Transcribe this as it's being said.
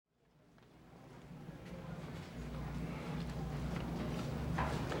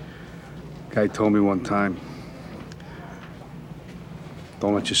Guy told me one time,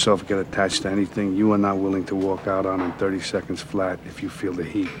 don't let yourself get attached to anything you are not willing to walk out on in 30 seconds flat if you feel the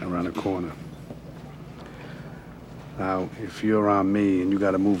heat around the corner. Now, if you're around me and you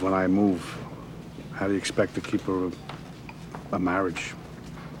gotta move when I move, how do you expect to keep a marriage?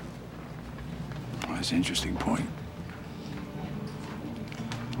 Well, that's an interesting point.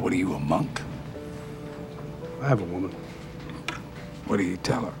 What are you, a monk? I have a woman. What do you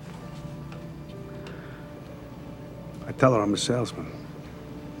tell her? I tell her I'm a salesman.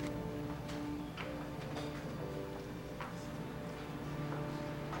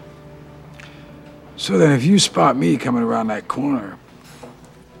 So then if you spot me coming around that corner,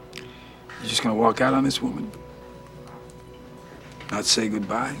 you're just gonna walk out on this woman? Not say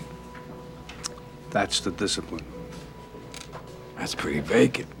goodbye? That's the discipline. That's pretty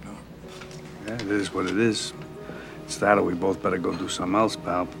vacant, no? Yeah, it is what it is. It's that or we both better go do something else,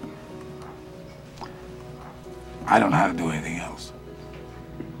 pal. I don't know how to do anything else.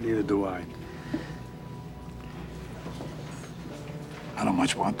 Neither do I. I don't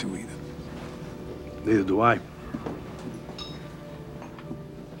much want to either. Neither do I.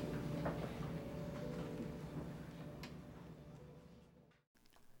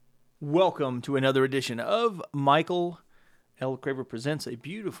 Welcome to another edition of Michael L. Craver Presents, a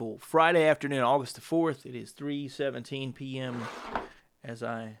beautiful Friday afternoon, August the 4th. It is 3:17 p.m. as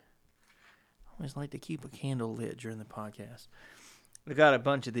I always like to keep a candle lit during the podcast. I got a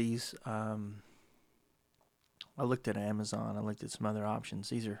bunch of these. I looked at Amazon. I looked at some other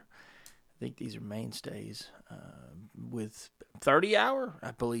options. I think these are mainstays with 30-hour.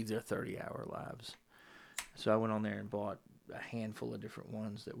 I believe they're 30-hour lives. So I went on there and bought a handful of different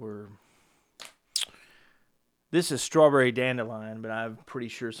ones that were. This is strawberry dandelion, but I'm pretty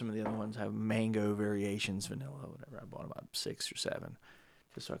sure some of the other ones have mango variations, vanilla, whatever. I bought about 6 or 7,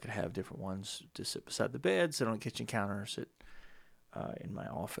 just so I could have different ones to sit beside the bed, sit on the kitchen counter, sit in my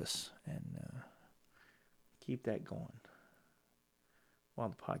office, and keep that going while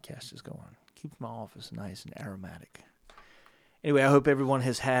the podcast is going. Keep my office nice and aromatic. Anyway, I hope everyone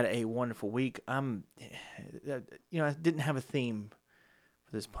has had a wonderful week. I didn't have a theme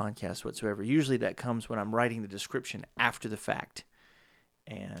for this podcast whatsoever. Usually that comes when I'm writing the description after the fact.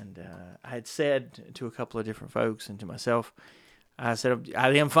 And I had said to a couple of different folks and to myself, I said,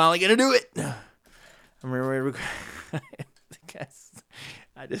 I think I'm finally going to do it. I'm ready to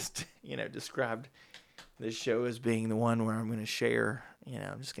I just, described this show as being the one where I'm going to share,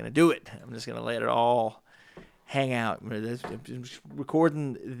 I'm just going to do it. I'm just going to let it all hang out. I'm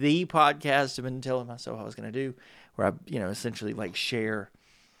recording the podcast I've been telling myself I was going to do, where I, essentially like share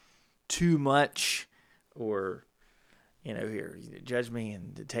too much or, here, judge me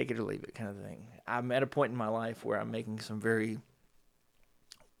and take it or leave it kind of thing. I'm at a point in my life where I'm making some very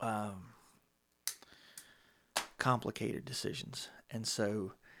complicated decisions. And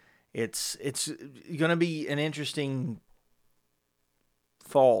so it's going to be an interesting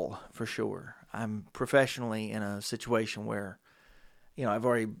fall for sure. I'm professionally in a situation where,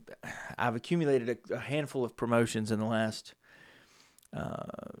 I've accumulated a handful of promotions in the last,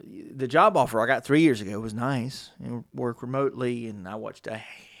 the job offer I got 3 years ago was nice. Work remotely, and I watched a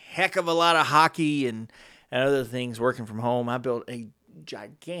heck of a lot of hockey and other things working from home. I built a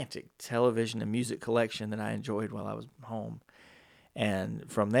gigantic television and music collection that I enjoyed while I was home. And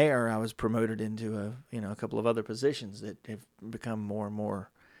from there, I was promoted into a couple of other positions that have become more and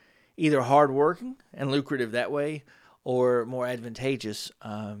more either hardworking and lucrative that way, or more advantageous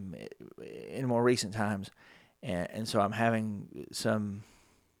in more recent times. And so I'm having some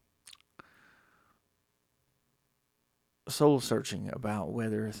soul searching about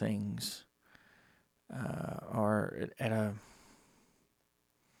whether things are at a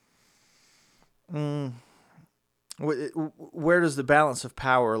where does the balance of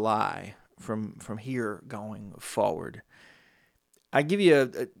power lie from here going forward? I give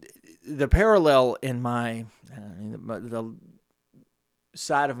you the parallel in the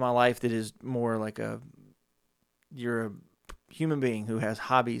side of my life that is more like you're a human being who has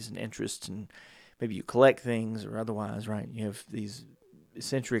hobbies and interests, and maybe you collect things or otherwise, right? You have these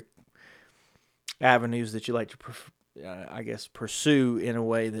eccentric avenues that you like to pursue in a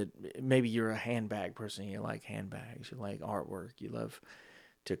way that maybe you're a handbag person. You like handbags, you like artwork, you love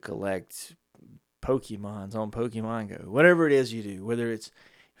to collect Pokemons on Pokemon Go, whatever it is you do, whether it's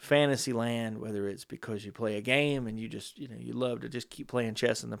Fantasyland, whether it's because you play a game and you just, you love to just keep playing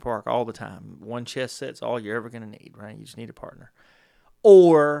chess in the park all the time. One chess set's all you're ever going to need, right? You just need a partner.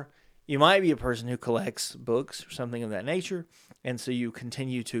 Or you might be a person who collects books or something of that nature, and so you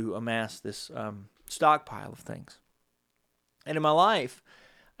continue to amass this stockpile of things. And in my life,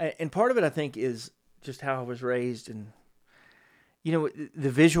 And part of it, I think, is just how I was raised. And,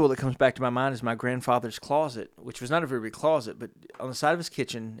 the visual that comes back to my mind is my grandfather's closet, which was not a very big closet, but on the side of his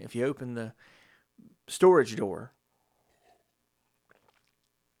kitchen, if you open the storage door,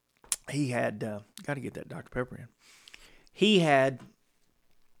 he had, got to get that Dr. Pepper in. He had,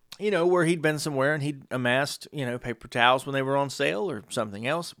 where he'd been somewhere and he'd amassed, paper towels when they were on sale or something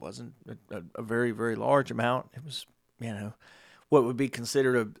else. It wasn't a very, very large amount. It was, what would be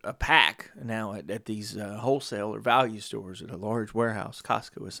considered a pack now at these wholesale or value stores at a large warehouse,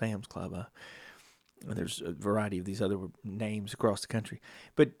 Costco, a Sam's Club. There's a variety of these other names across the country.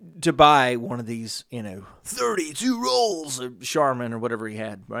 But to buy one of these, 32 rolls of Charmin or whatever he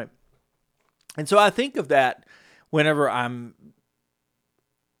had, right? And so I think of that whenever I'm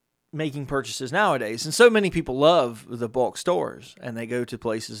making purchases nowadays. And so many people love the bulk stores, and they go to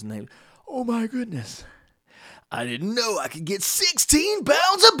places and they, oh my goodness, I didn't know I could get 16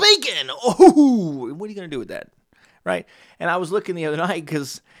 pounds of bacon. Oh, what are you going to do with that? Right? And I was looking the other night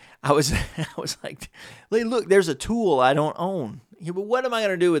because I was like, look, there's a tool I don't own. Yeah, but what am I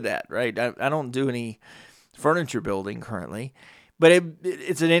going to do with that? Right? I don't do any furniture building currently, but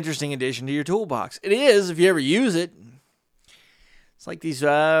it's an interesting addition to your toolbox. It is, if you ever use it. It's like these,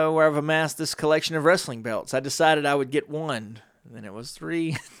 where I've amassed this collection of wrestling belts. I decided I would get one, and then it was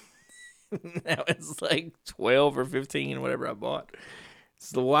 3. Now it's like 12 or 15, whatever I bought. It's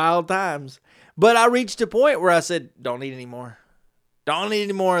the wild times. But I reached a point where I said, don't need any more. Don't need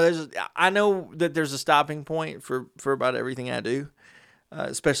any more. I know that there's a stopping point for about everything I do,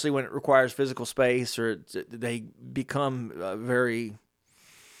 especially when it requires physical space or they become very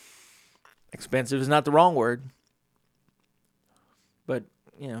expensive is not the wrong word. But,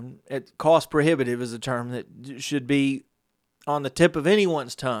 cost prohibitive is a term that should be on the tip of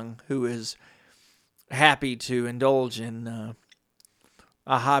anyone's tongue who is happy to indulge in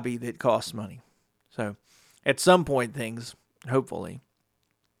a hobby that costs money. So at some point things, hopefully,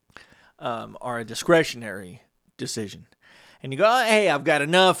 are a discretionary decision. And you go, oh, hey, I've got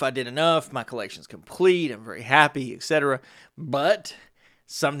enough, I did enough, my collection's complete, I'm very happy, etc. But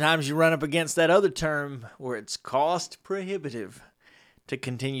sometimes you run up against that other term where it's cost prohibitive to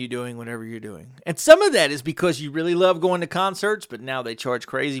continue doing whatever you're doing. And some of that is because you really love going to concerts, but now they charge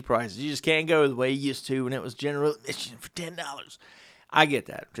crazy prices. You just can't go the way you used to when it was general admission for $10. I get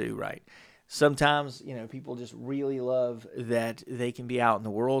that too, right? Sometimes, people just really love that they can be out in the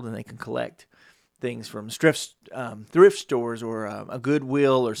world and they can collect things from thrift stores or a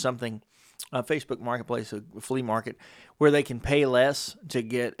Goodwill or something, a Facebook marketplace, a flea market, where they can pay less to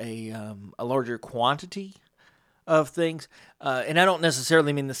get a larger quantity of things. And I don't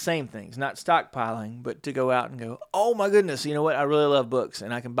necessarily mean the same things, not stockpiling, but to go out and go, oh my goodness, you know what? I really love books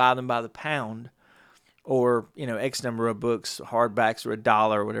and I can buy them by the pound or, X number of books, hardbacks or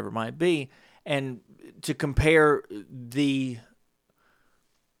 $1 or whatever it might be. And to compare the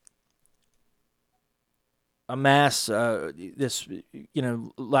amass this,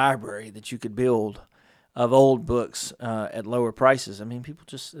 library that you could build of old books at lower prices. I mean, people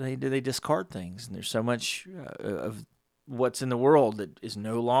just they discard things, and there's so much of what's in the world that is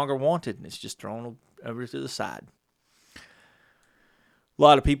no longer wanted, and it's just thrown over to the side. A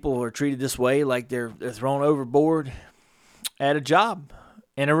lot of people are treated this way, like they're thrown overboard at a job,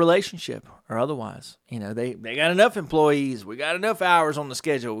 in a relationship, or otherwise. They got enough employees, we got enough hours on the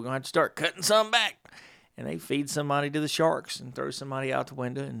schedule, we're gonna have to start cutting some back. And they feed somebody to the sharks and throw somebody out the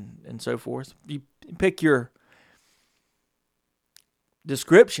window and so forth. You pick your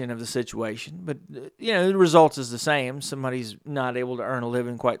description of the situation, but, the result is the same. Somebody's not able to earn a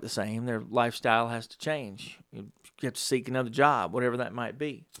living quite the same. Their lifestyle has to change. You have to seek another job, whatever that might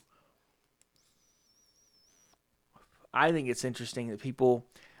be. I think it's interesting that people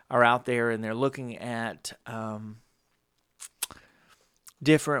are out there and they're looking at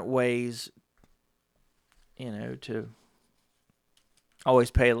different ways to always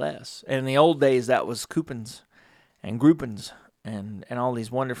pay less. And in the old days, that was coupons and groupons and all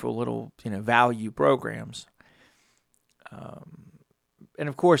these wonderful little, value programs. And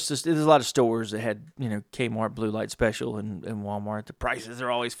of course, there's a lot of stores that had, Kmart Blue Light Special and Walmart. The prices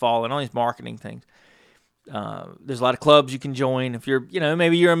are always falling, all these marketing things. There's a lot of clubs you can join. If you're,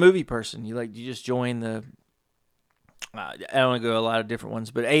 maybe you're a movie person, you just join the, I don't go to a lot of different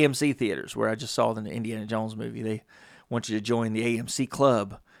ones, but AMC theaters, where I just saw the Indiana Jones movie, they want you to join the AMC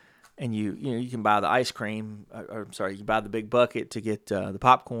club, and you can buy the ice cream, you can buy the big bucket to get the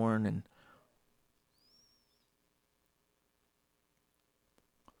popcorn, and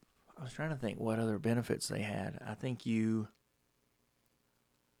I was trying to think what other benefits they had. I think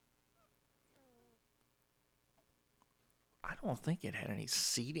don't think it had any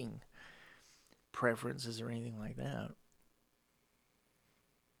seating preferences or anything like that.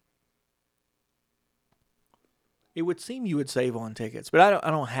 It would seem you would save on tickets, but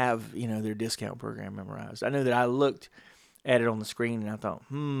I don't have, their discount program memorized. I know that I looked at it on the screen and I thought,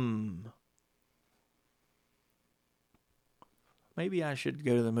 maybe I should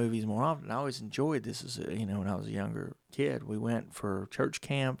go to the movies more often. I always enjoyed this as when I was a younger kid. We went for church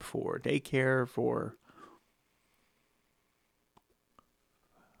camp, for daycare, for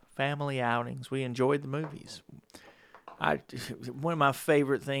family outings. We enjoyed the movies. One of my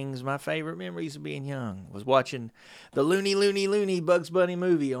favorite memories of being young was watching the Looney Bugs Bunny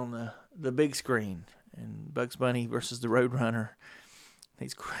movie on the big screen, and Bugs Bunny versus the Roadrunner.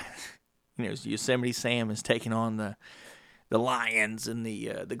 Yosemite Sam is taking on the lions in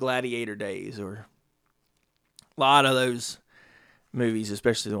the gladiator days, or a lot of those movies,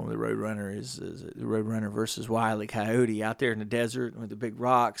 especially the one with the Roadrunner, is the Roadrunner versus Wile E. Coyote out there in the desert with the big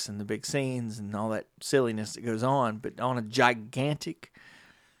rocks and the big scenes and all that silliness that goes on, but on a gigantic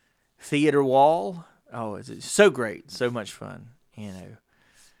theater wall. Oh, it's so great, so much fun. It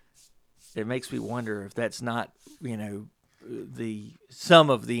makes me wonder if that's not, some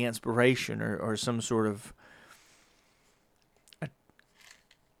of the inspiration or some sort of,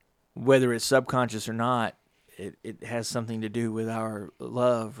 whether it's subconscious or not, it has something to do with our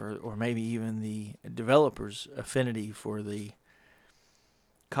love or maybe even the developer's affinity for the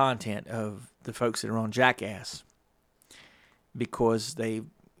content of the folks that are on Jackass, because they,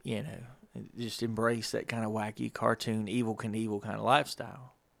 just embrace that kind of wacky cartoon, Evel Knievel kind of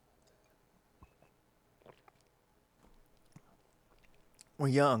lifestyle. We're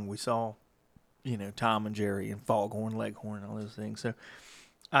young. We saw, Tom and Jerry and Foghorn Leghorn and all those things. So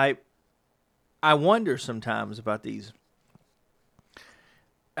I wonder sometimes about these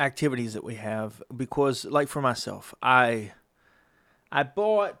activities that we have, because, like, for myself, I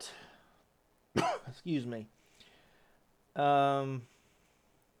bought, excuse me,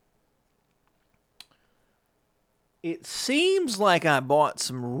 it seems like I bought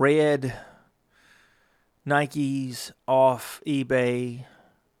some red Nikes off eBay,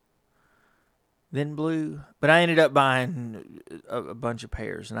 then blue, but I ended up buying a bunch of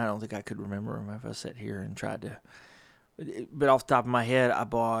pairs, and I don't think I could remember them if I sat here and tried to. But off the top of my head, I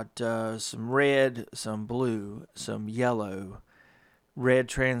bought some red, some blue, some yellow, red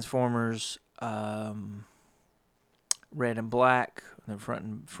Transformers, red and black. The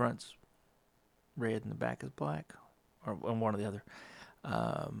front's red and the back is black, or one or the other.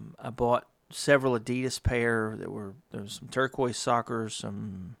 I bought several Adidas pair there was some turquoise soccer,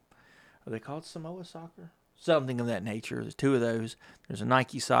 some. Are they called Samoa soccer? Something of that nature. There's two of those. There's a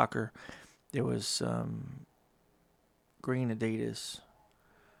Nike soccer. There was some green Adidas.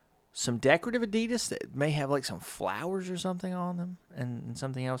 Some decorative Adidas that may have like some flowers or something on them, and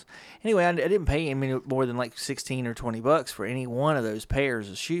something else. Anyway, I didn't pay any more than like $16 or $20 for any one of those pairs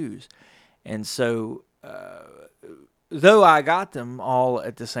of shoes. And so, though I got them all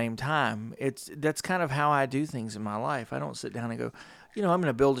at the same time, that's kind of how I do things in my life. I don't sit down and go, I'm going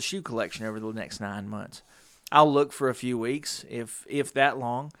to build a shoe collection over the next 9 months. I'll look for a few weeks, if that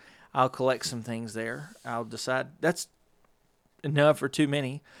long. I'll collect some things there. I'll decide that's enough or too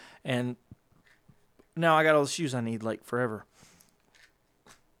many, and now I got all the shoes I need, like, forever.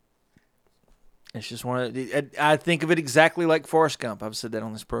 It's just I think of it exactly like Forrest Gump. I've said that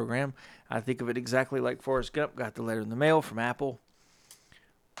on this program. I think of it exactly like Forrest Gump. Got the letter in the mail from Apple.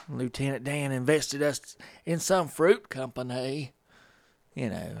 Lieutenant Dan invested us in some fruit company.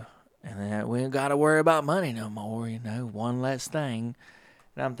 And then we ain't got to worry about money no more, one less thing.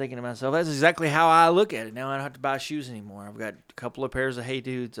 And I'm thinking to myself, that's exactly how I look at it. Now I don't have to buy shoes anymore. I've got a couple of pairs of Hey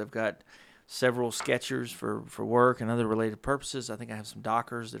Dudes. I've got several Skechers for work and other related purposes. I think I have some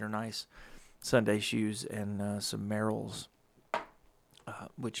Dockers that are nice Sunday shoes, and some Merrells,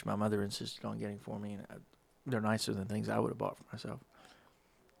 which my mother insisted on getting for me. And they're nicer than things I would have bought for myself.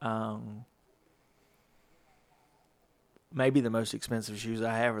 Maybe the most expensive shoes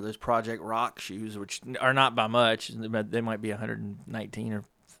I have are those Project Rock shoes, which are not by much. They might be $119 or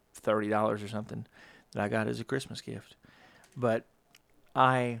 $30 or something that I got as a Christmas gift. But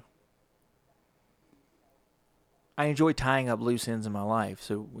I enjoy tying up loose ends in my life.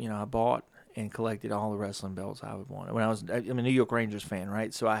 So, I bought and collected all the wrestling belts I would want. I'm a New York Rangers fan,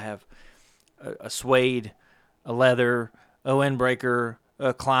 right? So I have a suede, a leather, a windbreaker,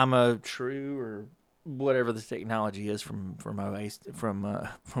 a Clima True, or whatever the technology is from Oasis.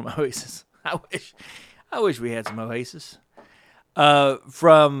 I wish we had some Oasis.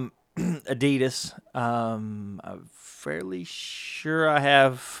 From Adidas, I'm fairly sure I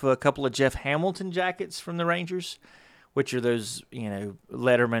have a couple of Jeff Hamilton jackets from the Rangers, which are those,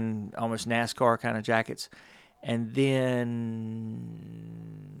 Letterman, almost NASCAR kind of jackets. And then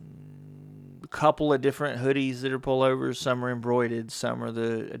a couple of different hoodies that are pullovers. Some are embroidered. Some are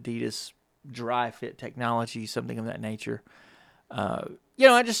the Adidas dry fit technology, something of that nature. I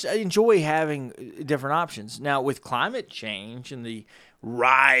enjoy having different options. Now, with climate change and the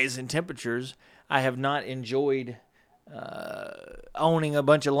rise in temperatures, I have not enjoyed owning a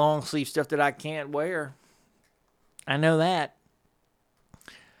bunch of long sleeve stuff that I can't wear. I know that.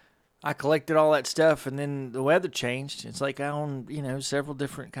 I collected all that stuff, and then the weather changed. It's like I own, several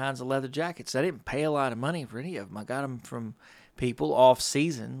different kinds of leather jackets. I didn't pay a lot of money for any of them. I got them from people off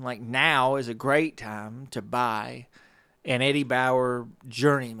season. Like now is a great time to buy an Eddie Bauer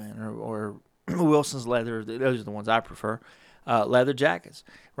Journeyman or Wilson's Leather. Those are the ones I prefer. Leather jackets,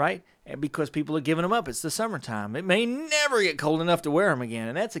 right? And because people are giving them up. It's the summertime. It may never get cold enough to wear them again,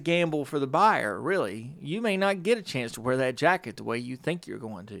 and that's a gamble for the buyer, really. You may not get a chance to wear that jacket the way you think you're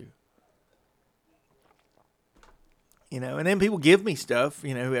going to. And then people give me stuff,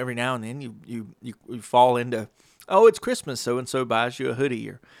 every now and then you fall into, oh, it's Christmas, so-and-so buys you a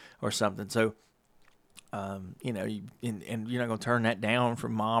hoodie or something. So, and you're not going to turn that down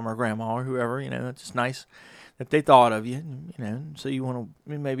from mom or grandma or whoever, it's just nice that they thought of you, so you want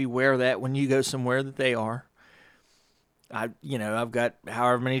to maybe wear that when you go somewhere that they are. I've got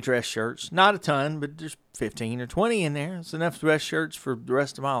however many dress shirts, not a ton, but there's 15 or 20 in there. It's enough dress shirts for the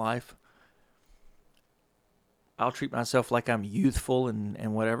rest of my life. I'll treat myself like I'm youthful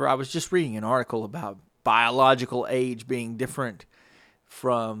and whatever. I was just reading an article about biological age being different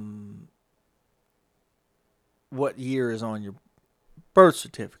from what year is on your birth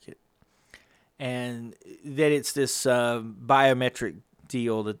certificate. And that it's this biometric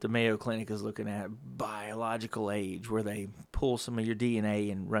deal that the Mayo Clinic is looking at, biological age, where they pull some of your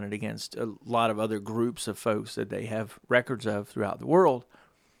DNA and run it against a lot of other groups of folks that they have records of throughout the world.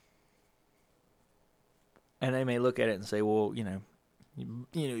 And they may look at it and say, well,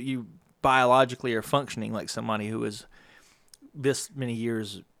 you biologically are functioning like somebody who is this many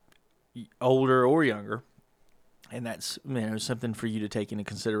years older or younger. And that's, something for you to take into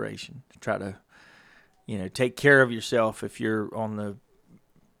consideration to try to, take care of yourself if you're on the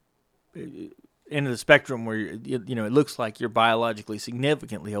end of the spectrum where, it looks like you're biologically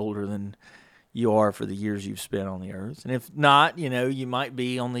significantly older than you are for the years you've spent on the earth. And if not, you might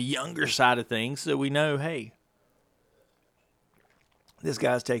be on the younger side of things. So we know, hey, this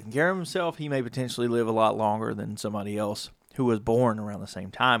guy's taking care of himself. He may potentially live a lot longer than somebody else who was born around the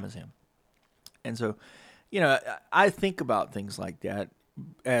same time as him. And so, I think about things like that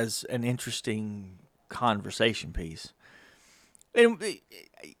as an interesting conversation piece. And,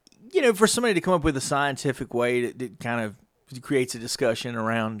 for somebody to come up with a scientific way that kind of creates a discussion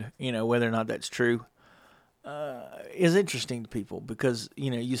around, whether or not that's true, is interesting to people because,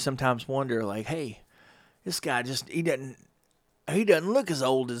 you sometimes wonder, like, hey, this guy he doesn't look as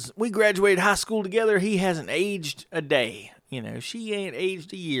old as we graduated high school together. He hasn't aged a day. She ain't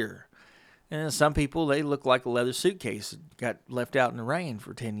aged a year. And some people, they look like a leather suitcase that got left out in the rain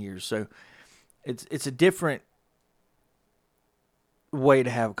for 10 years. So it's a different way to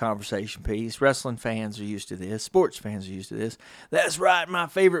have a conversation piece. Wrestling fans are used to this. Sports fans are used to this. That's right. My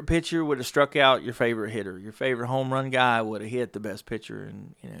favorite pitcher would have struck out your favorite hitter. Your favorite home run guy would have hit the best pitcher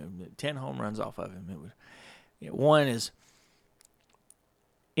and 10 home runs off of him. It would. One is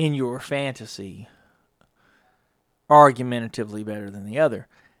in your fantasy argumentatively better than the other.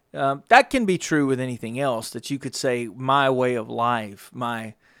 That can be true with anything else, that you could say my way of life,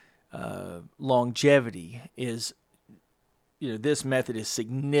 my longevity is, this method is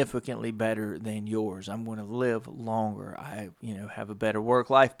significantly better than yours. I'm going to live longer. I, have a better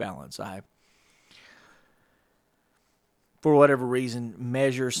work-life balance. I, for whatever reason,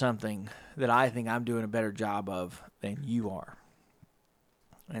 measure something that I think I'm doing a better job of than you are.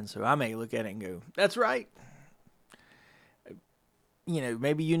 And so I may look at it and go, that's right.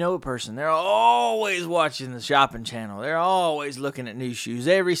 Maybe a person, they're always watching the shopping channel. They're always looking at new shoes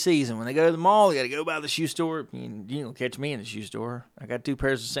every season. When they go to the mall, they got to go by the shoe store. You don't catch me in the shoe store. I got 2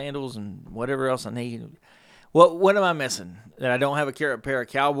 pairs of sandals and whatever else I need. What am I missing? That I don't have a pair of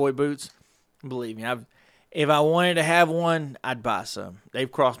cowboy boots? Believe me, if I wanted to have one, I'd buy some.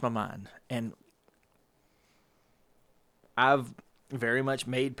 They've crossed my mind. And I've very much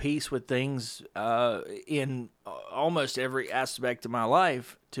made peace with things in almost every aspect of my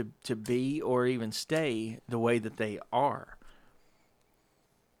life to be or even stay the way that they are.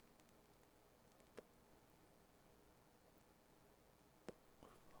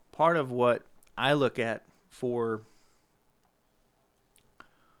 Part of what I look at for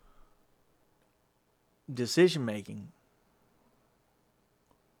decision making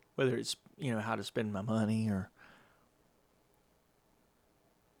whether it's, how to spend my money, or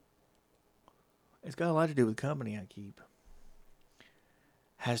it's got a lot to do with the company I keep.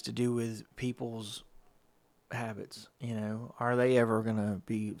 Has to do with people's habits. Are they ever going to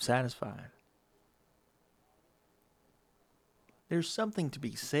be satisfied? There's something to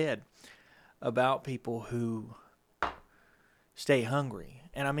be said about people who stay hungry.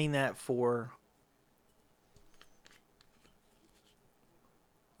 And I mean that for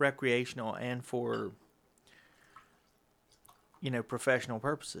recreational and for, professional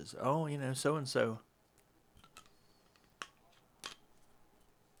purposes. Oh, so-and-so,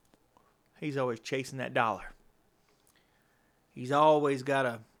 he's always chasing that dollar. He's always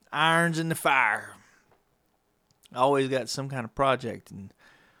got irons in the fire. Always got some kind of project and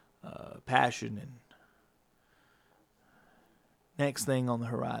passion and next thing on the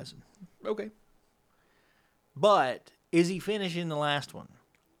horizon. Okay. But is he finishing the last one?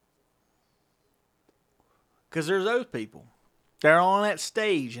 Because there's those people. They're on that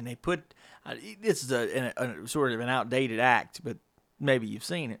stage and they put... this is a sort of an outdated act, but maybe you've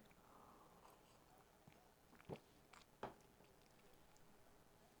seen it.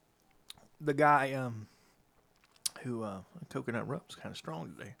 The guy who... coconut rub's kind of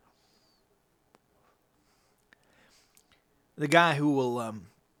strong today. The guy who will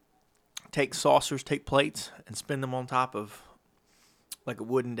take saucers, take plates, and spin them on top of like a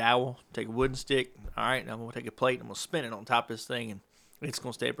wooden dowel. Take a wooden stick. All right, now I'm going to take a plate and I'm going to spin it on top of this thing, and it's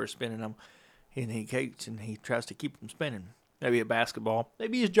going to stay up there spinning. And he tries to keep them spinning. Maybe a basketball.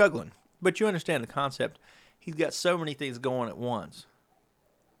 Maybe he's juggling. But you understand the concept. He's got so many things going at once.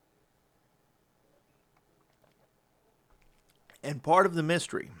 And part of the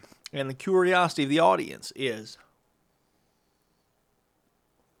mystery and the curiosity of the audience is,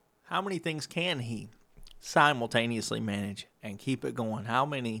 how many things can he simultaneously manage and keep it going? How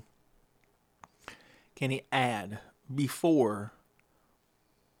many can he add before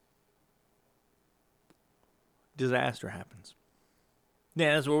disaster happens?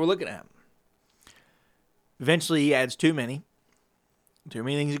 Yeah, that's what we're looking at. Eventually he adds too many. Too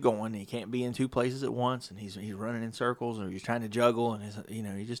many things are going. He can't be in two places at once, and he's running in circles, or he's trying to juggle, and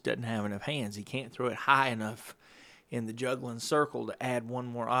he just doesn't have enough hands. He can't throw it high enough in the juggling circle to add one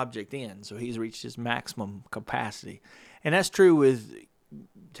more object in. So he's reached his maximum capacity. And that's true with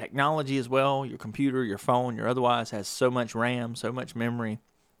technology as well. Your computer, your phone, your otherwise has so much RAM, so much memory,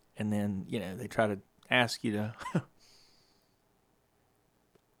 and then, they try to ask you to...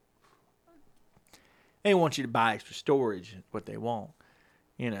 they want you to buy extra storage, what they want.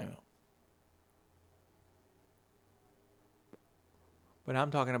 But I'm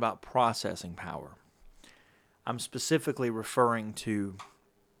talking about processing power. I'm specifically referring to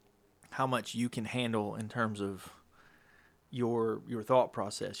how much you can handle in terms of your thought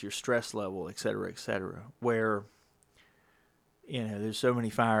process, your stress level, et cetera, where, there's so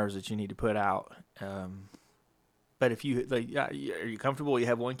many fires that you need to put out. But if are you comfortable? You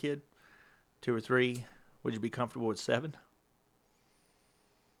have one kid, 2 or 3. Would you be comfortable with 7?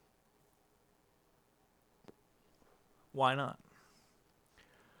 Why not?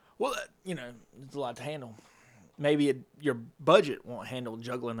 Well, it's a lot to handle. Maybe your budget won't handle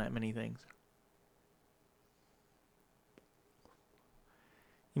juggling that many things.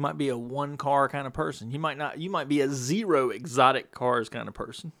 You might be a 1-car kind of person. You might not. You might be a 0 exotic cars kind of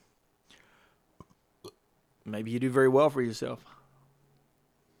person. Maybe you do very well for yourself.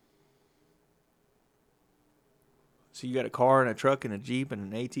 So you got a car and a truck and a Jeep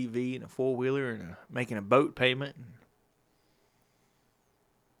and an ATV and a 4-wheeler and making a boat payment.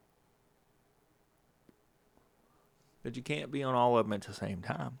 But you can't be on all of them at the same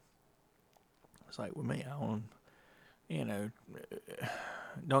time. It's like with me, I own,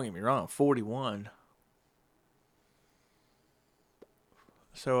 don't get me wrong, I'm 41.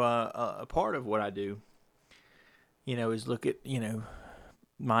 So a part of what I do, is look at,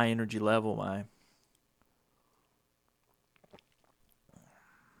 my energy level, my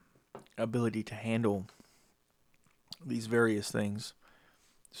ability to handle these various things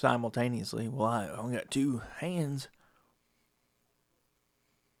simultaneously. Well, I only got 2 hands.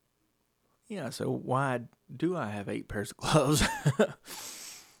 Yeah, so why do I have 8 pairs of gloves?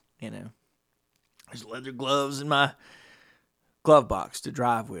 There's leather gloves in my glove box to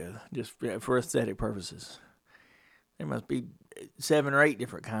drive with, just for aesthetic purposes. There must be 7 or 8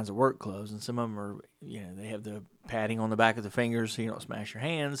 different kinds of work gloves, and some of them are, they have the padding on the back of the fingers so you don't smash your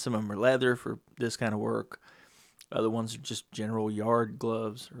hands. Some of them are leather for this kind of work. Other ones are just general yard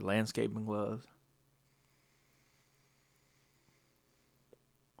gloves or landscaping gloves.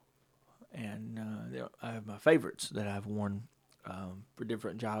 And I have my favorites that I've worn for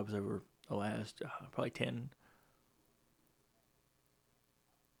different jobs over the last probably 10,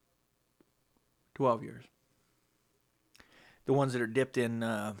 12 years. The ones that are dipped in,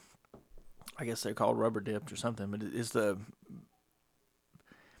 I guess they're called rubber dipped or something, but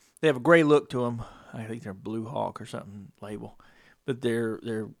they have a gray look to them. I think they're Blue Hawk or something label, but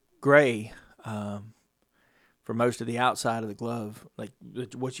they're gray for most of the outside of the glove, like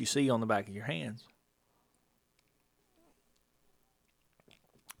what you see on the back of your hands.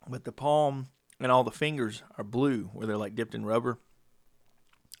 But the palm and all the fingers are blue, where they're like dipped in rubber,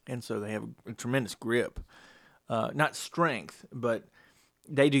 and so they have a tremendous grip. Not strength, but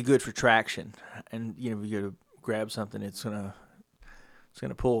they do good for traction. And you know, if you go to grab something, it's gonna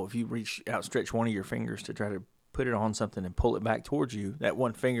pull. If you outstretch one of your fingers to try to put it on something and pull it back towards you, that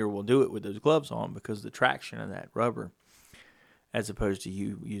one finger will do it with those gloves on because of the traction of that rubber, as opposed to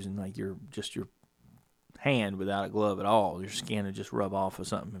you using like your hand without a glove at all. Your skin will just rub off of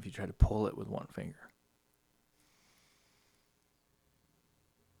something if you try to pull it with one finger.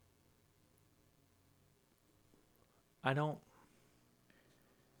 I don't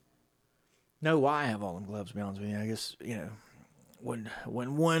know why I have all them gloves, to be honest with you. I guess, you know,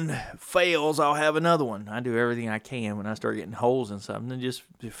 when one fails, I'll have another one. I do everything I can when I start getting holes in something, just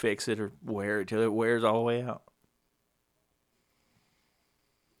to fix it or wear it till it wears all the way out.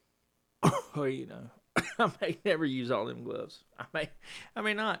 Or, you know, I may never use all them gloves. I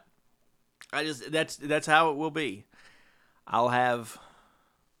may not. That's how it will be. I'll have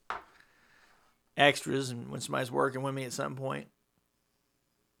extras, and when somebody's working with me at some point,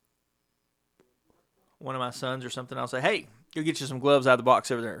 one of my sons or something, I'll say, hey, go get you some gloves out of the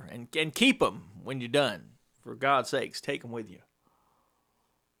box over there, and keep them when you're done. For God's sakes, take them with you.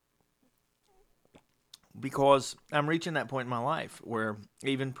 Because I'm reaching that point in my life where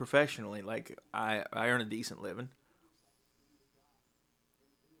even professionally, like I earn a decent living.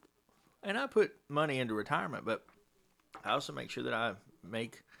 And I put money into retirement, but I also make sure that I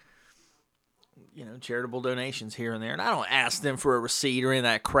make, you know, charitable donations here and there. And I don't ask them for a receipt or any of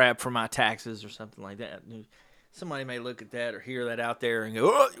that crap for my taxes or something like that. Somebody may look at that or hear that out there and go,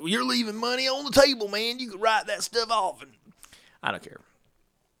 oh, you're leaving money on the table, man. You could write that stuff off. And I don't care.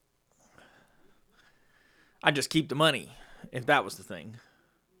 I just keep the money, if that was the thing.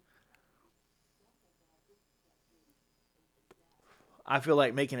 I feel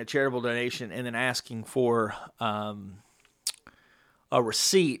like making a charitable donation and then asking for a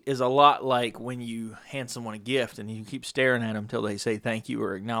receipt is a lot like when you hand someone a gift and you keep staring at them until they say thank you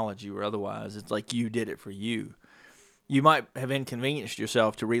or acknowledge you or otherwise. It's like you did it for you. You might have inconvenienced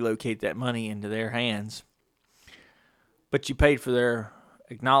yourself to relocate that money into their hands, but you paid for their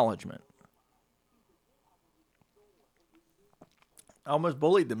acknowledgement. I almost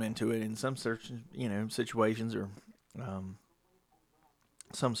bullied them into it in some situations or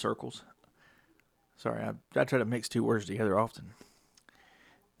some circles. Sorry, I try to mix two words together often.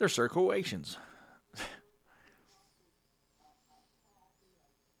 They're circulations.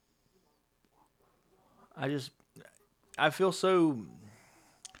 I feel so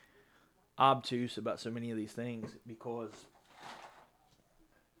obtuse about so many of these things because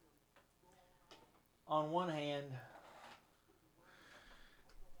on one hand,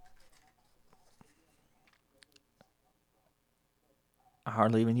 I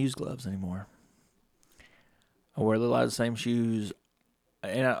hardly even use gloves anymore. I wear a lot of the same shoes.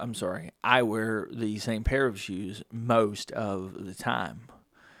 And I wear the same pair of shoes most of the time.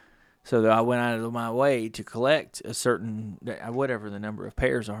 So that I went out of my way to collect a certain, whatever the number of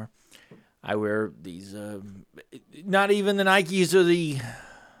pairs are. I wear these, not even the Nikes or the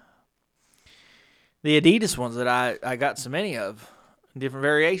Adidas ones that I got so many of, different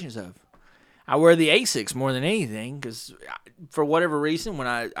variations of. I wear the Asics more than anything because for whatever reason, when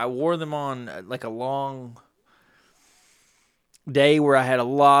I wore them on like a long day where I had a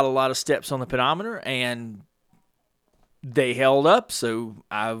lot of steps on the pedometer and they held up, so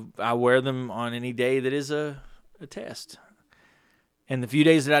I wear them on any day that is a test. And the few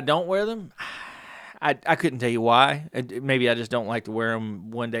days that I don't wear them, I couldn't tell you why. Maybe I just don't like to wear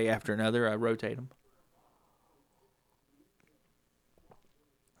them one day after another. I rotate them.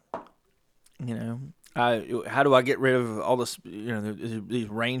 You know, how do I get rid of all this, you know, these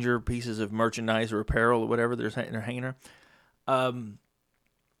Ranger pieces of merchandise or apparel or whatever they're hanging there?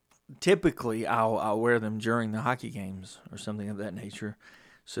 Typically, I'll wear them during the hockey games or something of that nature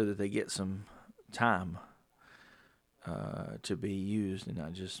so that they get some time to be used and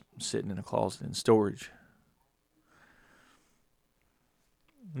not just sitting in a closet in storage.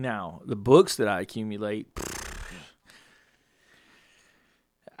 Now, the books that I accumulate,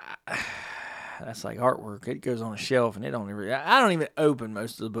 that's like artwork. It goes on a shelf, and I don't even open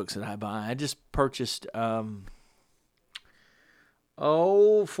most of the books that I buy. I just purchased 4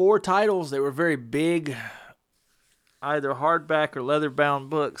 titles. They were very big, either hardback or leather-bound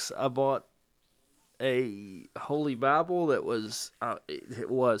books. I bought a Holy Bible that was, I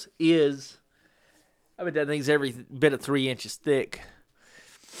bet that thing's every bit of 3 inches thick.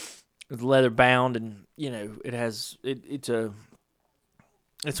 It's leather-bound, and,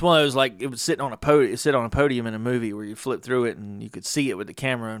 it's one of those, like, it would sit on a podium in a movie where you flip through it and you could see it with the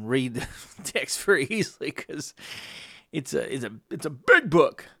camera and read the text very easily, because it's a big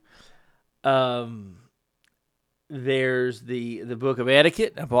book. There's the book of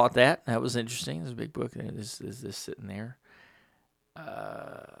etiquette. I bought that. That was interesting. There's a big book. There's this sitting there.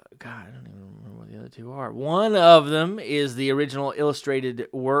 God, I don't even remember what the other 2 are. One of them is the original illustrated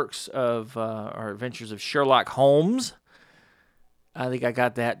works of or adventures of Sherlock Holmes. I think I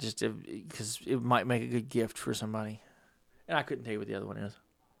got that just because it might make a good gift for somebody. And I couldn't tell you what the other one is.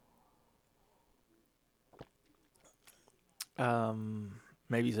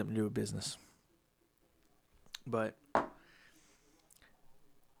 Maybe something to do with business. But,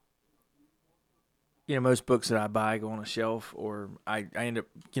 most books that I buy go on a shelf, or I end up,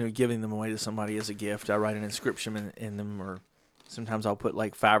 giving them away to somebody as a gift. I write an inscription in them, or sometimes I'll put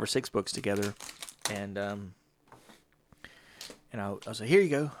like 5 or 6 books together, and I'll say, here you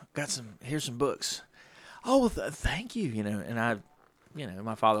go, here's some books. Oh, well, thank you, and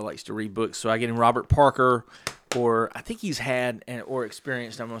my father likes to read books, so I get him Robert Parker, or I think he's had or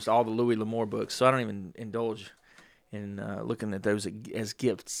experienced almost all the Louis L'Amour books, so I don't even indulge in looking at those as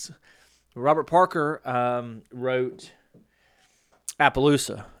gifts. Robert Parker wrote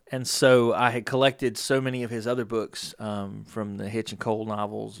Appaloosa, and so I had collected so many of his other books from the Hitch and Cole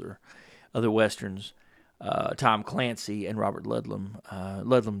novels or other westerns. Tom Clancy and Robert Ludlum.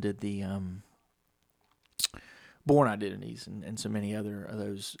 Ludlum did the Born Identities and so many other of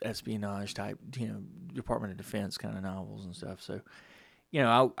those espionage type, Department of Defense kind of novels and stuff. So,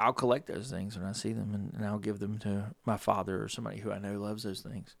 I'll collect those things when I see them, and I'll give them to my father or somebody who I know loves those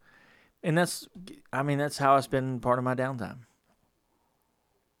things. And that's how I spend part of my downtime.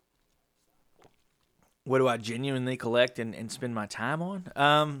 What do I genuinely collect and spend my time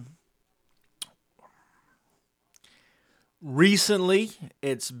on? Recently,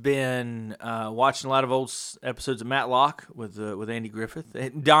 it's been watching a lot of old episodes of Matlock with Andy Griffith.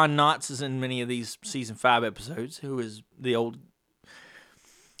 Don Knotts is in many of these season 5 episodes, who is the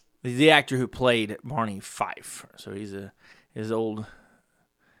actor who played Barney Fife. So he's his old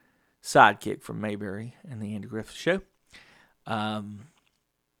sidekick from Mayberry and the Andy Griffith Show. The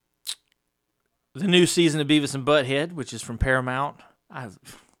new season of Beavis and Butthead, which is from Paramount.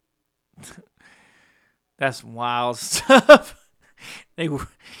 That's wild stuff. They were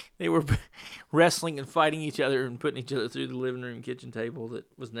wrestling and fighting each other and putting each other through the living room kitchen table that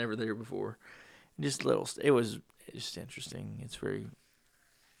was never there before. It was just interesting. It's very,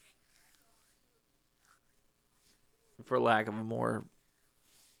 for lack of a more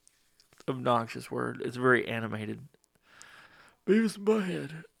obnoxious word, it's very animated. Beavis and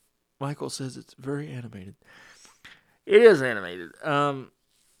Butthead. Michael says it's very animated. It is animated.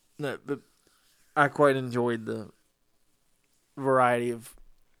 But I quite enjoyed the variety of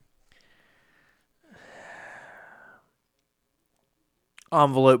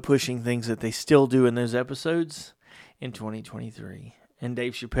envelope pushing things that they still do in those episodes in 2023. And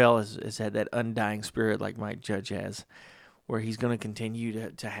Dave Chappelle has had that undying spirit like Mike Judge has, where he's going to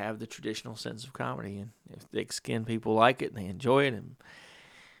continue to have the traditional sense of comedy. And if thick-skinned people like it and they enjoy it and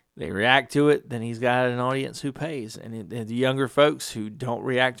they react to it, then he's got an audience who pays. And the younger folks who don't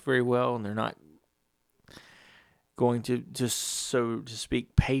react very well and they're not going to just, so to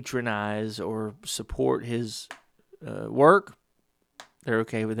speak, patronize or support his work, they're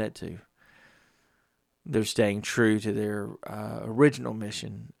okay with that too. They're staying true to their original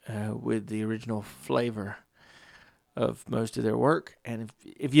mission with the original flavor of most of their work. And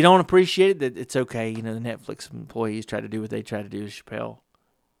if you don't appreciate it, it's okay. The Netflix employees try to do what they try to do to Chappelle.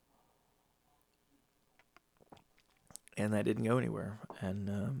 And that didn't go anywhere.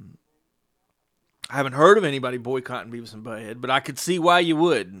 And I haven't heard of anybody boycotting Beavis and Butthead, but I could see why you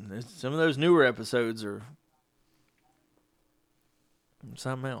would. Some of those newer episodes are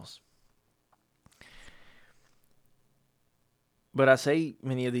something else. But I say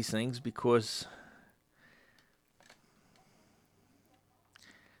many of these things because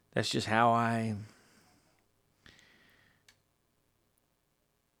that's just how I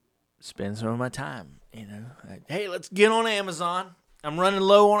spend some of my time, Hey, let's get on Amazon. I'm running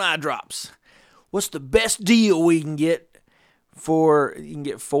low on eye drops. What's the best deal we can get You can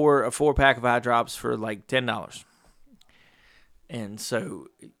get a 4-pack of eye drops for like $10. And so,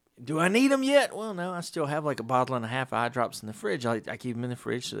 do I need them yet? Well, no, I still have like a bottle and a half of eye drops in the fridge. I keep them in the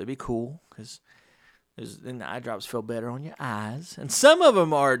fridge so they'd be cool, because then the eye drops feel better on your eyes. And some of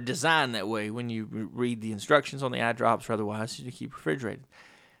them are designed that way when you read the instructions on the eye drops or otherwise to keep refrigerated.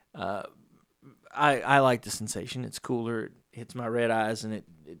 I like the sensation. It's cooler. It hits my red eyes, and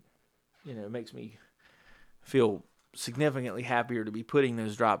it makes me feel significantly happier to be putting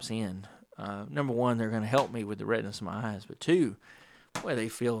those drops in. Number one, they're going to help me with the redness of my eyes. But two, boy, they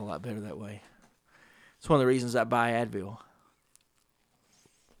feel a lot better that way. It's one of the reasons I buy Advil.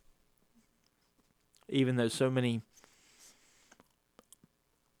 Even though so many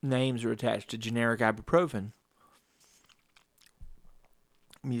names are attached to generic ibuprofen,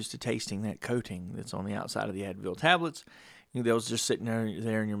 I'm used to tasting that coating that's on the outside of the Advil tablets. Those just sitting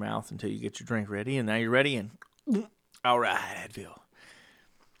there in your mouth until you get your drink ready, and now you're ready, and all right, Advil.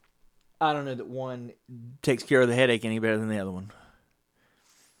 I don't know that one takes care of the headache any better than the other one.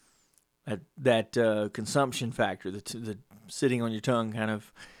 That consumption factor, the sitting on your tongue kind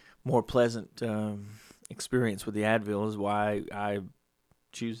of more pleasant experience with the Advil is why I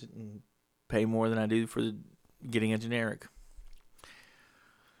choose it and pay more than I do for getting a generic.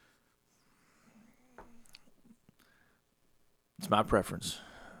 It's my preference.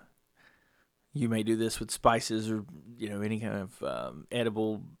 You may do this with spices or any kind of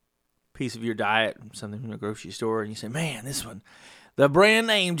edible piece of your diet, something from the grocery store, and you say, man, this one, the brand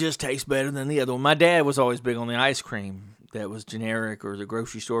name just tastes better than the other one. My dad was always big on the ice cream that was generic or the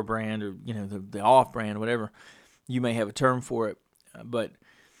grocery store brand or the off brand, whatever. You may have a term for it, but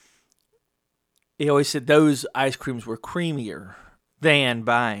he always said those ice creams were creamier than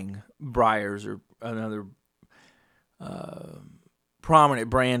buying Breyers or another prominent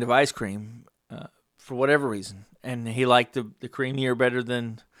brand of ice cream for whatever reason. And he liked the creamier better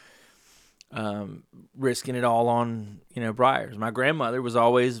than risking it all on Breyers. My grandmother was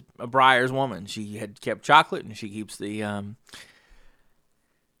always a Breyers woman. She had kept chocolate, and she keeps the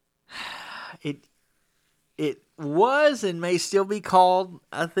it was and may still be called,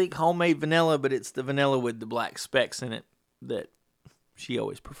 I think, homemade vanilla, but it's the vanilla with the black specks in it that she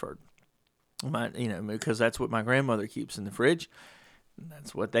always preferred. Because that's what my grandmother keeps in the fridge.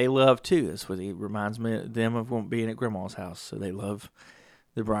 That's what they love too. That's what it reminds them of being at Grandma's house. So they love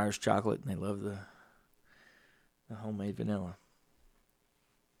the Breyers chocolate, and they love the homemade vanilla.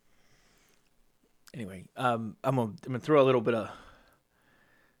 Anyway, I'm gonna throw a little bit of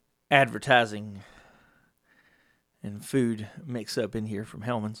advertising and food mix up in here from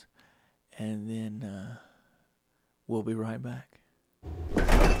Hellman's, and then we'll be right back.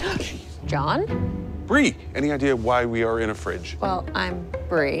 John? Bree, any idea why we are in a fridge? Well, I'm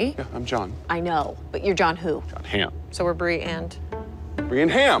Bree. Yeah, I'm John. I know, but you're John who? John Ham. So we're Bree and? Bree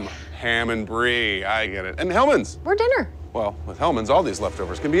and Ham. Ham and Bree, I get it. And Hellman's. We're dinner. Well, with Hellman's, all these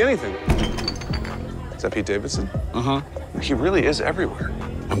leftovers can be anything. Is that Pete Davidson? Uh-huh. He really is everywhere.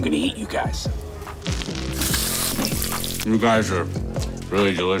 I'm gonna eat you guys. You guys are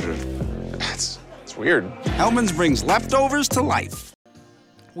really delicious. It's weird. Hellman's brings leftovers to life.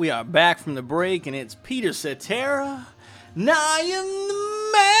 We are back from the break, and it's Peter Cetera. Now I am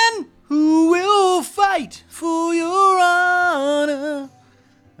the man who will fight for your honor.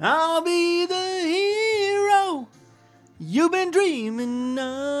 I'll be the hero you've been dreaming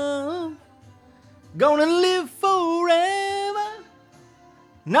of. Gonna live forever,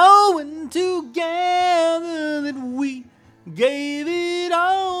 knowing together that we gave it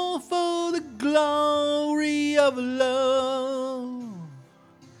all for the glory of love.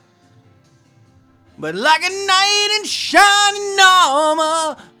 But like a knight in shining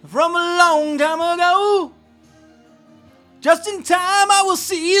armor from a long time ago, just in time I will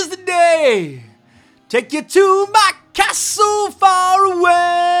seize the day, take you to my castle far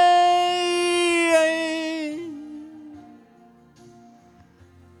away.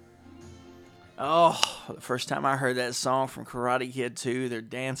 Oh, the first time I heard that song from Karate Kid 2, they're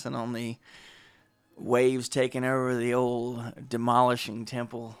dancing on the waves taking over the old demolishing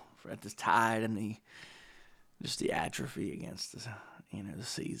temple at the tide, and the atrophy against the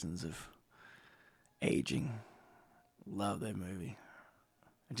seasons of aging. Love that movie.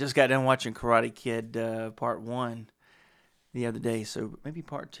 I just got done watching Karate Kid Part 1 the other day, so maybe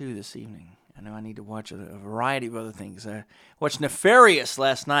Part 2 this evening. I know I need to watch a variety of other things. I watched Nefarious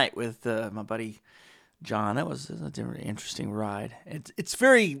last night with my buddy John. That was a different, interesting ride. It's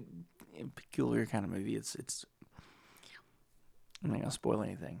very peculiar kind of movie. It's I'm not gonna spoil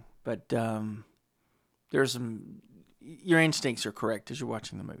anything, but there's some. Your instincts are correct as you're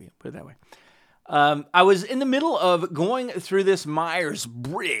watching the movie. Put it that way. I was in the middle of going through this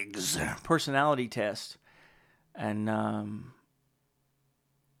Myers-Briggs personality test, and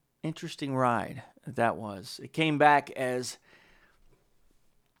interesting ride that was. It came back as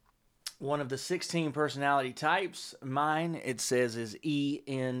one of the 16 personality types. Mine, it says, is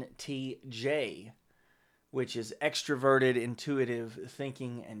ENTJ, which is extroverted, intuitive,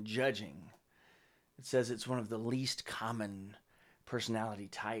 thinking, and judging. It says it's one of the least common personality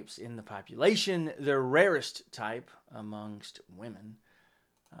types in the population. The rarest type amongst women.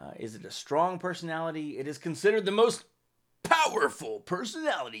 Is it a strong personality? It is considered the most powerful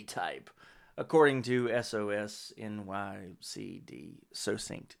personality type, according to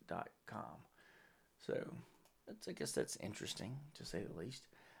SOSNYCD-Succinct.com. So, I guess that's interesting, to say the least.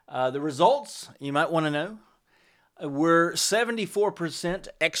 The results, you might want to know, were 74%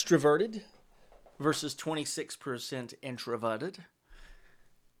 extroverted versus 26% introverted.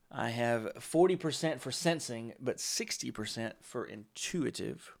 I have 40% for sensing, but 60% for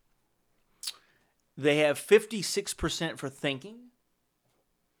intuitive. They have 56% for thinking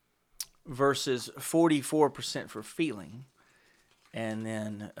versus 44% for feeling. And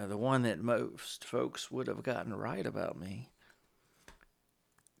then the one that most folks would have gotten right about me,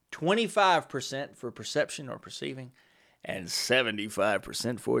 25% for perception or perceiving, and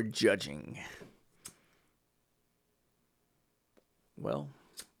 75% for judging. Well,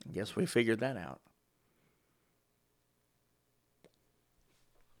 I guess we figured that out.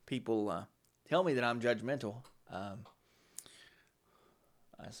 People tell me that I'm judgmental. I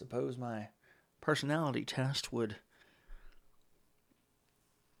suppose my personality test would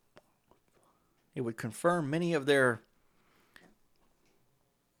confirm many of their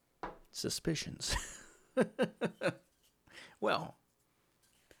suspicions. Well,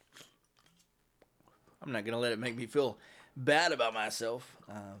 I'm not going to let it make me feel bad about myself.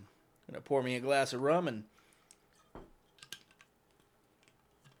 I'm going to pour me a glass of rum and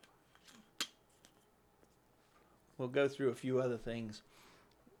we'll go through a few other things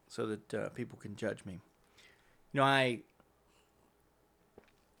so that people can judge me. You know, I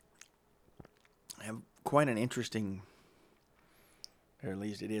have quite an interesting, or at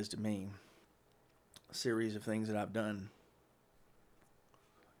least it is to me, a series of things that I've done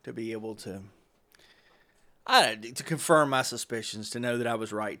to be able to confirm my suspicions, to know that I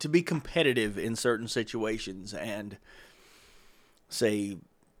was right, to be competitive in certain situations and say,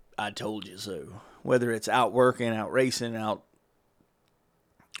 I told you so. Whether it's out working, out racing, out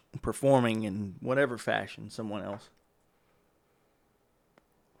performing in whatever fashion someone else.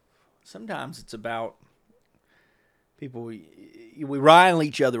 Sometimes it's about people, we rile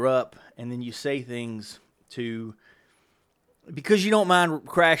each other up, and then you say things because you don't mind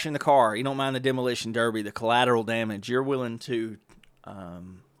crashing the car, you don't mind the demolition derby, the collateral damage, you're willing to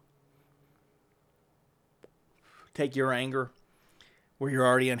take your anger where you're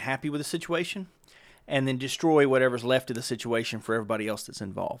already unhappy with the situation and then destroy whatever's left of the situation for everybody else that's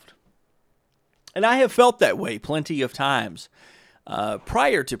involved. And I have felt that way plenty of times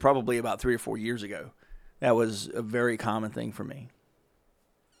prior to probably about 3 or 4 years ago. That was a very common thing for me.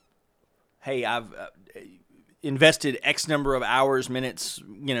 Hey, I've invested X number of hours, minutes,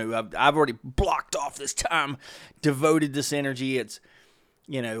 I've already blocked off this time, devoted this energy. It's,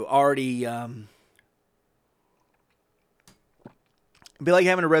 already, it'd be like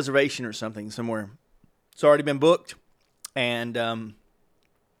having a reservation or something somewhere. It's already been booked, and the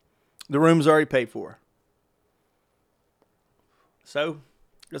room's already paid for. So,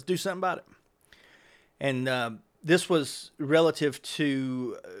 let's do something about it. And this was relative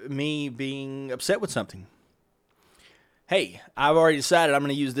to me being upset with something. Hey, I've already decided I'm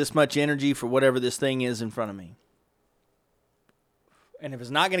going to use this much energy for whatever this thing is in front of me. And if it's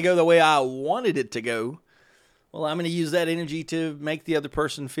not going to go the way I wanted it to go, well, I'm going to use that energy to make the other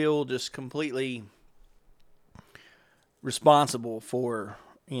person feel just completely responsible for,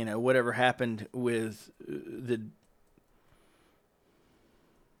 whatever happened with the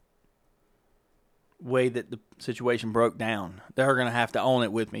way that the situation broke down. They're going to have to own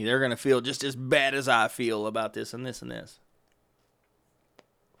it with me. They're going to feel just as bad as I feel about this and this and this.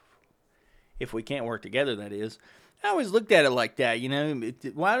 If we can't work together, that is. I always looked at it like that,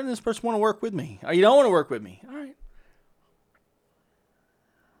 Why doesn't this person want to work with me? Oh, you don't want to work with me. All right.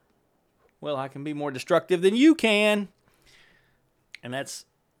 Well, I can be more destructive than you can. And that's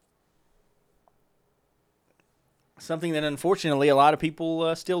something that, unfortunately, a lot of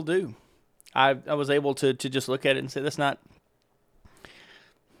people still do. I was able to just look at it and say, it's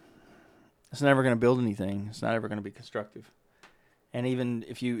never going to build anything. It's not ever going to be constructive. And even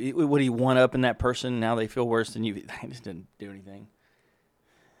if what do you one up in that person, now they feel worse than you. They just didn't do anything.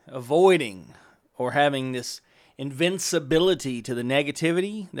 Avoiding or having this invincibility to the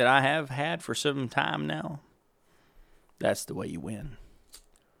negativity that I have had for some time now, that's the way you win.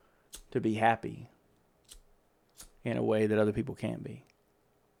 To be happy in a way that other people can't be.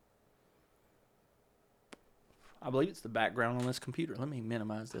 I believe it's the background on this computer. Let me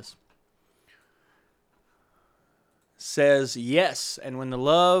minimize this. Says, yes, and when the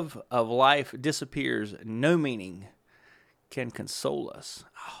love of life disappears, no meaning can console us.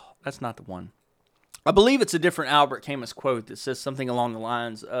 Oh, that's not the one. I believe it's a different Albert Camus quote that says something along the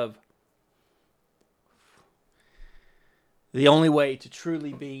lines of, the only way to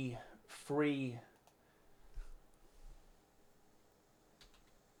truly be free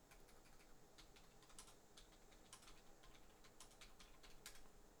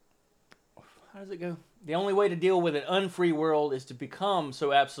how does it go? The only way to deal with an unfree world is to become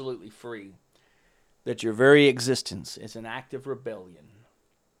so absolutely free that your very existence is an act of rebellion.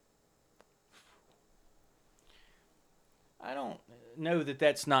 I don't know that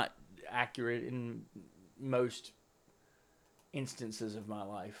that's not accurate in most instances of my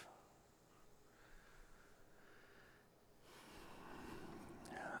life.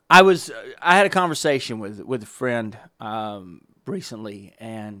 I had a conversation with a friend recently,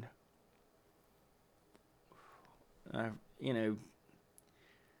 and I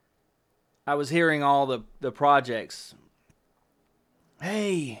was hearing all the projects.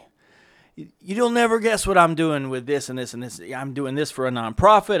 Hey, you'll never guess what I'm doing with this and this and this. I'm doing this for a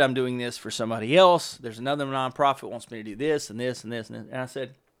nonprofit. I'm doing this for somebody else. There's another nonprofit wants me to do this and this and this and this. And I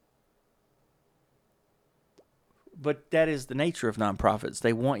said, but that is the nature of nonprofits.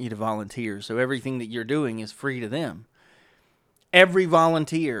 They want you to volunteer, so everything that you're doing is free to them. Every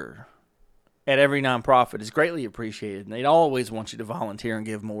volunteer at every nonprofit is greatly appreciated, and they'd always want you to volunteer and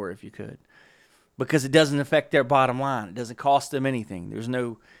give more if you could, because it doesn't affect their bottom line. It doesn't cost them anything. There's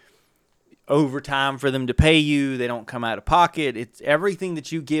no overtime for them to pay you. They don't come out of pocket. It's everything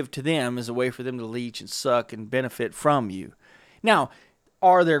that you give to them is a way for them to leech and suck and benefit from you. Now,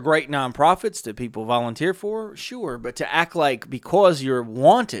 are there great nonprofits that people volunteer for? Sure, but to act like because you're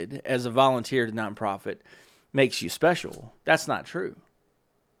wanted as a volunteer to nonprofit makes you special, that's not true.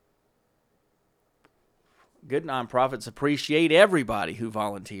 Good nonprofits appreciate everybody who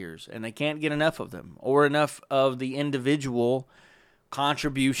volunteers, and they can't get enough of them or enough of the individual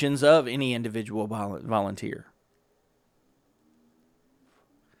contributions of any individual volunteer.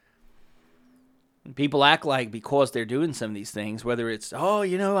 And people act like because they're doing some of these things, whether it's,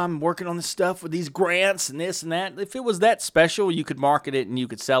 I'm working on this stuff with these grants and this and that. If it was that special, you could market it and you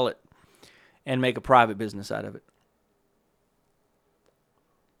could sell it and make a private business out of it.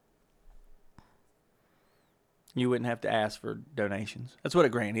 You wouldn't have to ask for donations. That's what a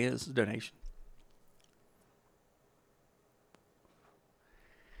grant is, a donation.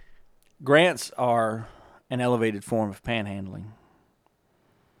 Grants are an elevated form of panhandling.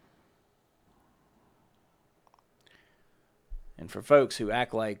 And for folks who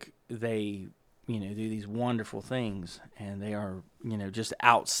act like they, do these wonderful things and they are, just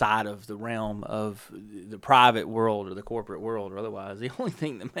outside of the realm of the private world or the corporate world or otherwise, the only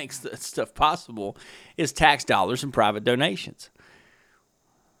thing that makes that stuff possible is tax dollars and private donations.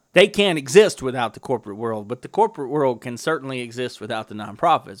 They can't exist without the corporate world, but the corporate world can certainly exist without the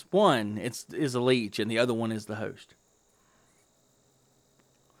nonprofits. One is a leech and the other one is the host.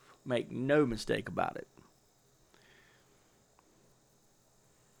 Make no mistake about it.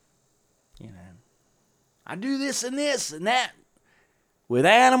 I do this and that with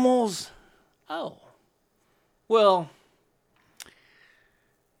animals. Oh, well,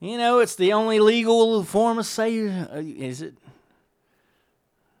 it's the only legal form of say. Is it?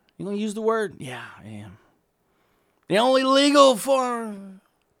 You gonna use the word? Yeah, I am. The only legal form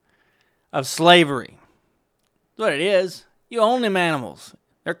of slavery. That's what it is. You own them animals.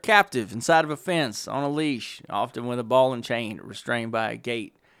 They're captive inside of a fence on a leash, often with a ball and chain, restrained by a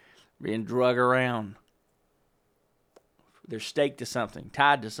gate, being drug around. They're staked to something,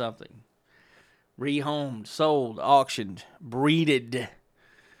 tied to something, rehomed, sold, auctioned, breeded,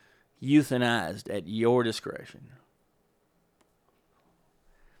 euthanized at your discretion.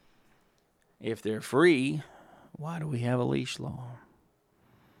 If they're free, why do we have a leash law?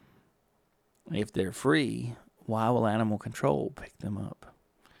 If they're free, why will animal control pick them up?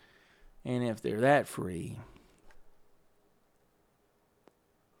 And if they're that free,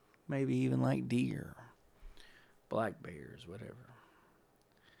 maybe even like deer, black bears, whatever.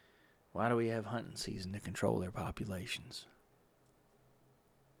 Why do we have hunting season to control their populations?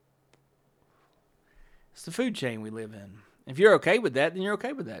 It's the food chain we live in. If you're okay with that, then you're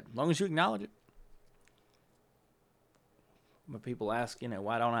okay with that, as long as you acknowledge it. But people ask,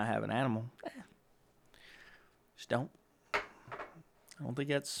 why don't I have an animal? Just don't. I don't think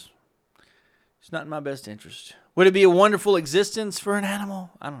it's not in my best interest. Would it be a wonderful existence for an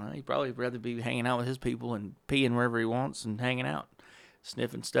animal? I don't know. He'd probably rather be hanging out with his people and peeing wherever he wants and hanging out,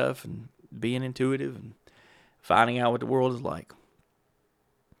 sniffing stuff and being intuitive and finding out what the world is like.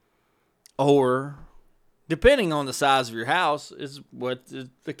 Or, depending on the size of your house, is what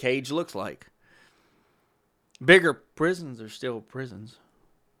the cage looks like. Bigger prisons are still prisons.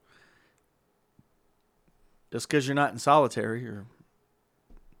 Just because you're not in solitary or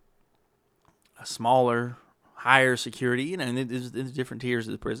a smaller, higher security, and there's different tiers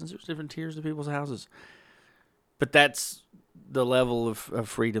of the prisons. There's different tiers of people's houses. But that's the level of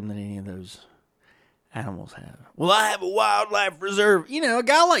freedom that any of those animals have. Well, I have a wildlife reserve. A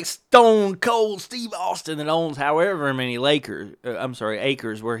guy like Stone Cold Steve Austin that owns however many acres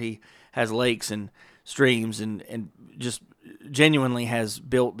where he has lakes and streams and just genuinely has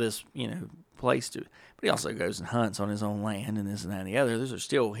built this, place to. But he also goes and hunts on his own land and this and that and the other. Those are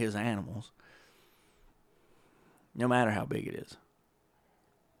still his animals. No matter how big it is.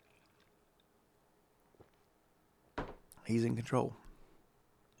 He's in control.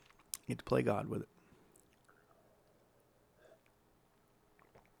 You get to play God with it.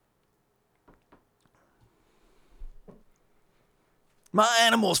 My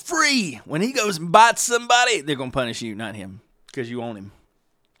animal's free. When he goes and bites somebody, they're going to punish you, not him, because you own him.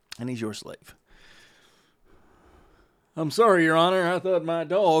 And he's your slave. I'm sorry, Your Honor. I thought my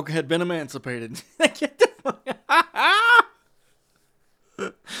dog had been emancipated. Get the fuck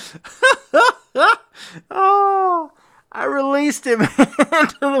Oh, I released him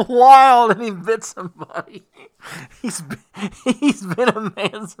into the wild and he bit somebody. He's been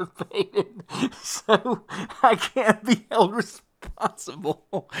emancipated, so I can't be held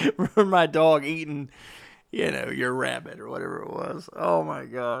responsible for my dog eating, your rabbit or whatever it was. Oh my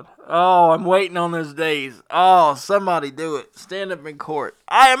God. Oh, I'm waiting on those days. Oh, somebody do it. Stand up in court.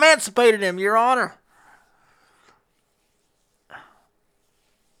 I emancipated him, Your Honor.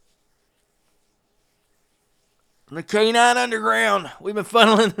 The Canine Underground. We've been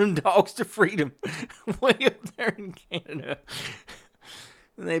funneling them dogs to freedom way up there in Canada.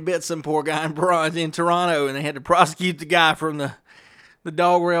 And they bit some poor guy in Toronto, and they had to prosecute the guy from the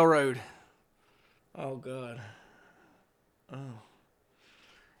dog railroad. Oh, God. Oh.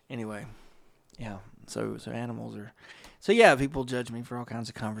 Anyway, yeah. So animals are. So yeah, people judge me for all kinds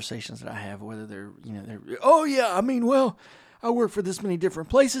of conversations that I have, whether they're. Oh yeah, I work for this many different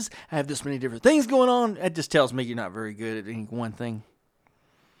places. I have this many different things going on. That just tells me you're not very good at any one thing.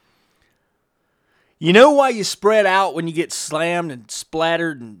 You know why you spread out when you get slammed and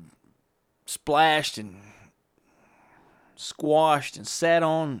splattered and splashed and squashed and sat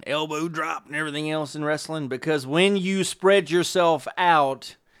on, elbow dropped and everything else in wrestling? Because when you spread yourself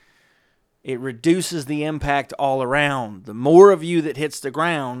out, it reduces the impact all around. The more of you that hits the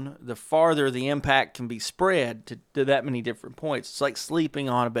ground, the farther the impact can be spread to that many different points. It's like sleeping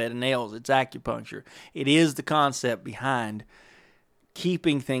on a bed of nails. It's acupuncture. It is the concept behind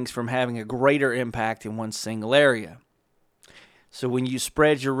keeping things from having a greater impact in one single area. So when you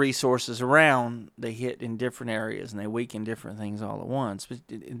spread your resources around, they hit in different areas and they weaken different things all at once. But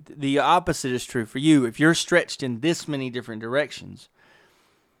the opposite is true for you. If you're stretched in this many different directions,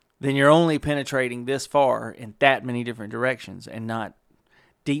 then you're only penetrating this far in that many different directions and not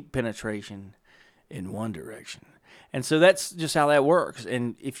deep penetration in one direction. And so that's just how that works.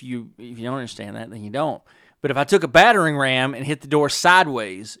 And if you don't understand that, then you don't. But if I took a battering ram and hit the door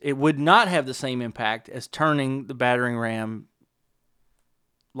sideways, it would not have the same impact as turning the battering ram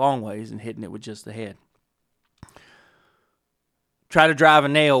long ways and hitting it with just the head. Try to drive a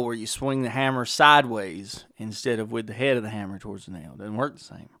nail where you swing the hammer sideways instead of with the head of the hammer towards the nail. It doesn't work the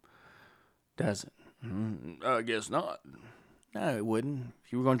same. Does it? I guess not. No, it wouldn't.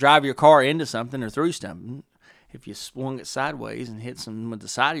 If you were going to drive your car into something or through something, if you swung it sideways and hit something with the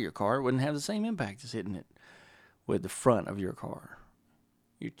side of your car, it wouldn't have the same impact as hitting it with the front of your car.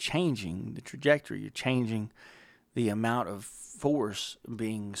 You're changing the trajectory. You're changing the amount of force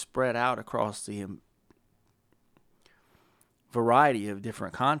being spread out across the variety of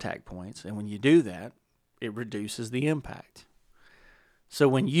different contact points. And when you do that, it reduces the impact. So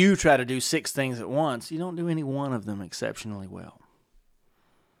when you try to do 6 things at once, you don't do any one of them exceptionally well.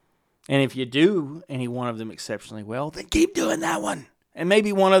 And if you do any one of them exceptionally well, then keep doing that one. And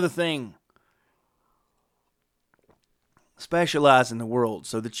maybe one other thing. Specialize in the world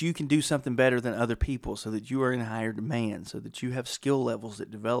so that you can do something better than other people, so that you are in higher demand, so that you have skill levels that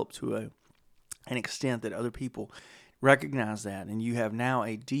develop to an extent that other people recognize that. And you have now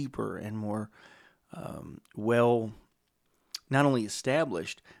a deeper and more not only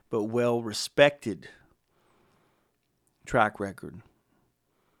established, but well-respected track record.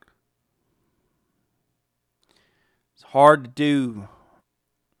 It's hard to do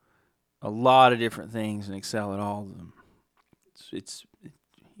a lot of different things and excel at all of them. It's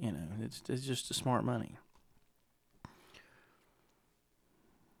just a smart money.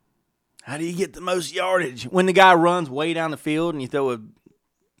 How do you get the most yardage? When the guy runs way down the field and you throw a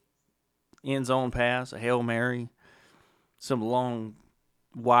end zone pass, a Hail Mary, some long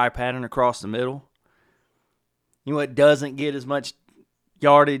Y pattern across the middle. You know what doesn't get as much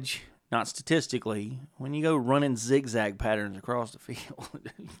yardage, not statistically, when you go running zigzag patterns across the field.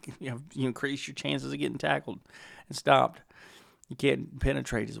 You increase your chances of getting tackled and stopped. You can't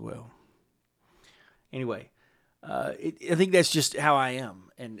penetrate as well. Anyway, I think that's just how I am.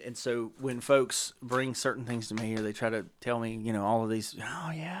 And so when folks bring certain things to me or they try to tell me, all of these,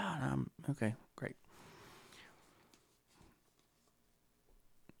 oh, yeah, I'm okay, great.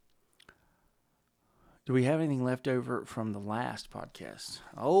 Do we have anything left over from the last podcast?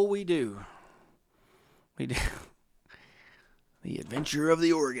 Oh, we do. We do. The Adventure of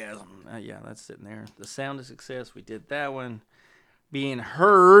the Orgasm. Yeah, that's sitting there. The Sound of Success. We did that one. Being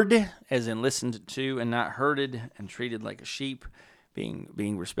heard, as in listened to, and not herded and treated like a sheep.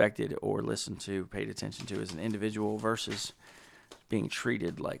 Being respected or listened to, paid attention to as an individual versus being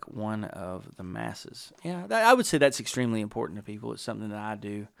treated like one of the masses. Yeah, I would say that's extremely important to people. It's something that I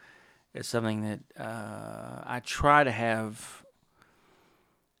do. It's something that I try to have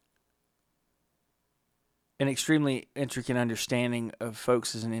an extremely intricate understanding of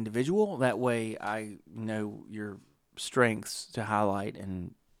folks as an individual. That way I know your strengths to highlight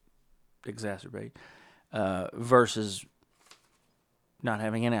and exacerbate versus not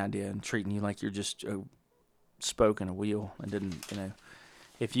having any idea and treating you like you're just a spoke in a wheel and didn't,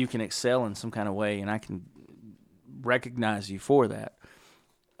 if you can excel in some kind of way and I can recognize you for that,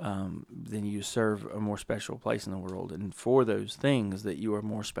 then you serve a more special place in the world. And for those things that you are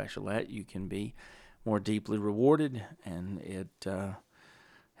more special at, you can be more deeply rewarded, and it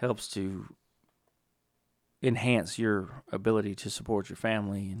helps to enhance your ability to support your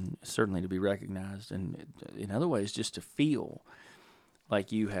family and certainly to be recognized. And in other ways, just to feel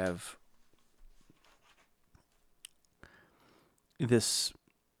like you have this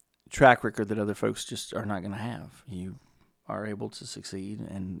track record that other folks just are not going to have. You are able to succeed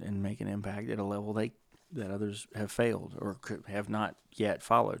and make an impact at a level that others have failed or have not yet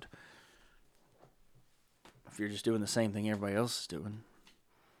followed. If you're just doing the same thing everybody else is doing,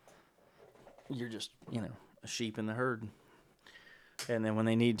 you're just, a sheep in the herd. And then when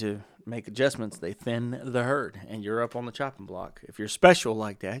they need to make adjustments, they thin the herd, and you're up on the chopping block. If you're special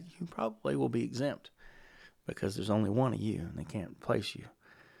like that, you probably will be exempt because there's only one of you, and they can't replace you.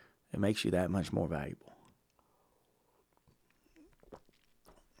 It makes you that much more valuable.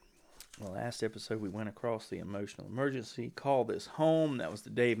 The last episode, we went across the emotional emergency. Call this home. That was the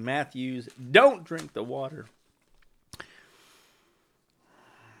Dave Matthews. Don't drink the water.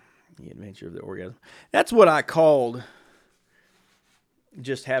 The Adventure of the Orgasm. That's what I called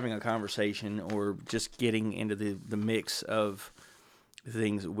just having a conversation or just getting into the mix of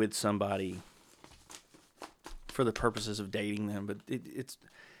things with somebody for the purposes of dating them. But it's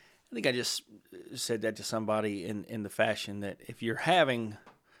I think I just said that to somebody in the fashion that if you're having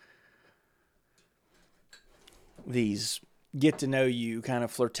these get to know you kind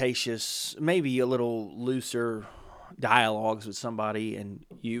of flirtatious, maybe a little looser dialogues with somebody, and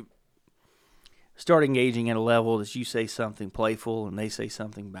you start engaging at a level that you say something playful and they say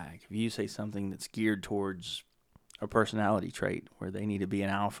something back. If you say something that's geared towards a personality trait where they need to be an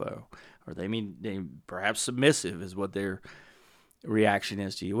alpha, or they perhaps submissive is what their reaction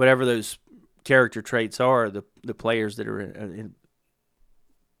is to you. Whatever those character traits are, the players that are in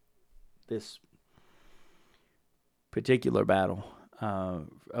this particular battle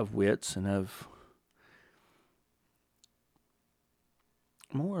of wits and of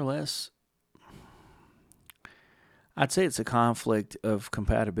more or less, I'd say it's a conflict of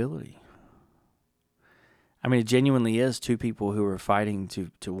compatibility. I mean, it genuinely is two people who are fighting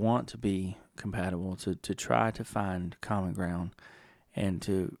to want to be compatible, to try to find common ground, and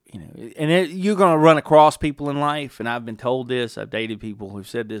you're going to run across people in life, and I've been told this, I've dated people who've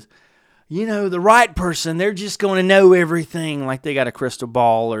said this, the right person, they're just going to know everything, like they got a crystal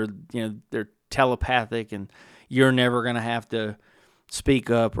ball, or, they're telepathic, and you're never going to have to speak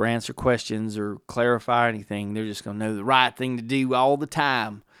up or answer questions or clarify anything. They're just going to know the right thing to do all the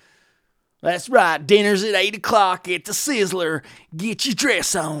time. That's right, dinner's at 8 o'clock at the Sizzler. Get your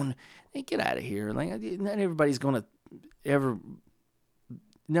dress on. Hey, get out of here. Like, not everybody's going to ever,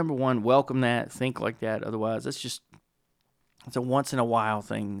 number one, welcome that, think like that. Otherwise, that's just It's a once in a while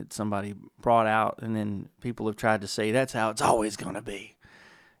thing that somebody brought out, and then people have tried to say that's how it's always going to be.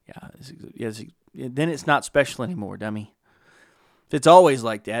 Then it's not special anymore, dummy. If it's always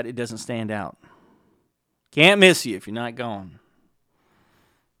like that, it doesn't stand out. Can't miss you if you're not gone.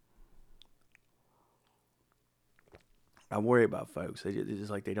 I worry about folks. It's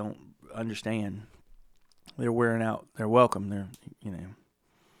just like they don't understand. They're wearing out their welcome.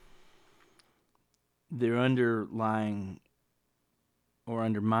 They're underlying or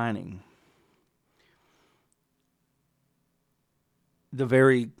undermining the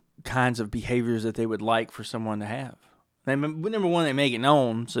very kinds of behaviors that they would like for someone to have. Number one, they make it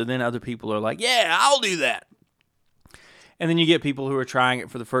known, so then other people are like, yeah, I'll do that. And then you get people who are trying it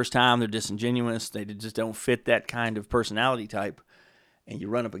for the first time. They're disingenuous. They just don't fit that kind of personality type. And you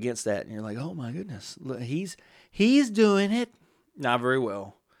run up against that, and you're like, oh, my goodness, look, he's doing it. Not very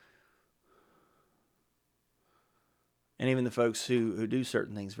well. And even the folks who do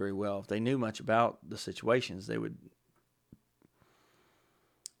certain things very well, if they knew much about the situations, they would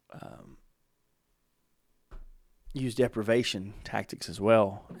use deprivation tactics as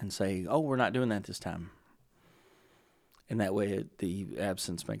well and say, oh, we're not doing that this time. And that way the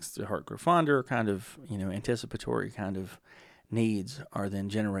absence makes the heart grow fonder, kind of, anticipatory kind of needs are then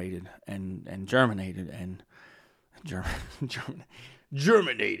generated and germinated and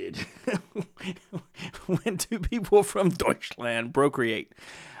germinated when two people from Deutschland procreate.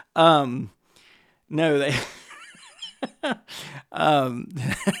 No, they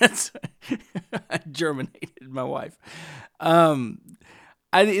that's I germinated my wife.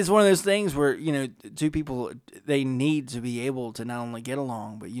 It's one of those things where, two people, they need to be able to not only get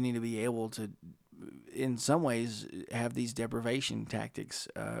along, but you need to be able to, in some ways, have these deprivation tactics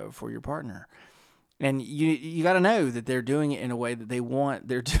for your partner. And you got to know that they're doing it in a way that they want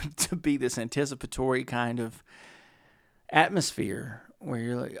there to be this anticipatory kind of atmosphere where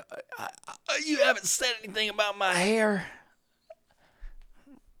you're like, you haven't said anything about my hair.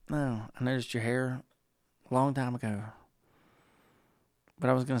 No, I noticed your hair a long time ago. But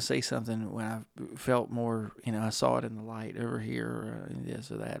I was going to say something when I felt more, I saw it in the light over here, or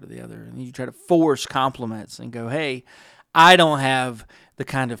this or that or the other. And you try to force compliments and go, hey, I don't have the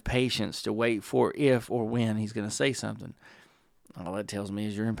kind of patience to wait for if or when he's going to say something. All that tells me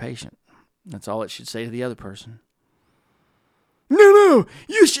is you're impatient. That's all it should say to the other person. No,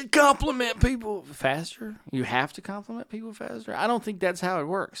 you should compliment people faster. You have to compliment people faster. I don't think that's how it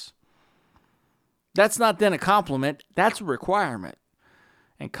works. That's not then a compliment. That's a requirement.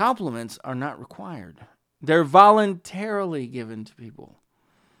 And compliments are not required. They're voluntarily given to people.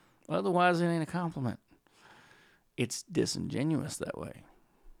 Otherwise, it ain't a compliment. It's disingenuous that way.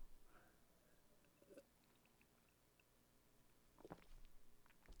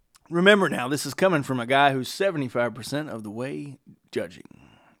 Remember now, this is coming from a guy who's 75% of the way judging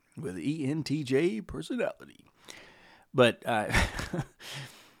with ENTJ personality. But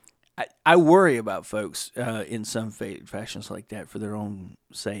I worry about folks in some fashions like that for their own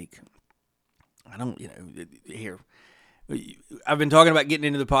sake. I don't, here. I've been talking about getting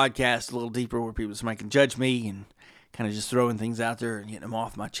into the podcast a little deeper where somebody can judge me and kind of just throwing things out there and getting them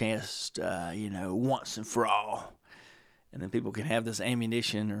off my chest, once and for all. And then people can have this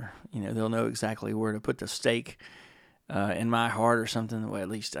ammunition or, they'll know exactly where to put the stake in my heart or something. Well, at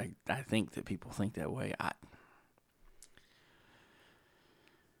least I think that people think that way. I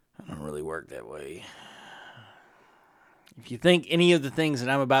don't really work that way. If you think any of the things that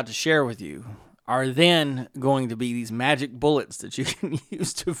I'm about to share with you are then going to be these magic bullets that you can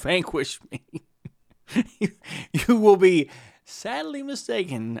use to vanquish me, you will be sadly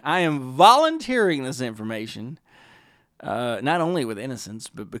mistaken. I am volunteering this information, not only with innocence,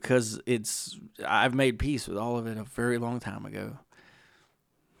 but because I've made peace with all of it a very long time ago.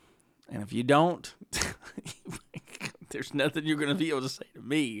 And if you don't, there's nothing you're going to be able to say to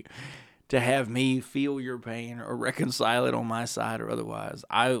me to have me feel your pain or reconcile it on my side or otherwise.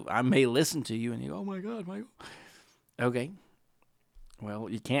 I may listen to you and you go, oh my God, Michael. Okay. Well,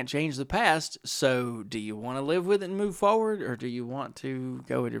 you can't change the past, so do you want to live with it and move forward, or do you want to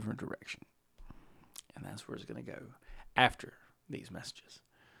go a different direction? And that's where it's going to go after these messages.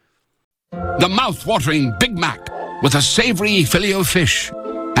 The mouth-watering Big Mac with a savory Filet-O-Fish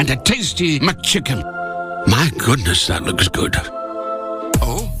and a tasty McChicken. My goodness, that looks good.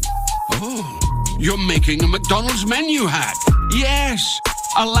 Oh, you're making a McDonald's menu hack. Yes,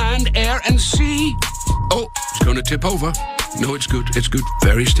 a land, air, and sea. Oh, it's going to tip over. No, it's good. It's good.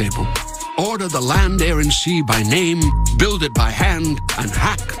 Very stable. Order the land, air, and sea by name, build it by hand, and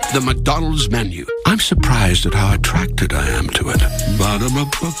hack the McDonald's menu. I'm surprised at how attracted I am to it.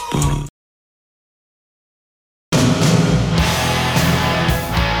 Ba-da-ba-ba-ba.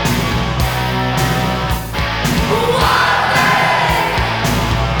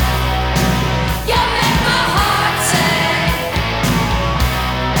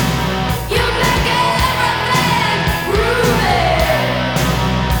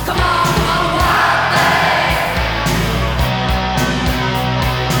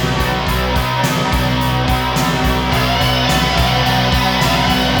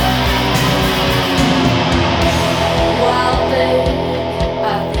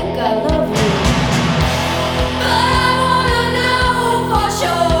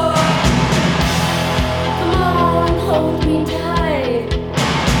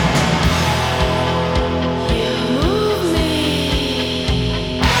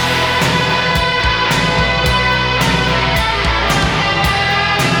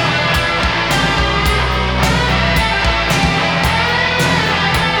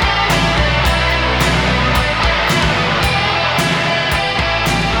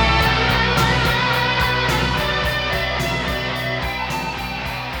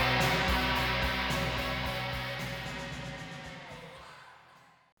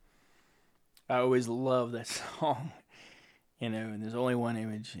 I always love that song, and there's only one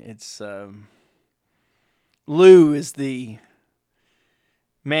image. It's Lou is the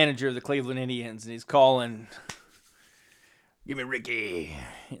manager of the Cleveland Indians, and he's calling, give me Ricky.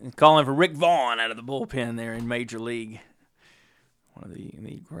 He's calling for Rick Vaughn out of the bullpen there in Major League. One of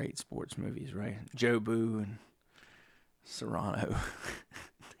the great sports movies, right? Joe Boo and Serrano.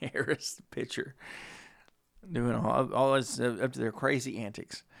 Harris, the pitcher, doing all this up to their crazy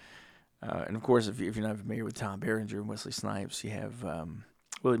antics. And, of course, if you're not familiar with Tom Berenger and Wesley Snipes, you have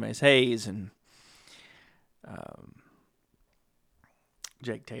Willie Mays Hayes and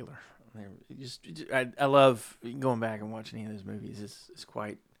Jake Taylor. I love going back and watching any of those movies. It's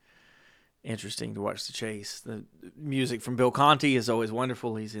quite interesting to watch the chase. The music from Bill Conti is always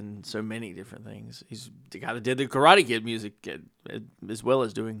wonderful. He's in so many different things. He's the guy that did the Karate Kid music as well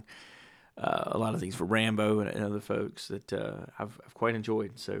as doing a lot of things for Rambo and other folks that I've quite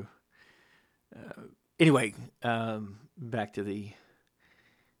enjoyed. So anyway, back to the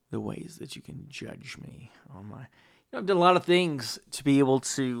ways that you can judge me on my... I've done a lot of things to be able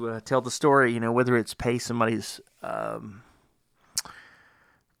to tell the story, whether it's pay somebody's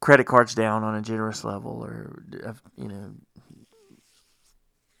credit cards down on a generous level or,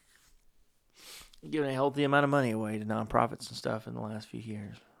 giving a healthy amount of money away to nonprofits and stuff in the last few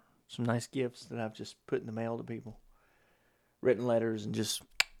years. Some nice gifts that I've just put in the mail to people. Written letters and just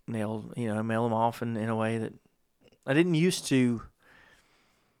mail them off in a way that I didn't used to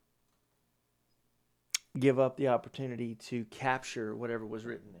give up the opportunity to capture whatever was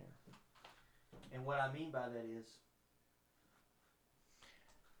written there. And what I mean by that is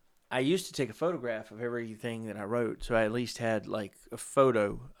I used to take a photograph of everything that I wrote, so I at least had like a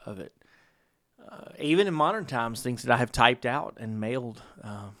photo of it. Even in modern times, things that I have typed out and mailed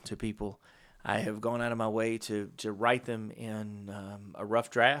to people, I have gone out of my way to write them in a rough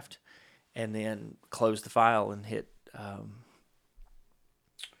draft and then close the file and hit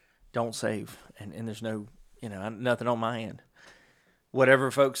don't save. And there's no, nothing on my end.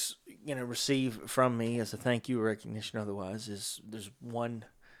 Whatever folks, receive from me as a thank you or recognition otherwise there's one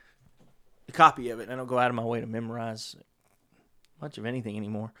copy of it. I don't go out of my way to memorize much of anything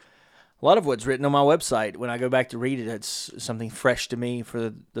anymore. A lot of what's written on my website, when I go back to read it, it's something fresh to me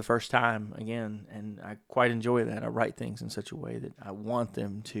for the first time again, and I quite enjoy that. I write things in such a way that I want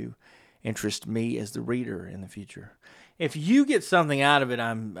them to interest me as the reader in the future. If you get something out of it,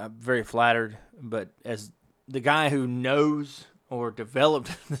 I'm very flattered, but as the guy who knows or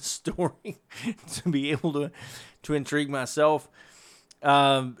developed the story to be able to intrigue myself,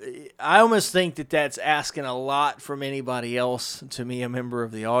 I almost think that that's asking a lot from anybody else to me, a member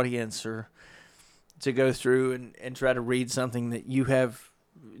of the audience, or to go through and try to read something that you have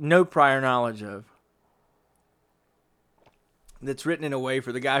no prior knowledge of. That's written in a way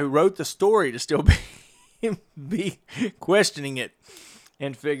for the guy who wrote the story to still be questioning it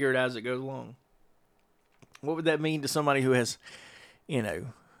and figure it as it goes along. What would that mean to somebody who has,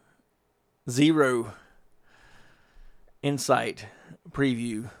 zero insight,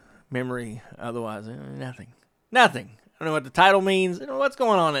 preview, memory, otherwise? Nothing. I don't know what the title means. I don't know what's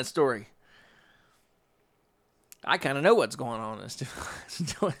going on in that story. I kind of know what's going on.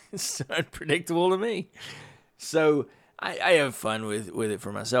 It's unpredictable to me. So I have fun with it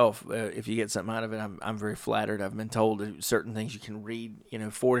for myself. If you get something out of it, I'm very flattered. I've been told that certain things you can read,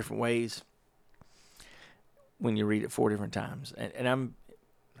 4 different ways when you read it 4 different times. And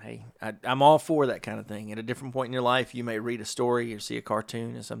I'm all for that kind of thing. At a different point in your life, you may read a story or see a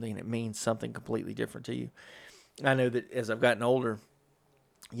cartoon or something that means something completely different to you. I know that as I've gotten older,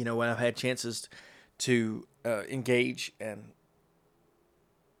 when I've had chances to engage and,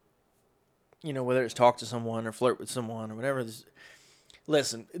 whether it's talk to someone or flirt with someone or whatever.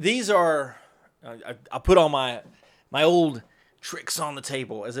 Listen, these are, I put all my old tricks on the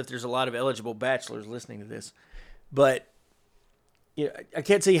table as if there's a lot of eligible bachelors listening to this. But I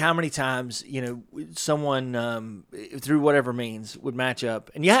can't tell you how many times, someone through whatever means would match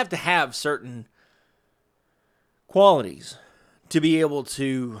up. And you have to have certain qualities to be able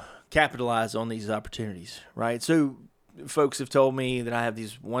to capitalize on these opportunities, right? So folks have told me that I have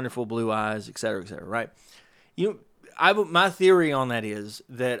these wonderful blue eyes, et cetera, right? My theory on that is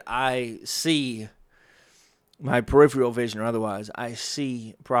that I see my peripheral vision or otherwise, I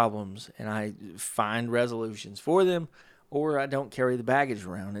see problems and I find resolutions for them, or I don't carry the baggage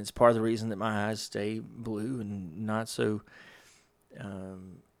around. It's part of the reason that my eyes stay blue and not so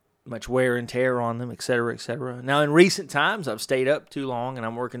much wear and tear on them, et cetera, et cetera. Now, in recent times, I've stayed up too long and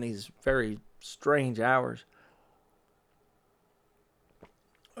I'm working these very strange hours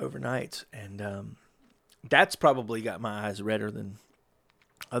overnight, and that's probably got my eyes redder than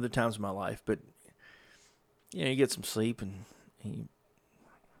other times in my life. But, you get some sleep and you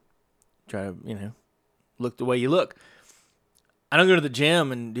try to, look the way you look. I don't go to the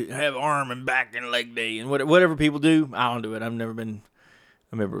gym and have arm and back and leg day and whatever people do. I don't do it. I've never been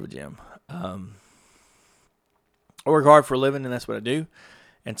a member of a gym. I work hard for a living, and that's what I do.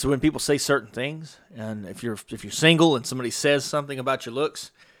 And so when people say certain things, and if you're single and somebody says something about your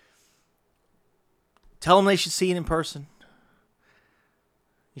looks, tell them they should see it in person.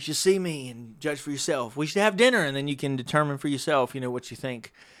 You should see me and judge for yourself. We should have dinner, and then you can determine for yourself, what you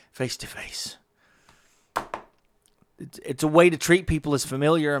think face to face. It's a way to treat people as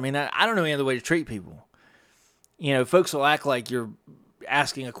familiar. I mean, I don't know any other way to treat people. Folks will act like you're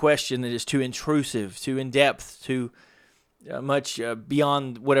asking a question that is too intrusive, too in-depth, too much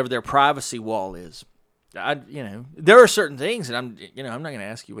beyond whatever their privacy wall is. There are certain things that I'm not going to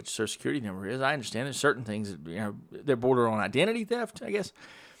ask you what your social security number is. I understand there's certain things that, they're border on identity theft, I guess.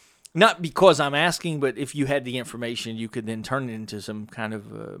 Not because I'm asking, but if you had the information, you could then turn it into some kind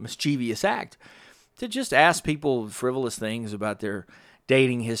of mischievous act. To just ask people frivolous things about their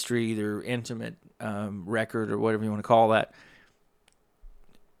dating history, their intimate record, or whatever you want to call that.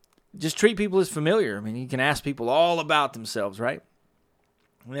 Just treat people as familiar. I mean, you can ask people all about themselves, right?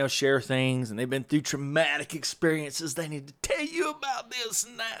 And they'll share things, and they've been through traumatic experiences. They need to tell you about this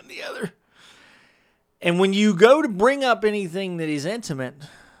and that and the other. And when you go to bring up anything that is intimate,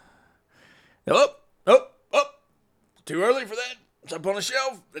 oh, too early for that. It's up on a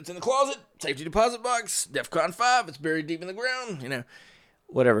shelf. It's in the closet. Safety deposit box. DEFCON 5. It's buried deep in the ground.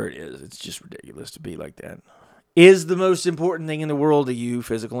 Whatever it is. It's just ridiculous to be like that. Is the most important thing in the world to you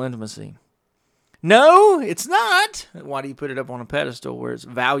physical intimacy? No, it's not. Why do you put it up on a pedestal where it's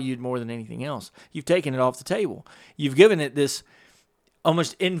valued more than anything else? You've taken it off the table. You've given it this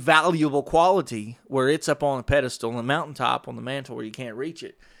almost invaluable quality where it's up on a pedestal on the mountaintop on the mantle where you can't reach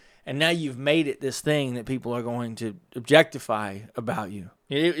it. And now you've made it this thing that people are going to objectify about you.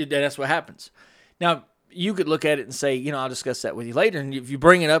 That's what happens. Now, you could look at it and say, I'll discuss that with you later. And if you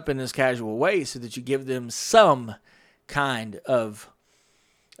bring it up in this casual way so that you give them some kind of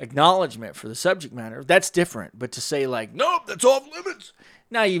acknowledgement for the subject matter, that's different. But to say nope, that's off limits.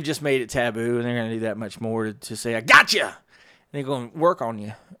 Now you've just made it taboo, and they're going to do that much more to say, I got you. And they're going to work on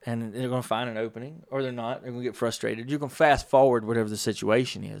you, and they're going to find an opening, or they're not. They're going to get frustrated. You're going to fast forward whatever the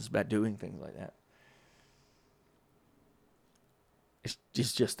situation is about doing things like that.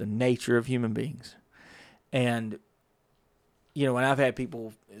 It's just the nature of human beings. And, when I've had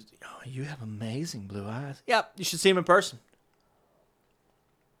people, you have amazing blue eyes. Yeah, you should see them in person.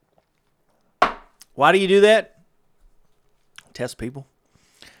 Why do you do that? Test people.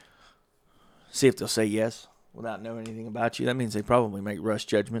 See if they'll say yes without knowing anything about you. That means they probably make rush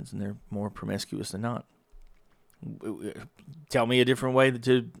judgments and they're more promiscuous than not. Tell me a different way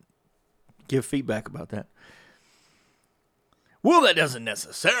to give feedback about that. Well, that doesn't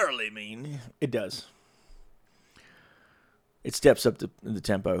necessarily mean it does. It steps up the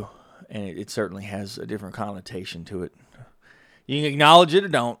tempo, and it certainly has a different connotation to it. You can acknowledge it or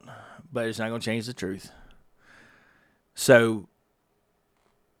don't, but it's not going to change the truth. So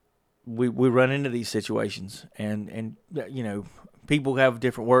we run into these situations, and people have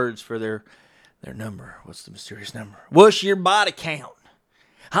different words for their number. What's the mysterious number? What's your body count?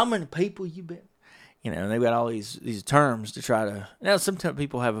 How many people you been? They've got all these terms to try to. Now, sometimes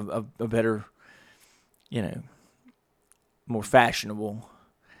people have a better, more fashionable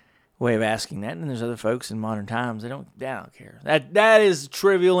way of asking that, and there's other folks in modern times they don't care. That is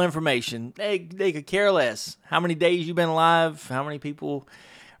trivial information. They could care less. How many days you've been alive? How many people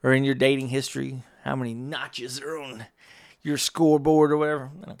are in your dating history? How many notches are on your scoreboard or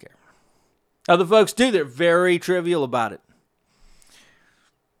whatever? I don't care. Other folks do. They're very trivial about it.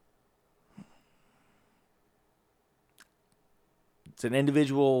 It's an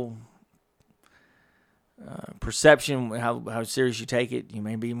individual perception, how serious you take it. You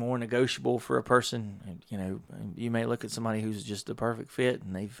may be more negotiable for a person. You may look at somebody who's just the perfect fit,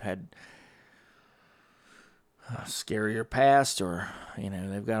 and they've had a scarier past, or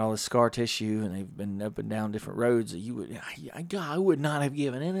they've got all this scar tissue, and they've been up and down different roads that I would not have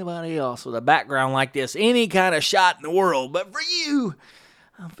given anybody else with a background like this any kind of shot in the world. But for you,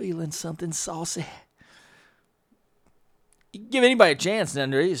 I'm feeling something saucy. You can give anybody a chance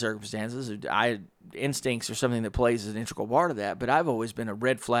under any circumstances. Instincts are something that plays an integral part of that, but I've always been a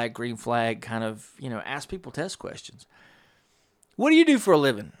red flag, green flag kind of, ask people test questions. What do you do for a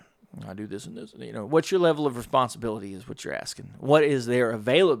living? I do this and this. What's your level of responsibility is what you're asking. What is their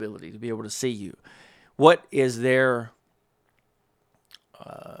availability to be able to see you? What is their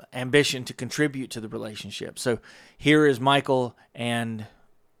ambition to contribute to the relationship? So here is Michael, and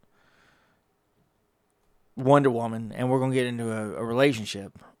Wonder Woman, and we're going to get into a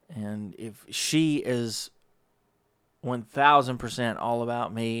relationship. And if she is 1,000% all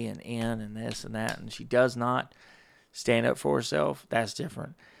about me and N and this and that, and she does not stand up for herself, that's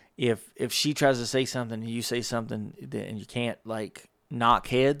different. If she tries to say something and you say something and you can't, like, knock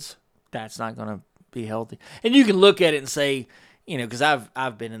heads, that's not going to be healthy. And you can look at it and say, you know, because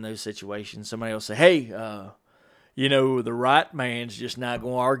I've been in those situations. Somebody will say, hey, you know, the right man's just not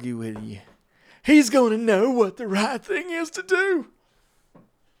going to argue with you. He's going to know what the right thing is to do.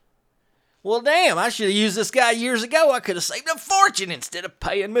 Well, damn, I should have used this guy years ago. I could have saved a fortune instead of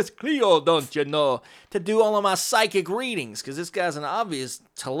paying Miss Cleo, don't you know, to do all of my psychic readings, because this guy's an obvious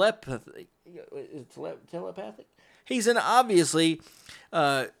telepathic. He's an obviously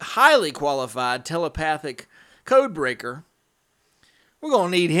highly qualified telepathic code breaker. We're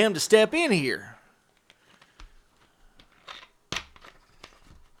going to need him to step in here.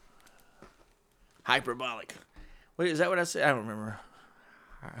 Hyperbolic. Wait, is that what I said? I don't remember.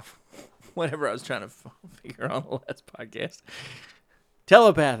 Whatever I was trying to figure on the last podcast.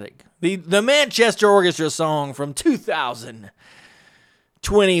 Telepathic. The Manchester Orchestra song from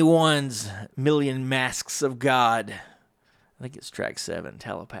 2021's Million Masks of God. I think it's track 7,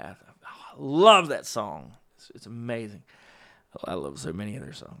 Telepath. Oh, I love that song. It's amazing. I love so many of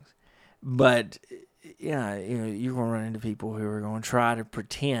their songs. But, yeah, you know, you're going to run into people who are going to try to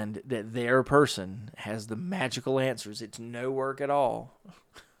pretend that their person has the magical answers. It's no work at all.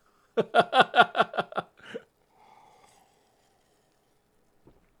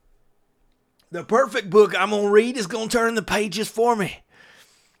 The perfect book I'm going to read is going to turn the pages for me.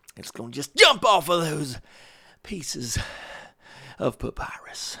 It's going to just jump off of those pieces of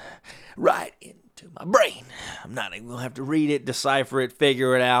papyrus right into my brain. I'm not even going to have to read it, decipher it,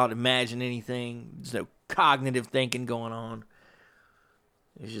 figure it out, imagine anything. There's no cognitive thinking going on.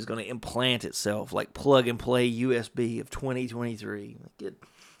 It's just going to implant itself like plug and play USB of 2023. Get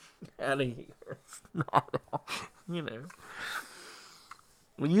out of here. You know.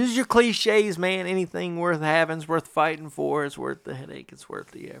 Well, use your cliches, man. Anything worth having's worth fighting for. It's worth the headache. It's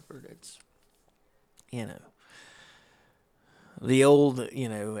worth the effort. It's, you know, the old, you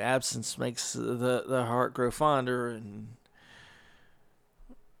know, absence makes the heart grow fonder, and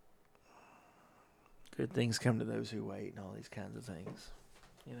good things come to those who wait, and all these kinds of things,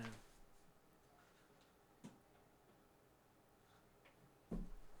 you know.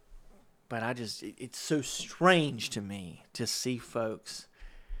 But it's so strange to me to see folks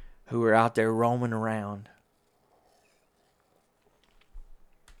who are out there roaming around.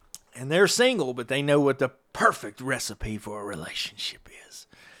 And they're single, but they know what the perfect recipe for a relationship is.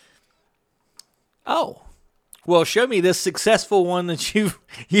 Oh, well, show me this successful one that you've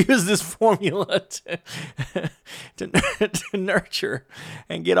used this formula to nurture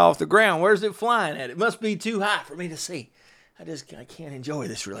and get off the ground. Where's it flying at? It must be too high for me to see. I can't enjoy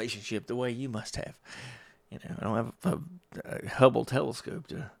this relationship the way you must have. You know, I don't have a Hubble telescope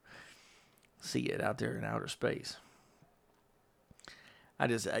to see it out there in outer space.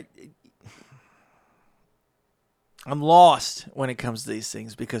 I'm lost when it comes to these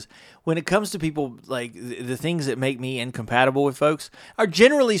things, because when it comes to people, like the things that make me incompatible with folks are,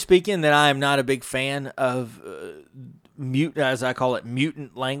 generally speaking, that I am not a big fan of as I call it,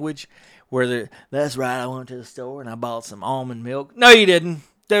 mutant language, where that's right, I went to the store and I bought some almond milk. No, you didn't.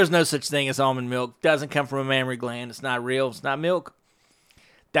 There's no such thing as almond milk. It doesn't come from a mammary gland. It's not real. It's not milk.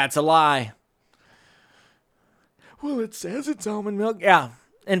 That's a lie. Well, it says it's almond milk. Yeah.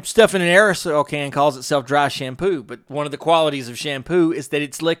 And stuff in an aerosol can calls itself dry shampoo. But one of the qualities of shampoo is that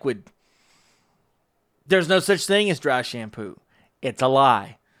it's liquid. There's no such thing as dry shampoo. It's a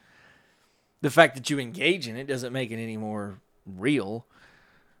lie. The fact that you engage in it doesn't make it any more real.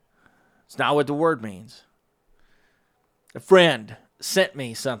 It's not what the word means. A friend sent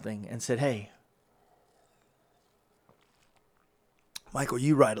me something and said, hey, Michael,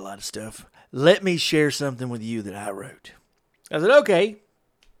 you write a lot of stuff. Let me share something with you that I wrote. I said, okay.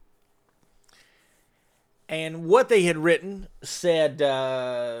 And what they had written said,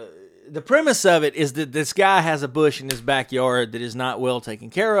 the premise of it is that this guy has a bush in his backyard that is not well taken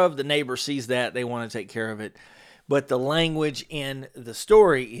care of. The neighbor sees that. They want to take care of it. But the language in the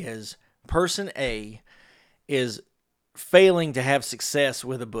story is person A is failing to have success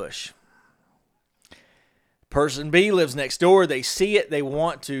with a bush. Person B lives next door. They see it. They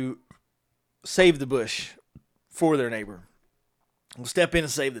want to save the bush for their neighbor. We'll step in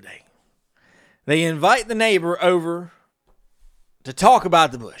and save the day. They invite the neighbor over to talk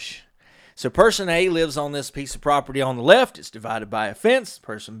about the bush. So person A lives on this piece of property on the left. It's divided by a fence.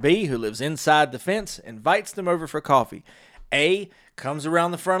 Person B, who lives inside the fence, invites them over for coffee. A comes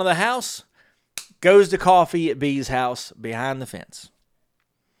around the front of the house, goes to coffee at B's house behind the fence.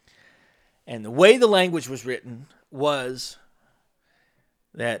 And the way the language was written was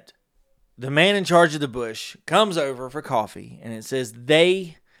that the man in charge of the bush comes over for coffee, and it says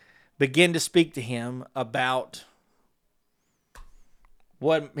they begin to speak to him about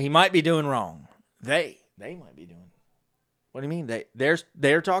what he might be doing wrong. They might be doing. What do you mean?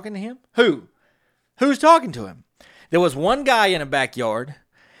 They're talking to him? Who? Who's talking to him? There was one guy in a backyard.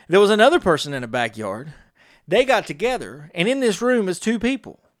 There was another person in a backyard. They got together, and in this room is two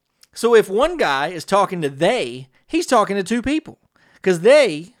people. So if one guy is talking to they, he's talking to two people. Because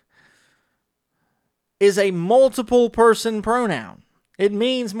they is a multiple person pronoun. It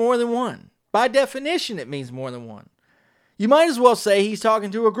means more than one. By definition, it means more than one. You might as well say he's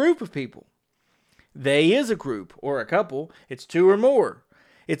talking to a group of people. They is a group or a couple. It's two or more.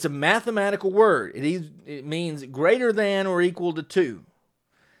 It's a mathematical word. It means greater than or equal to two.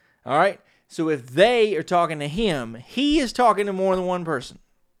 All right? So if they are talking to him, he is talking to more than one person.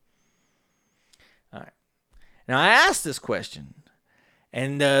 All right. Now, I asked this question,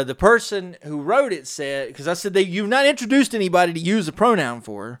 and the person who wrote it said, because I said, you've not introduced anybody to use a pronoun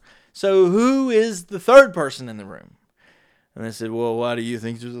for, so who is the third person in the room? And I said, well, why do you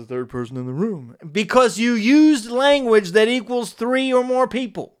think there's a third person in the room? Because you used language that equals three or more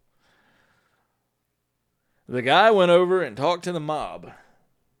people. The guy went over and talked to the mob.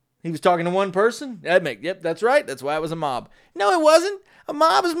 He was talking to one person? Yep, that's right. That's why it was a mob. No, it wasn't. A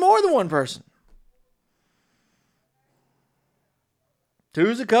mob is more than one person.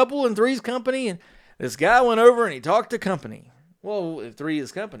 Two's a couple and three's company. And this guy went over and he talked to company. Well, if three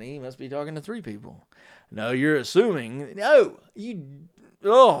is company, he must be talking to three people. No, you're assuming. No,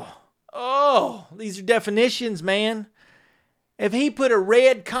 these are definitions, man. If he put a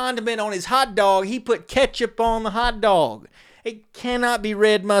red condiment on his hot dog, he put ketchup on the hot dog. It cannot be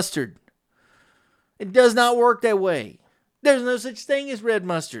red mustard. It does not work that way. There's no such thing as red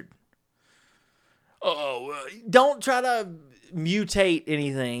mustard. Don't try to mutate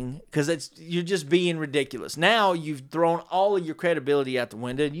anything, because you're just being ridiculous. Now you've thrown all of your credibility out the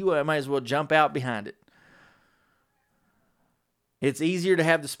window, and you might as well jump out behind it. It's easier to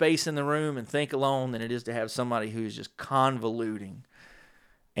have the space in the room and think alone than it is to have somebody who's just convoluting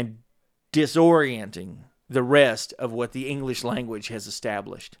and disorienting the rest of what the English language has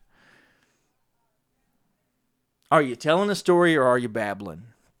established. Are you telling a story or are you babbling?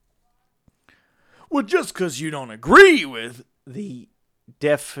 Well, just because you don't agree with the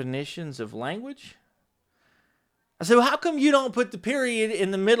definitions of language? I said, well, how come you don't put the period in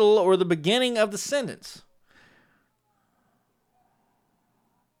the middle or the beginning of the sentence?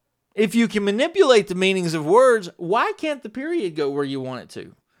 If you can manipulate the meanings of words, why can't the period go where you want it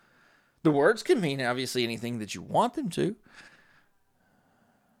to? The words can mean, obviously, anything that you want them to.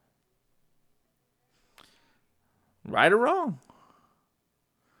 Right or wrong?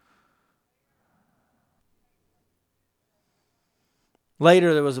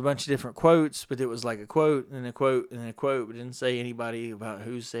 Later, there was a bunch of different quotes, but it was like a quote and a quote and a quote, but it didn't say anybody about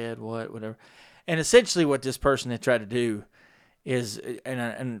who said what, whatever. And essentially what this person had tried to do is,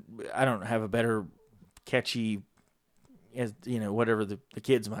 and I don't have a better catchy, as whatever the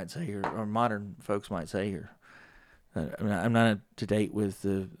kids might say or modern folks might say here. I'm not up to date with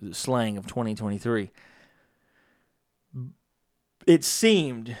the slang of 2023. It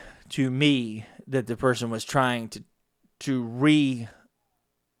seemed to me that the person was trying to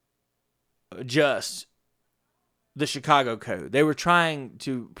readjust the Chicago Code. They were trying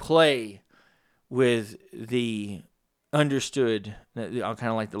to play with the understood, kind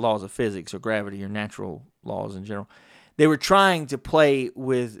of like the laws of physics or gravity or natural laws in general. They were trying to play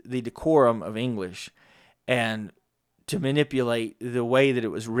with the decorum of English and to manipulate the way that it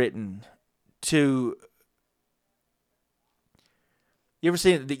was written to... You ever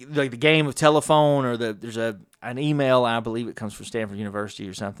seen the game of telephone, or there's an email, I believe it comes from Stanford University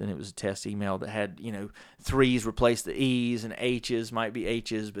or something. It was a test email that had, threes replace the E's, and H's might be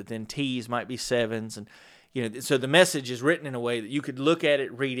H's, but then T's might be sevens. And, so the message is written in a way that you could look at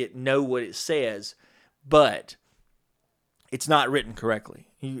it, read it, know what it says, but it's not written correctly.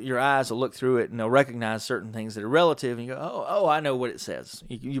 Your eyes will look through it and they'll recognize certain things that are relative, and you go, oh, I know what it says.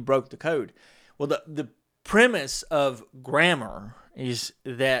 You broke the code. Well, the premise of grammar is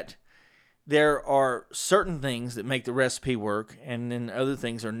that there are certain things that make the recipe work, and then other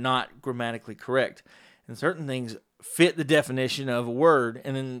things are not grammatically correct. And certain things fit the definition of a word,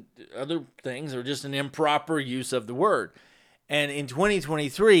 and then other things are just an improper use of the word. And in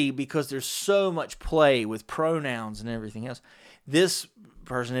 2023, because there's so much play with pronouns and everything else, this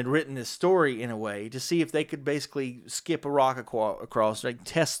person had written this story in a way to see if they could basically skip a rock across, like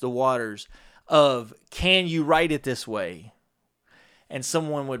test the waters of, can you write it this way? And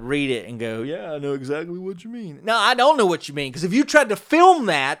someone would read it and go, yeah, I know exactly what you mean. No, I don't know what you mean, because if you tried to film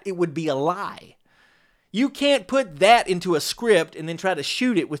that, it would be a lie. You can't put that into a script and then try to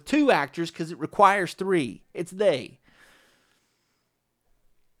shoot it with 2 actors because it requires 3. It's they.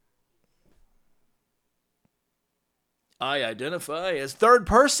 I identify as third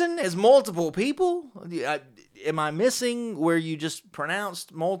person, as multiple people. Am I missing where you just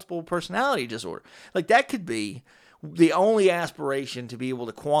pronounced multiple personality disorder? Like, that could be the only aspiration, to be able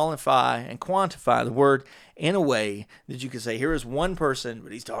to qualify and quantify the word in a way that you can say, here is one person,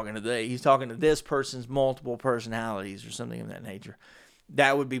 but he's talking to this person's multiple personalities or something of that nature.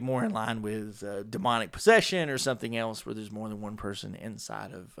 That would be more in line with demonic possession or something else where there's more than one person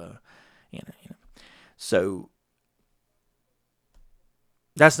inside of, So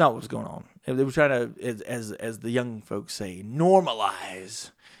that's not what was going on. They were trying to, as the young folks say, normalize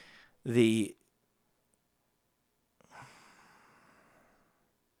the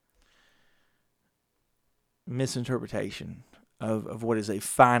misinterpretation of what is a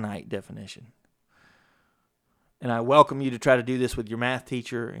finite definition. And I welcome you to try to do this with your math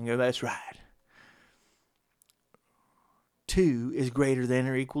teacher and go, that's right. 2 is greater than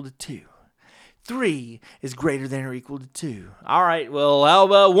or equal to 2. 3 is greater than or equal to 2. All right, well, how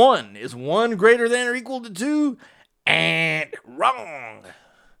about 1? Is 1 greater than or equal to 2? And wrong.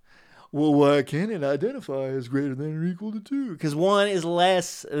 Well, why can't it identify as greater than or equal to 2? Because 1 is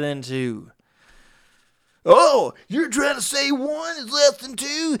less than 2. Oh, you're trying to say 1 is less than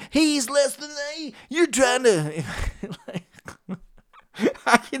 2? He's less than A? You're trying to...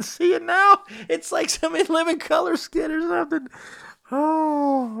 I can see it now. It's like some In Living Color skit or something.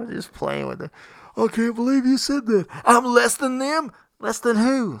 Oh, I'm just playing with it. I can't believe you said that. I'm less than them? Less than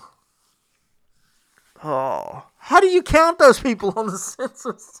who? Oh. How do you count those people on the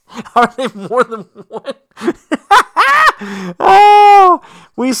census? Are they more than one? Oh,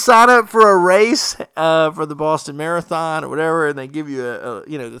 we sign up for a race for the Boston Marathon or whatever, and they give you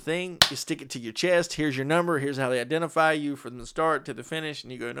the thing. You stick it to your chest. Here's your number. Here's how they identify you from the start to the finish.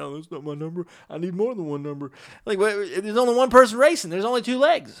 And you go, no, that's not my number. I need more than one number. Like, there's only one person racing. There's only 2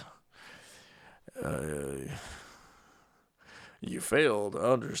 legs. You fail to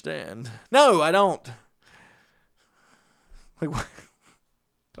understand. No, I don't. Like, what?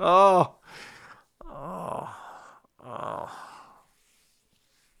 Oh.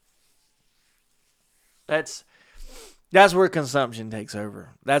 That's where consumption takes over.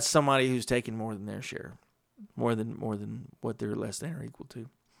 That's somebody who's taking more than their share, more than what they're less than or equal to.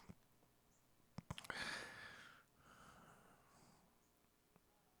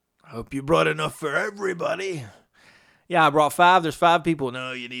 I hope you brought enough for everybody. Yeah, I brought 5. There's 5 people.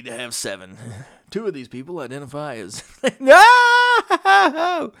 No, you need to have 7. 2 of these people identify as... No!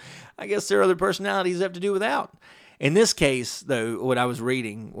 I guess there are other personalities that have to do without. In this case, though, what I was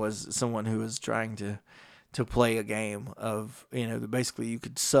reading was someone who was trying to play a game of, basically you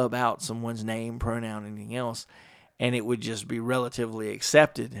could sub out someone's name, pronoun, anything else, and it would just be relatively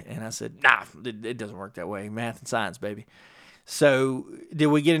accepted. And I said, nah, it doesn't work that way. Math and science, baby. So did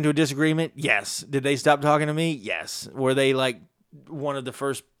we get into a disagreement? Yes. Did they stop talking to me? Yes. Were they like one of the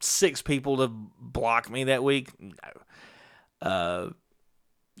first 6 people to block me that week? No.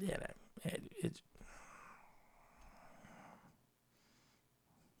 It's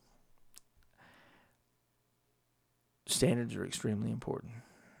standards are extremely important.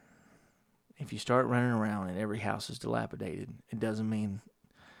 If you start running around and every house is dilapidated, it doesn't mean...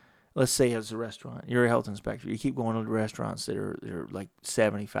 Let's say it's a restaurant. You're a health inspector. You keep going to the restaurants that are like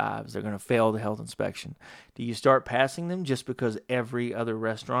 75s. They're going to fail the health inspection. Do you start passing them just because every other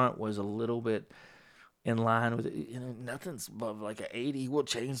restaurant was a little bit in line with it? Nothing's above like an 80. We'll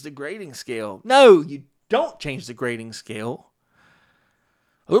change the grading scale. No, you don't change the grading scale.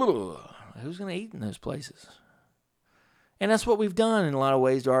 Ooh, who's going to eat in those places? And that's what we've done in a lot of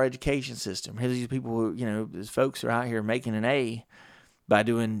ways to our education system. Here's these people who, these folks are out here making an A by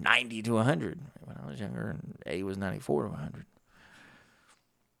doing 90 to 100. When I was younger, A was 94 to 100.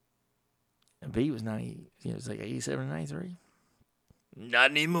 And B was 90, it was like 87 to 93.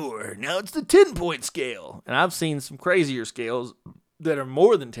 Not anymore. Now it's the 10-point scale. And I've seen some crazier scales that are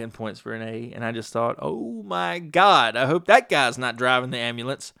more than 10 points for an A. And I just thought, oh my God, I hope that guy's not driving the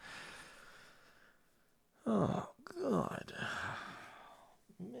ambulance. Oh, God.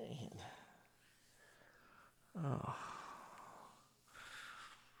 Man. Oh.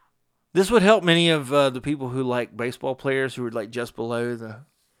 This would help many of the people who like baseball players who are like just below the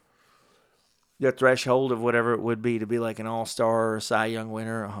threshold of whatever it would be to be like an all-star or a Cy Young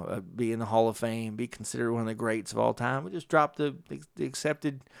winner, be in the Hall of Fame, be considered one of the greats of all time. We just drop the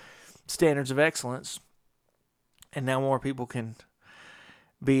accepted standards of excellence, and now more people can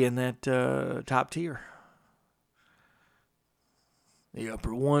be in that top tier. The upper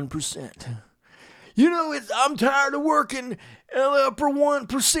 1%. You know, I'm tired of working, and the upper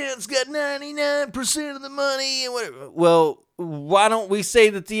 1%'s got 99% of the money and whatever. Well, why don't we say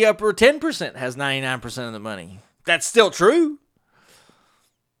that the upper 10% has 99% of the money? That's still true.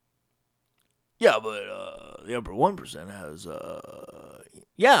 Yeah, but the upper 1% has,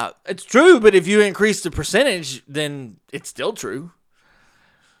 yeah, it's true, but if you increase the percentage, then it's still true.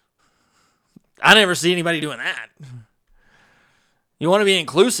 I never see anybody doing that. You want to be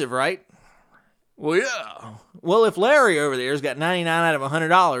inclusive, right? Well, yeah. Well, if Larry over there's got 99 out of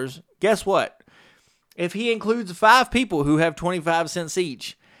 $100, guess what? If he includes 5 people who have 25 cents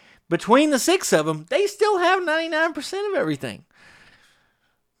each, between the 6 of them, they still have 99% of everything.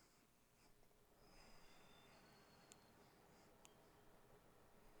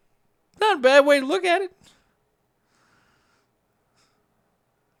 Not a bad way to look at it.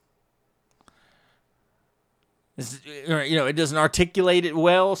 It doesn't articulate it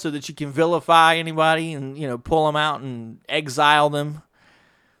well so that you can vilify anybody and, pull them out and exile them,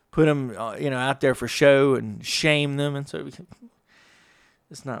 put them, out there for show and shame them. And so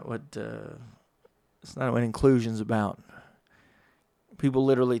it's not what inclusion's about. People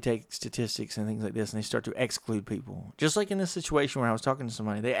literally take statistics and things like this and they start to exclude people. Just like in this situation where I was talking to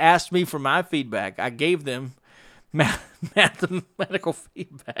somebody. They asked me for my feedback. I gave them mathematical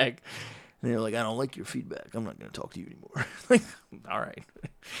feedback. And they're like, I don't like your feedback. I'm not going to talk to you anymore. Like, all right.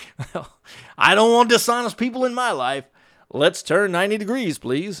 Well, I don't want dishonest people in my life. Let's turn 90 degrees,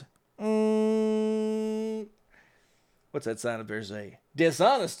 please. What's that sign up there say?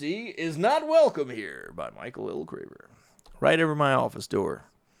 Dishonesty is not welcome here by Michael L. Craver. Right over my office door.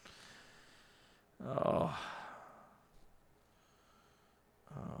 Oh.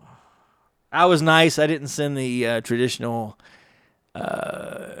 I was nice. I didn't send the traditional...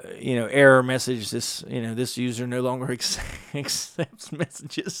 error message. This user no longer accepts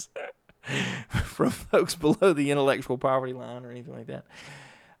messages from folks below the intellectual poverty line or anything like that.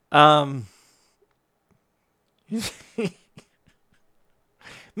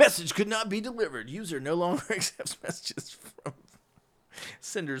 Message could not be delivered. User no longer accepts messages from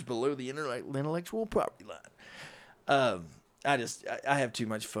senders below the intellectual property line. I have too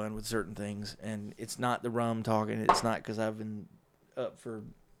much fun with certain things, and it's not the rum talking. It's not because I've been up for...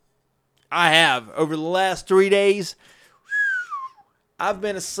 I have. Over the last 3 days, I've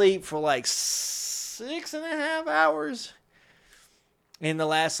been asleep for like 6.5 hours. In the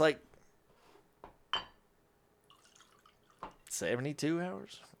last, 72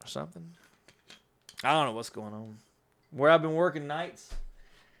 hours or something. I don't know what's going on. Where I've been working nights,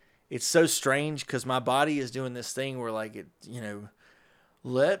 it's so strange because my body is doing this thing where,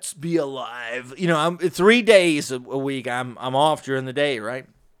 let's be alive. I'm 3 days a week. I'm off during the day, right?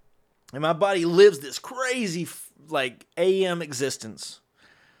 And my body lives this crazy AM existence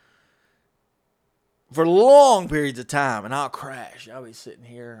for long periods of time, and I'll crash. I'll be sitting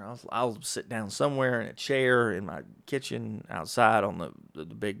here. I'll sit down somewhere in a chair in my kitchen outside on the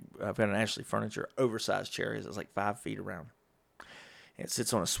big. I've got an Ashley Furniture oversized chair. It's 5 feet around. It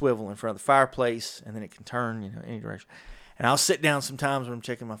sits on a swivel in front of the fireplace, and then it can turn any direction. And I'll sit down sometimes when I'm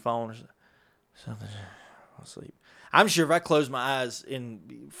checking my phone or something. I'll sleep. I'm sure if I close my eyes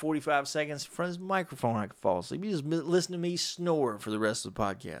in 45 seconds in front of this microphone, I could fall asleep. You just listen to me snore for the rest of the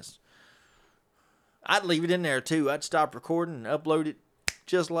podcast. I'd leave it in there, too. I'd stop recording and upload it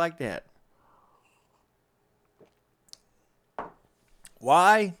just like that.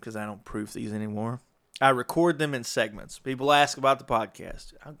 Why? Because I don't proof these anymore. I record them in segments. People ask about the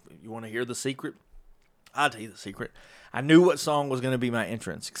podcast. You want to hear the secret? I'll tell you the secret. I knew what song was going to be my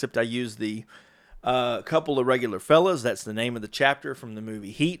entrance, except I used the Couple of Regular Fellas. That's the name of the chapter from the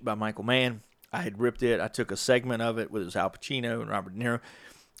movie Heat by Michael Mann. I had ripped it. I took a segment of it with Al Pacino and Robert De Niro,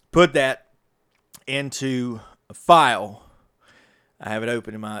 put that into a file. I have it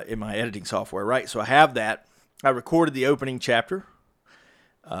open in my editing software, right? So I have that. I recorded the opening chapter.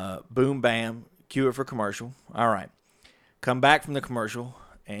 Boom, bam, cue it for commercial. All right. Come back from the commercial,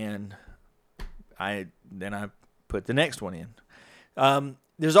 and I put the next one in.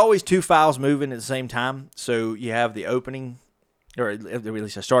 There's always 2 files moving at the same time. So you have the opening, or at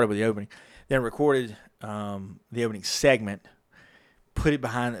least I started with the opening, then recorded the opening segment, put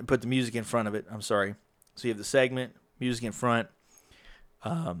the music in front of it. I'm sorry. So you have the segment, music in front,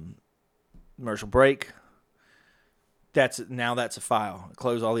 commercial break. That's a file.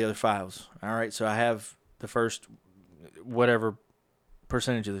 Close all the other files. All right. So I have the first whatever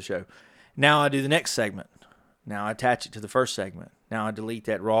percentage of the show. Now I do the next segment. Now I attach it to the first segment. Now I delete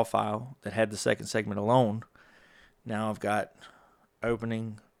that raw file that had the second segment alone. Now I've got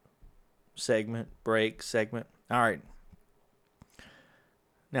opening, segment, break, segment. All right.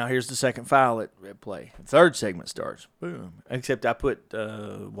 Now here's the second file at play. The third segment starts. Boom. Except I put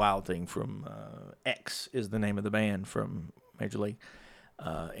Wild Thing from X is the name of the band from Major League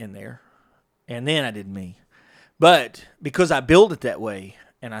in there. And then I did me. But because I build it that way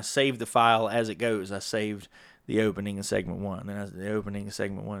and I save the file as it goes, I saved the opening in segment 1, then the opening in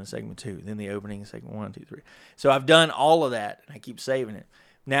segment 1 and segment 2, then the opening in segment 1, 2, 3. So I've done all of that and I keep saving it.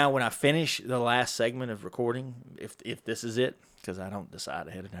 Now when I finish the last segment of recording, if this is it, because I don't decide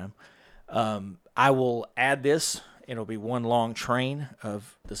ahead of time, I will add this. It'll be one long train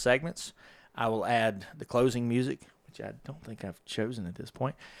of the segments. I will add the closing music, which I don't think I've chosen at this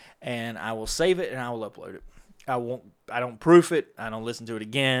point, and I will save it and I will upload it. I don't proof it. I don't listen to it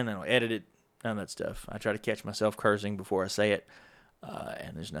again. I don't edit it. None of that stuff. I try to catch myself cursing before I say it,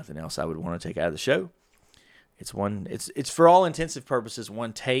 and there's nothing else I would want to take out of the show. It's for all intensive purposes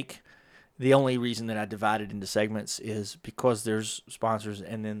one take. The only reason that I divide it into segments is because there's sponsors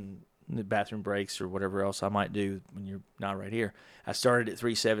and then the bathroom breaks or whatever else I might do when you're not right here. I started at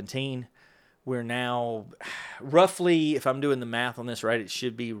 3:17. We're now roughly, if I'm doing the math on this right, it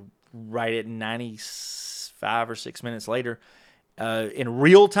should be right at 95 or 6 minutes later. In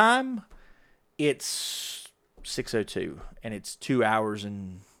real time, it's 6:02, and it's 2 hours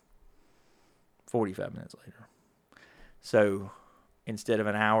and 45 minutes later. So instead of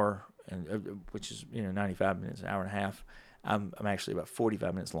an hour, which is 95 minutes, an hour and a half, I'm actually about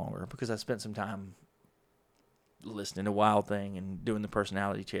 45 minutes longer because I spent some time listening to Wild Thing and doing the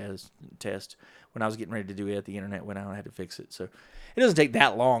personality test. When I was getting ready to do it, the internet went out and I had to fix it. So it doesn't take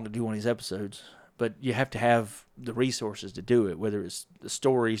that long to do one of these episodes, but you have to have the resources to do it, whether it's the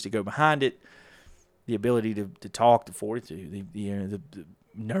stories to go behind it, the ability to talk, the fortitude, the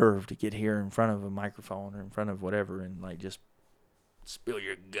nerve to get here in front of a microphone or in front of whatever and like just spill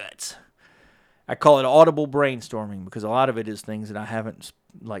your guts. I call it audible brainstorming because a lot of it is things that I haven't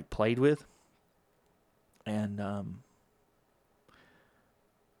like played with, and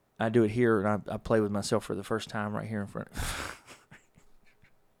I do it here and I play with myself for the first time right here in front,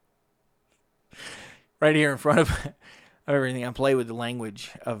 right here in front of everything. I play with the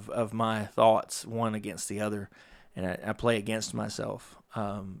language of my thoughts, one against the other, and I play against myself,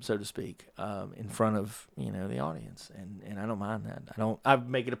 so to speak, in front of the audience, and I don't mind that. I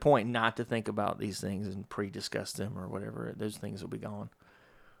make it a point not to think about these things and pre-discuss them or whatever. Those things will be gone.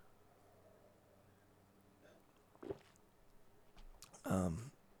 Let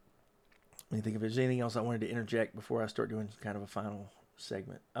me think if there's anything else I wanted to interject before I start doing kind of a final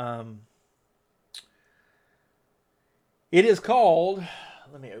segment. It is called.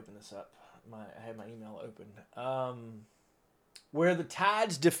 Let me open this up. I had my email open. Where the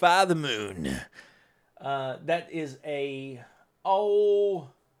Tides Defy the Moon. That is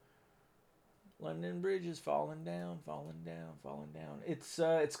London Bridge is falling down.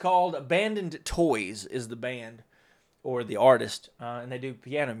 It's called Abandoned Toys is the band or the artist, and they do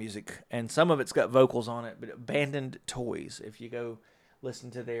piano music, and some of it's got vocals on it, but Abandoned Toys. If you go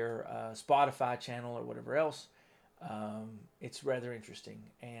listen to their Spotify channel or whatever else, it's rather interesting,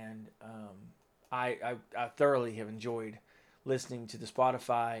 and I thoroughly have enjoyed listening to the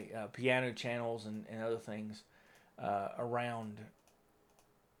Spotify piano channels and other things around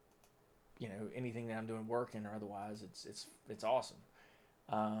anything that I'm doing working or otherwise. It's awesome.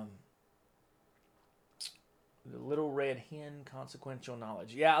 The Little Red Hen, Consequential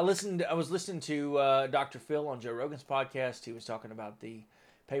Knowledge. Yeah, I was listening to Dr. Phil on Joe Rogan's podcast. He was talking about the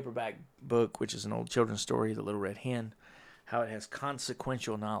paperback book, which is an old children's story, The Little Red Hen, how it has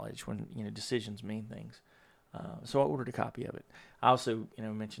consequential knowledge when decisions mean things. So I ordered a copy of it. I also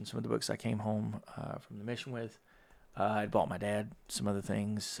mentioned some of the books I came home from the mission with. I bought my dad some other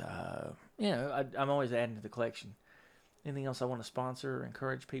things. I'm always adding to the collection. Anything else I want to sponsor or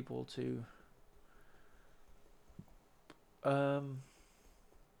encourage people to? How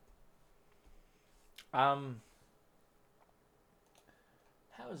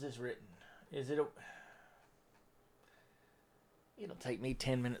is this written? It'll take me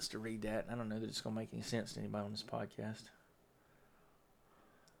 10 minutes to read that. I don't know that it's going to make any sense to anybody on this podcast.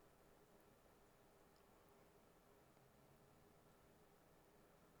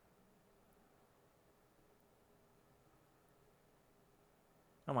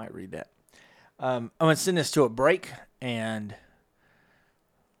 I might read that. I'm going to send this to a break, and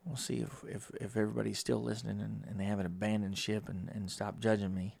we'll see if everybody's still listening and they haven't abandoned ship and stopped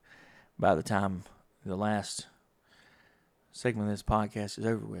judging me by the time the last segment of this podcast is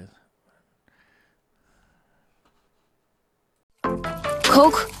over with.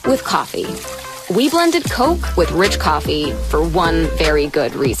 Coke with coffee. We blended Coke with rich coffee for one very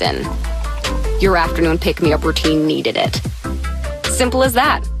good reason. Your afternoon pick-me-up routine needed it. Simple as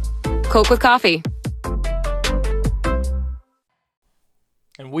that. Coke with coffee.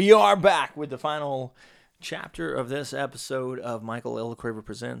 And we are back with the final chapter of this episode of Michael Elektra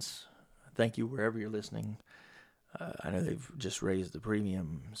Presents. Thank you wherever you're listening. I know they've just raised the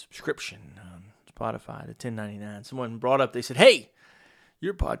premium subscription on Spotify to $10.99. Someone brought up, they said, hey,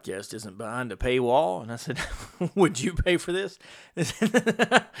 your podcast isn't behind a paywall. And I said, would you pay for this?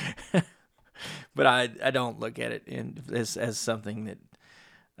 But I don't look at it as something that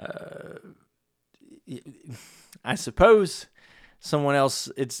I suppose someone else,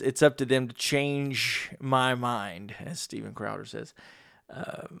 it's up to them to change my mind, as Steven Crowder says.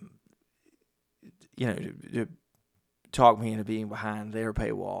 To talk me into being behind their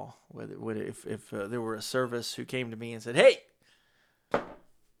paywall. If there were a service who came to me and said, hey,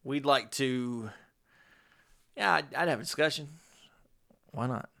 we'd like to, I'd have a discussion. Why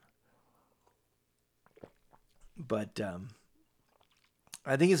not? But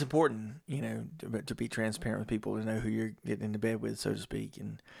I think it's important, to be transparent with people, to know who you're getting into bed with, so to speak.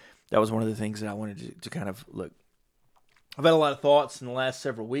 And that was one of the things that I wanted to kind of look. I've had a lot of thoughts in the last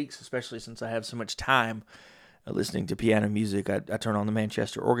several weeks, especially since I have so much time listening to piano music. I turn on the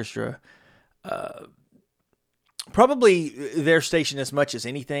Manchester Orchestra. Probably their station as much as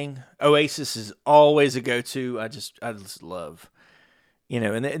anything. Oasis is always a go-to. I just love,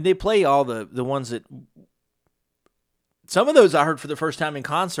 and they play all the ones that, some of those I heard for the first time in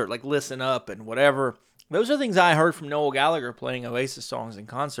concert, like Listen Up and whatever. Those are things I heard from Noel Gallagher playing Oasis songs in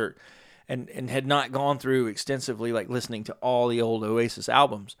concert, and had not gone through extensively, like listening to all the old Oasis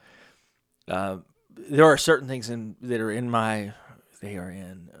albums. There are certain things that are in my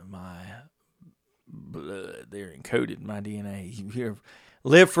blood. They're encoded in my DNA. You hear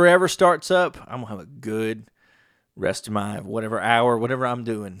Live Forever starts up, I'm going to have a good rest of my whatever I'm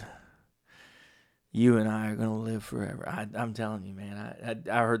doing. You and I are going to live forever. I'm telling you, man.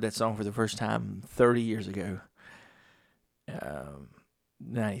 I heard that song for the first time 30 years ago.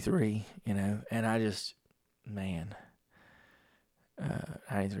 93, and I just, man,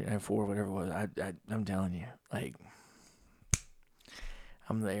 93, 94, whatever it was, I'm telling you, like,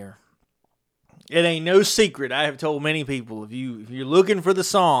 I'm there. It ain't no secret. I have told many people, if you're looking for the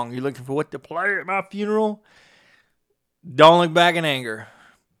song, you're looking for what to play at my funeral, don't look back in anger.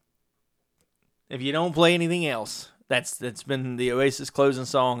 If you don't play anything else, that's been the Oasis closing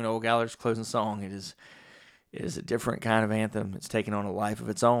song and Noel Gallagher's closing song. It is a different kind of anthem. It's taken on a life of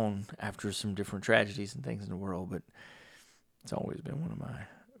its own after some different tragedies and things in the world, but it's always been one of my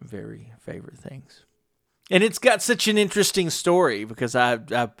very favorite things. And it's got such an interesting story because I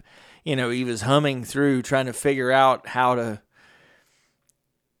he was humming through trying to figure out how to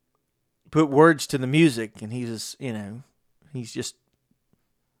put words to the music, and he's just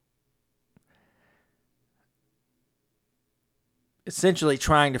essentially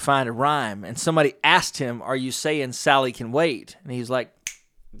trying to find a rhyme, and somebody asked him, are you saying Sally can wait? And he's like,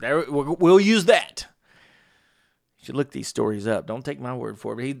 there, we'll use that. You should look these stories up. Don't take my word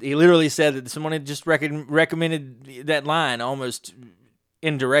for it. But he literally said that someone had just recommended that line almost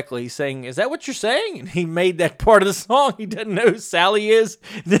indirectly, saying, is that what you're saying? And he made that part of the song. He doesn't know who Sally is,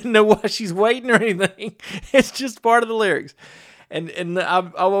 didn't know why she's waiting or anything. It's just part of the lyrics. And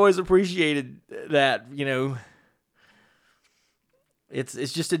I've always appreciated that,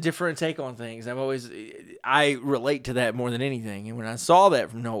 It's just a different take on things. I relate to that more than anything. And when I saw that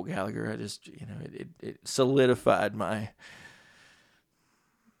from Noel Gallagher, I just, it solidified my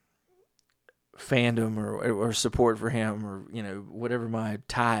fandom or support for him, or, whatever my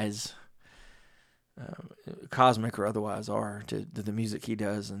ties, cosmic or otherwise, are to the music he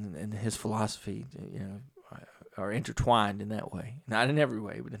does and his philosophy, are intertwined in that way. Not in every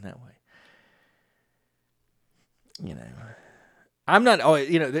way, but in that way. I'm not always,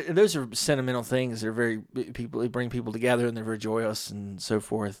 those are sentimental things. They're they bring people together and they're very joyous and so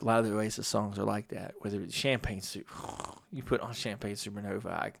forth. A lot of the Oasis songs are like that. Whether it's Champagne you put on Champagne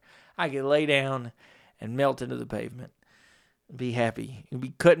Supernova, I could lay down and melt into the pavement, and be happy. I'd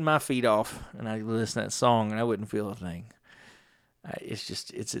be cutting my feet off, and I'd listen to that song and I wouldn't feel a thing. It's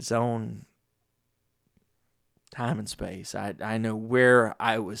its own time and space. I know where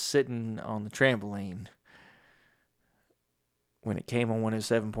I was sitting on the trampoline when it came on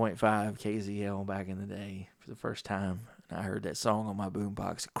 107.5 KZL back in the day for the first time. And I heard that song on my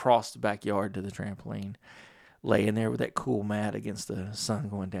boombox across the backyard to the trampoline, laying there with that cool mat against the sun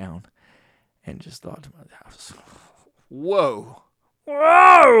going down, and just thought to myself, whoa,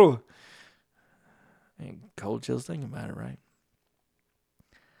 and cold chills thinking about it, right?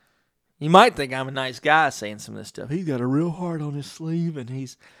 You might think I'm a nice guy saying some of this stuff. He's got a real heart on his sleeve,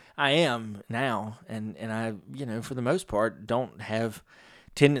 and I am now, and I, for the most part, don't have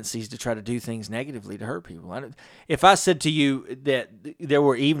tendencies to try to do things negatively to hurt people. If I said to you that there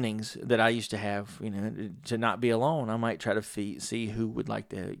were evenings that I used to have, to not be alone, I might try to see who would like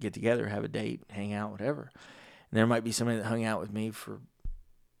to get together, have a date, hang out, whatever. And there might be somebody that hung out with me for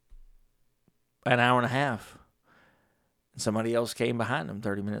an hour and a half. Somebody else came behind them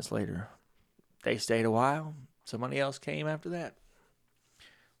 30 minutes later. They stayed a while. Somebody else came after that.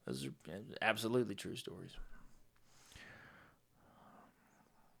 Those are absolutely true stories.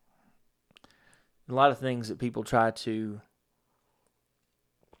 A lot of things that people try to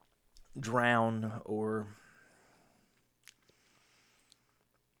drown or,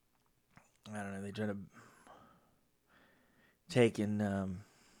 I don't know, they try to take and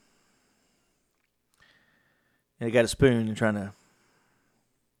they got a spoon and trying to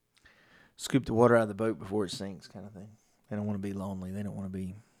scoop the water out of the boat before it sinks, kind of thing. They don't want to be lonely. They don't want to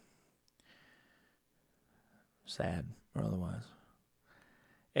be sad or otherwise.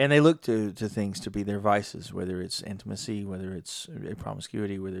 And they look to things to be their vices, whether it's intimacy, whether it's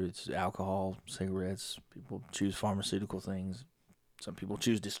promiscuity, whether it's alcohol, cigarettes. People choose pharmaceutical things. Some people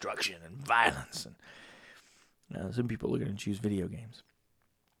choose destruction and violence. And some people are going to choose video games.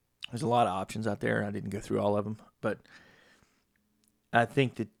 There's a lot of options out there. I didn't go through all of them, but I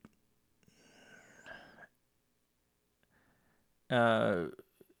think that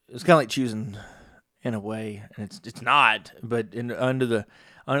it's kind of like choosing in a way, and it's not, but under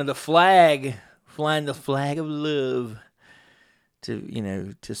the flag, flying the flag of love,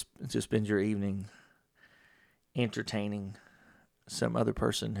 to spend your evening entertaining some other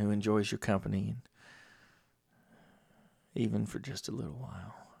person who enjoys your company, even for just a little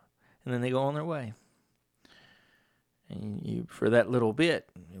while. And then they go on their way. And you, for that little bit,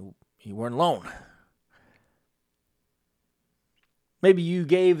 you weren't alone. Maybe you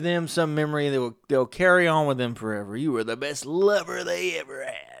gave them some memory that they'll carry on with them forever. You were the best lover they ever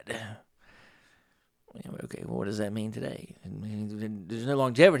had. Okay, well, what does that mean today? I mean, there's no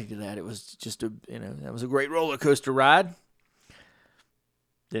longevity to that. It was just that was a great roller coaster ride.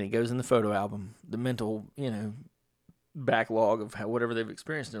 Then it goes in the photo album, the mental, backlog of whatever they've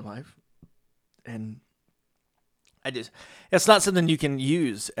experienced in their life. And it's not something you can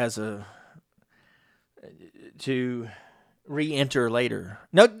use to re-enter later.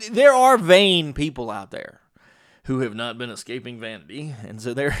 No, there are vain people out there who have not been escaping vanity, and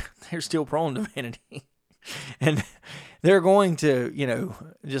so they're still prone to vanity. And they're going to,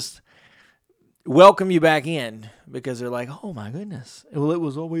 just welcome you back in because they're like, oh my goodness, well, it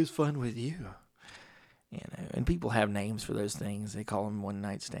was always fun with you. And people have names for those things. They call them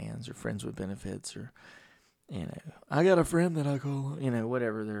one-night stands or friends with benefits or, I got a friend that I call,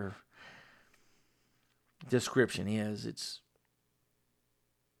 whatever their description is.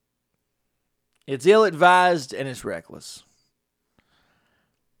 It's ill-advised and it's reckless.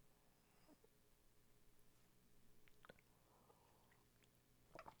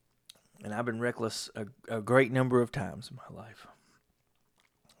 And I've been reckless a great number of times in my life,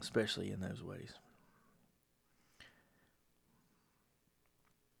 especially in those ways.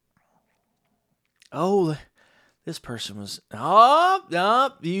 Oh, this person was,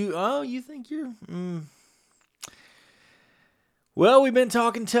 you think you're, Well, we've been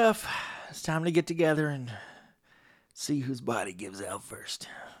talking tough. It's time to get together and see whose body gives out first.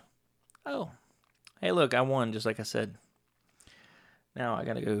 Oh, hey, look, I won, just like I said. Now I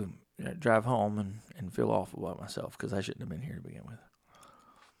got to go drive home and feel awful about myself because I shouldn't have been here to begin with.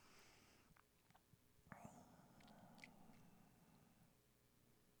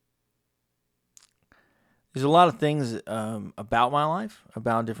 There's a lot of things about my life,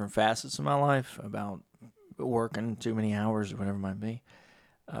 about different facets of my life, about working too many hours or whatever it might be.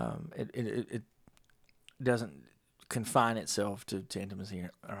 It doesn't confine itself to intimacy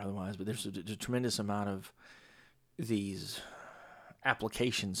or otherwise, but there's a tremendous amount of these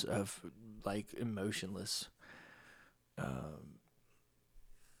applications of like emotionless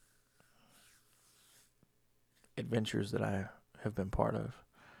adventures that I have been part of.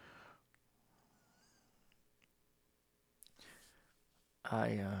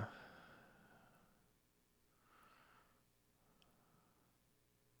 I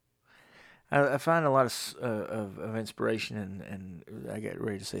find a lot of inspiration and I get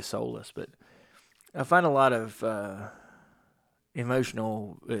ready to say soulless, but I find a lot of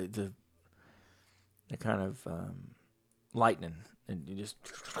emotional the kind of lightning, and you just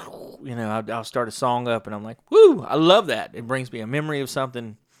I'll start a song up and I'm like, woo, I love that. It brings me a memory of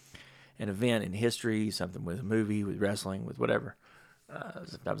something, an event in history, something with a movie, with wrestling, with whatever.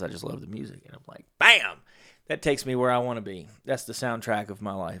 Sometimes I just love the music, and I'm like, bam! That takes me where I want to be. That's the soundtrack of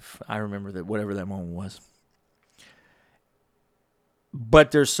my life. I remember that, whatever that moment was.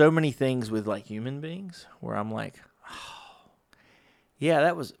 But there's so many things with like human beings where I'm like, oh, yeah,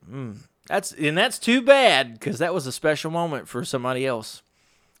 that was that's too bad, because that was a special moment for somebody else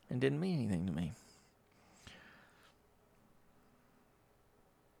and didn't mean anything to me.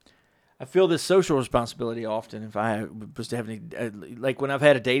 I feel this social responsibility often if I was to have any, like when I've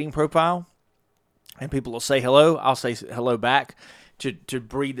had a dating profile and people will say hello, I'll say hello back to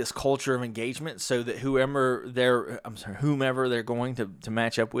breed this culture of engagement, so that whomever they're going to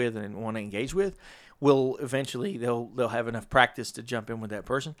match up with and want to engage with will eventually, they'll have enough practice to jump in with that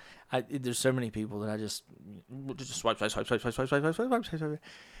person. There's so many people that I just swipe,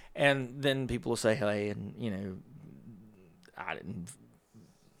 and then people will say hey, and I didn't.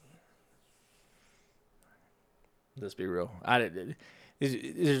 Let's be real.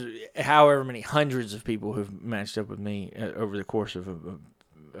 There's however many hundreds of people who've matched up with me over the course of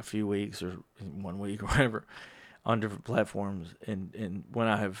a few weeks or 1 week or whatever on different platforms. And when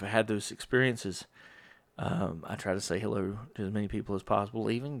I have had those experiences, I try to say hello to as many people as possible,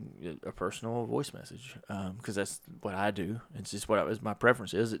 even a personal voice message, because that's what I do. It's just what my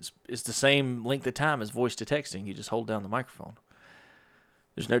preference is. It's the same length of time as voice to texting. You just hold down the microphone.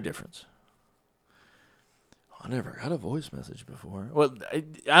 There's no difference. I never got a voice message before. Well,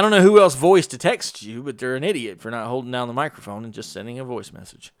 I don't know who else voice to text you, but they're an idiot for not holding down the microphone and just sending a voice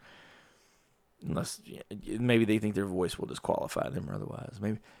message. Unless maybe they think their voice will disqualify them or otherwise.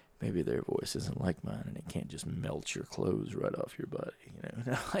 Maybe their voice isn't like mine and it can't just melt your clothes right off your body.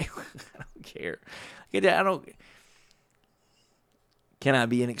 Like, I don't care. Can I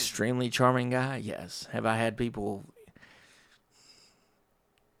be an extremely charming guy? Yes. Have I had people?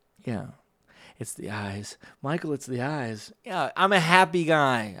 Yeah. It's the eyes. Michael, it's the eyes. Yeah, I'm a happy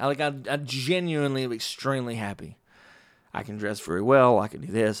guy. I genuinely am extremely happy. I can dress very well. I can do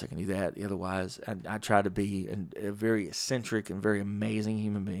this. I can do that. Otherwise, I try to be a very eccentric and very amazing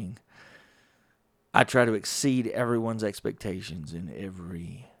human being. I try to exceed everyone's expectations in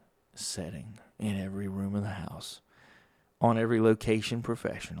every setting, in every room of the house, on every location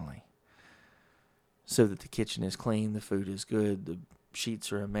professionally, so that the kitchen is clean, the food is good, the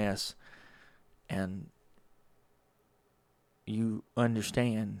sheets are a mess, and you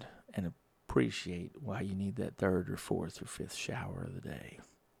understand and appreciate why you need that third or fourth or fifth shower of the day.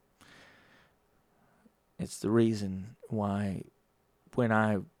 It's the reason why when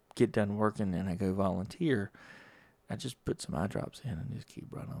I get done working and I go volunteer, I just put some eye drops in and just keep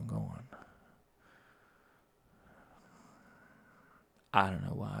right on going. I don't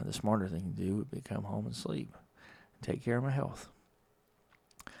know why. The smarter thing to do would be come home and sleep and take care of my health.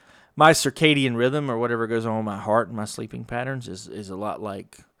 My circadian rhythm, or whatever goes on with my heart and my sleeping patterns, is a lot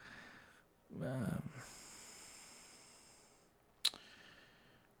like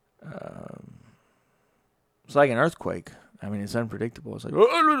it's like an earthquake. I mean, it's unpredictable. It's like,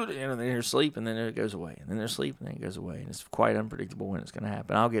 then there's sleep, and then it goes away, and then there's sleep, and then it goes away, and it's quite unpredictable when it's going to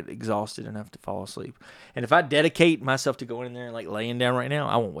happen. I'll get exhausted enough to fall asleep, and if I dedicate myself to going in there and like laying down right now,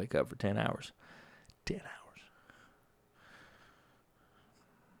 I won't wake up for 10 hours. 10 hours.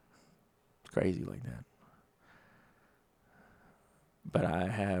 Crazy like that. But I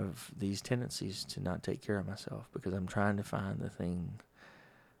have these tendencies to not take care of myself because I'm trying to find the thing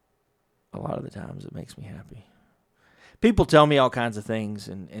a lot of the times that makes me happy. People tell me all kinds of things,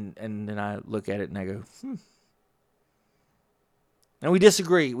 and then I look at it and I go, And we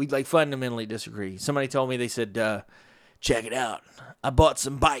disagree. We like fundamentally disagree. Somebody told me, they said, check it out. I bought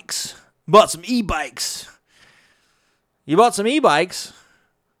some bikes. Bought some e-bikes. You bought some e-bikes?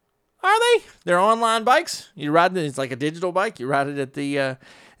 Are they? They're online bikes? You ride it, it's like a digital bike. You ride it at the,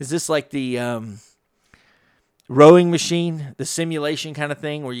 is this like the rowing machine, the simulation kind of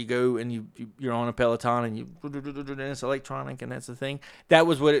thing where you go and you're on a Peloton and it's electronic and that's the thing?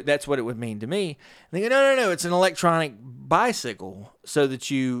 That's what it would mean to me. And they go, no, it's an electronic bicycle so that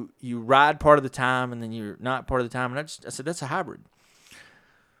you ride part of the time and then you're not part of the time. And I said, that's a hybrid.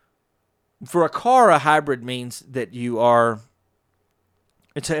 For a car, a hybrid means that you are,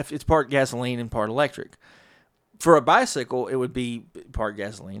 it's part gasoline and part electric. For a bicycle, it would be part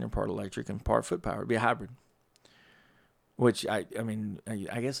gasoline and part electric and part foot power. It would be a hybrid. Which, I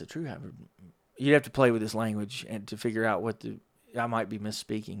guess a true hybrid. You'd have to play with this language and to figure out I might be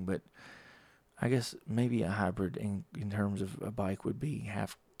misspeaking, but I guess maybe a hybrid in terms of a bike would be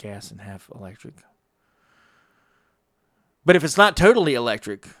half gas and half electric. But if it's not totally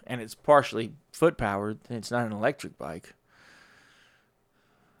electric and it's partially foot powered, then it's not an electric bike.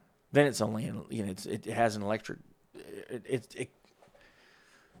 Then it's only, it has an electric,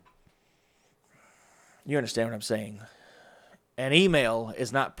 You understand what I'm saying? An email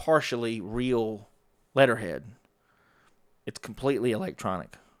is not partially real letterhead. It's completely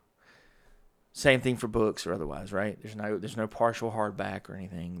electronic. Same thing for books or otherwise, right? There's no partial hardback or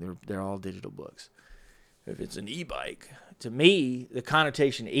anything. They're all digital books. If it's an e-bike, to me, the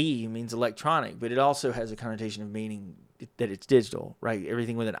connotation E means electronic, but it also has a connotation of meaning that it's digital, right?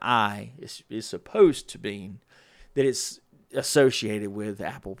 Everything with an I is supposed to mean that it's associated with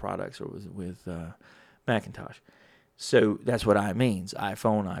Apple products or with Macintosh. So that's what I means.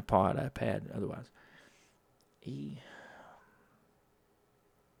 iPhone, iPod, iPad, otherwise. E.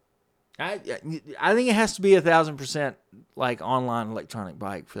 I think it has to be 1,000% like online electronic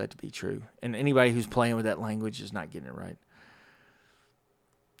bike for that to be true. And anybody who's playing with that language is not getting it right.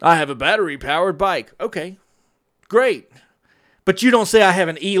 I have a battery-powered bike. Okay, great. But you don't say I have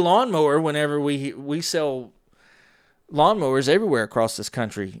an e-lawnmower whenever we sell lawnmowers everywhere across this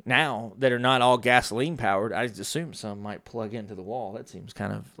country now that are not all gasoline-powered. I assume some might plug into the wall. That seems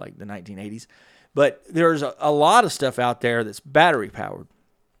kind of like the 1980s. But there's a lot of stuff out there that's battery-powered.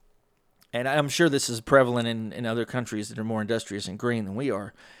 And I'm sure this is prevalent in other countries that are more industrious and green than we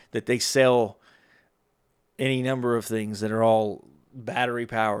are, that they sell any number of things that are all battery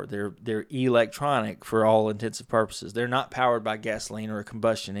powered. They're electronic for all intensive purposes. They're not powered by gasoline or a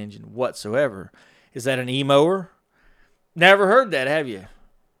combustion engine whatsoever. Is that an e-mower? Never heard that, have you?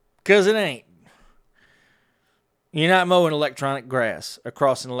 Because it ain't. You're not mowing electronic grass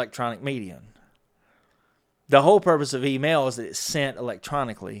across an electronic medium. The whole purpose of email is that it's sent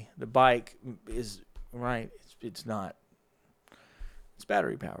electronically. The bike is, right, it's not. It's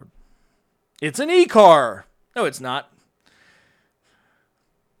battery powered. It's an e-car. No, it's not.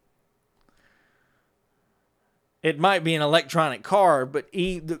 It might be an electronic car, but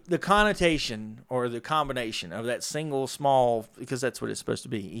the connotation or the combination of that single small, because that's what it's supposed to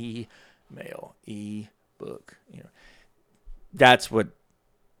be, email, e-book, that's what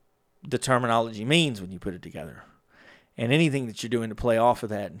the terminology means when you put it together. And anything that you're doing to play off of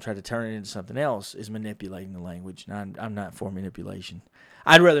that and try to turn it into something else is manipulating the language. And I'm not for manipulation.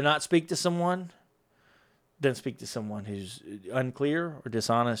 I'd rather not speak to someone than speak to someone who's unclear or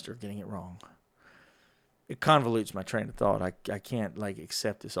dishonest or getting it wrong. It convolutes my train of thought. I can't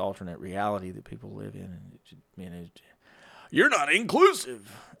accept this alternate reality that people live in. And you're not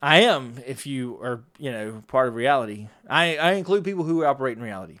inclusive. I am if you are, part of reality. I include people who operate in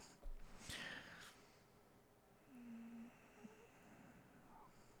reality.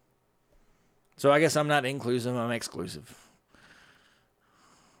 So I guess I'm not inclusive, I'm exclusive.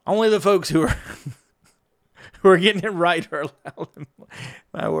 Only the folks who are getting it right are allowed in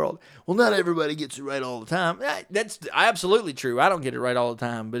my world. Well, not everybody gets it right all the time. That's absolutely true. I don't get it right all the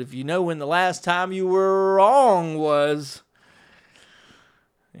time. But if you know when the last time you were wrong was,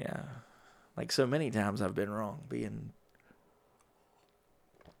 like so many times I've been wrong, being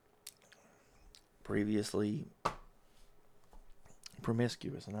previously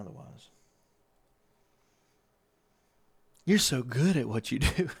promiscuous and otherwise. You're so good at what you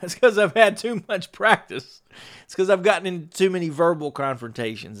do. That's because I've had too much practice. It's because I've gotten into too many verbal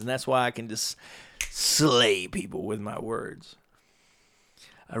confrontations, and that's why I can just slay people with my words.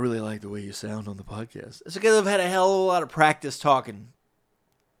 I really like the way you sound on the podcast. It's because I've had a hell of a lot of practice talking.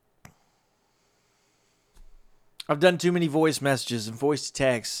 I've done too many voice messages and voice to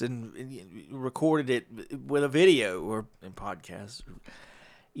text and recorded it with a video or in podcasts.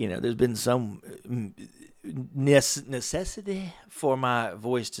 There's been some necessity for my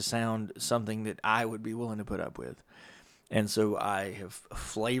voice to sound something that I would be willing to put up with. And so I have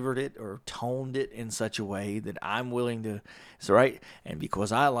flavored it or toned it in such a way that I'm willing to, it's all right. And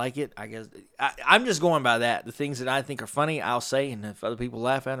because I like it, I guess, I'm just going by that. The things that I think are funny, I'll say. And if other people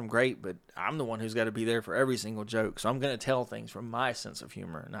laugh at them, great. But I'm the one who's got to be there for every single joke. So I'm going to tell things from my sense of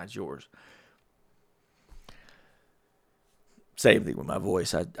humor, not yours. Same thing with my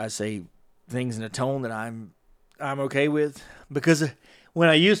voice. I say things in a tone that I'm okay with. Because when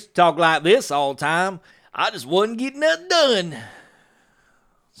I used to talk like this all the time, I just wasn't getting nothing done.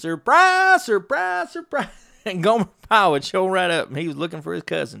 Surprise, surprise, surprise. And Gomer Pyle would show right up, and he was looking for his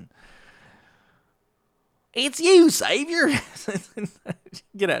cousin. It's you, Savior.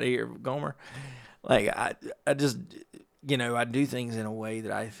 Get out of here, Gomer. I just, I do things in a way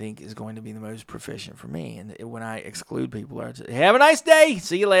that I think is going to be the most proficient for me. And when I exclude people, I say, have a nice day.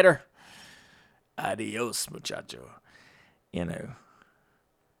 See you later. Adios, muchacho.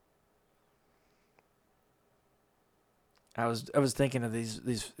 I was thinking of these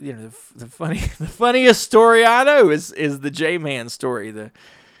the funniest story I know is the J-Man story.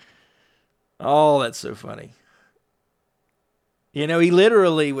 That's so funny. He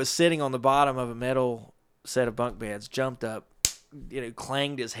literally was sitting on the bottom of a metal set of bunk beds, jumped up,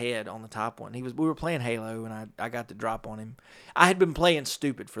 clanged his head on the top one. We were playing Halo, and I got the drop on him. I had been playing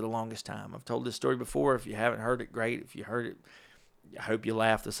stupid for the longest time. I've told this story before. If you haven't heard it, great. If you heard it, I hope you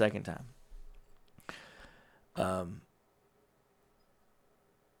laugh the second time.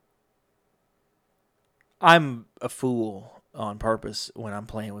 I'm a fool on purpose when I'm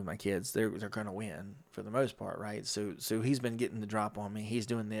playing with my kids. They're gonna win for the most part, right? So he's been getting the drop on me. He's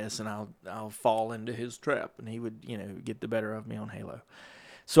doing this, and I'll fall into his trap, and he would get the better of me on Halo.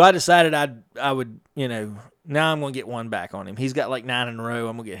 So I decided I would now I'm gonna get one back on him. He's got like 9 in a row.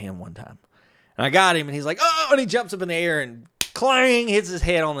 I'm gonna get him one time, and I got him, and he's like, oh, and he jumps up in the air and clang, hits his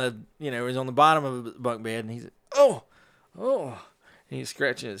head on the he's on the bottom of the bunk bed, and he's oh, and he's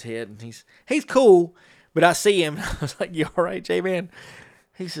scratching his head, and he's cool. But I see him, and I was like, you all right, J-Man?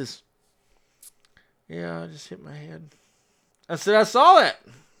 He says, yeah, I just hit my head. I said, I saw that.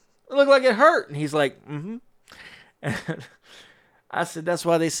 It looked like it hurt. And he's like, mm-hmm. And I said, that's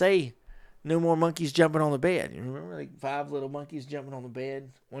why they say no more monkeys jumping on the bed. You remember, like 5 little monkeys jumping on the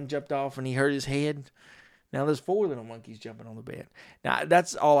bed? One jumped off, and he hurt his head. Now there's 4 little monkeys jumping on the bed. Now,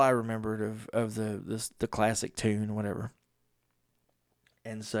 that's all I remembered of the classic tune, whatever.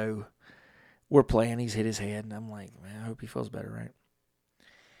 And so we're playing. He's hit his head, and I'm like, man, I hope he feels better, right?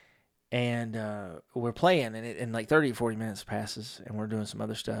 And we're playing, and like 30 or 40 minutes passes, and we're doing some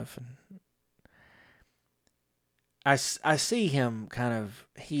other stuff. And I see him kind of,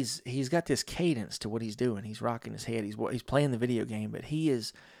 he's got this cadence to what he's doing. He's rocking his head. He's playing the video game, but he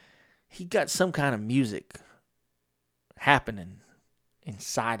got some kind of music happening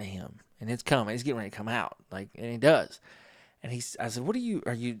inside of him, and it's coming. He's getting ready to come out, and he does. And I said, "What are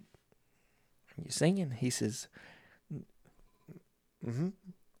you singing?" He says, "Mm-hmm."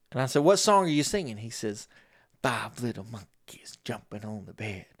 And I said, "What song are you singing?" He says, 5 little monkeys jumping on the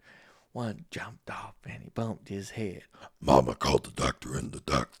bed. One jumped off and he bumped his head. Mama called the doctor, and the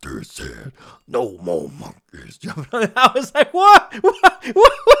doctor said, no more monkeys jumping on the." I was like, what?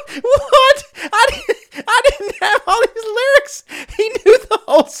 I didn't have all these lyrics. He knew the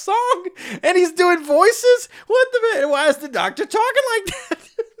whole song, and he's doing voices. What the? Why is the doctor talking like that?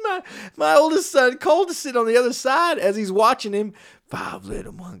 My oldest son, Cole, to sit on the other side as he's watching him. 5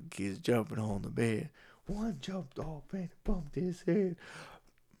 little monkeys jumping on the bed. One jumped off and bumped his head.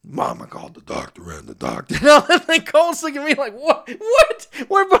 Mama called the doctor, and the doctor. And Cole's looking at me like, what?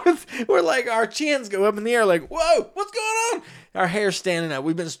 We're like, our chins go up in the air like, whoa, what's going on? Our hair's standing up.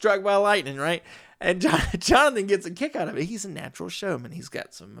 We've been struck by lightning, right? And Jonathan gets a kick out of it. He's a natural showman. He's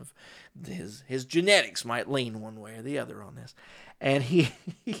got some of his genetics might lean one way or the other on this. And he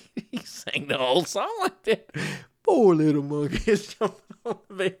sang the whole song like that. 4 little monkeys jumping on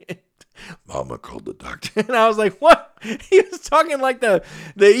the bed. Mama called the doctor. And I was like, what? He was talking like the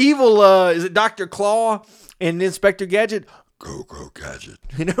evil, is it Dr. Claw in Inspector Gadget? Go, Gadget.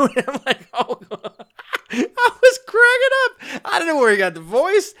 You know, and I'm like, oh, I was cracking up. I don't know where he got the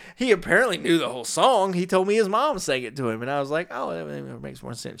voice. He apparently knew the whole song. He told me his mom sang it to him. And I was like, oh, that makes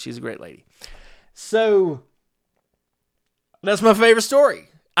more sense. She's a great lady. So that's my favorite story.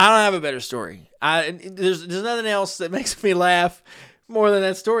 I don't have a better story. There's nothing else that makes me laugh more than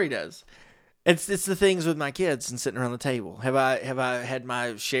that story does. It's the things with my kids and sitting around the table. Have I had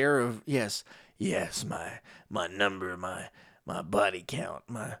my share of yes, my number, my body count,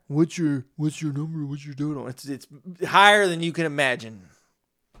 my what's your number, what you're doing? It's higher than you can imagine,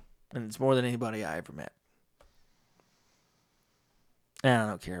 and it's more than anybody I ever met. And I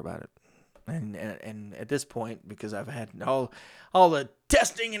don't care about it. And at this point, because I've had all the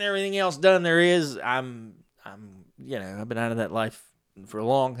testing and everything else done there is, I'm I've been out of that life for a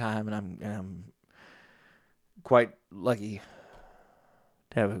long time, and I'm quite lucky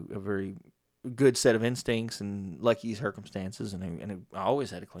to have a very good set of instincts and lucky circumstances, and I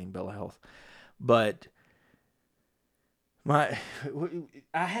always had a clean bill of health. But I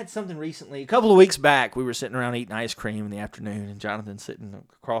had something recently, a couple of weeks back. We were sitting around eating ice cream in the afternoon, and Jonathan's sitting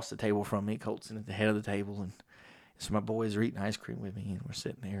across the table from me. Colt's sitting at the head of the table, and so my boys are eating ice cream with me, and we're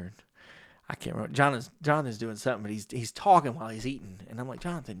sitting there, and I can't remember. Jonathan's doing something, but he's talking while he's eating, and I'm like,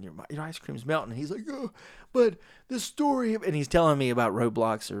 Jonathan, your ice cream's melting, and he's like, oh, but this story, and he's telling me about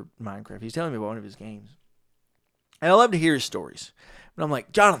Roblox or Minecraft. He's telling me about one of his games, and I love to hear his stories. But I'm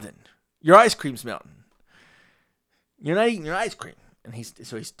like, Jonathan, your ice cream's melting. You're not eating your ice cream. And he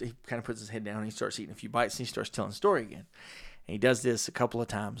kind of puts his head down, and he starts eating a few bites, and he starts telling the story again. And he does this a couple of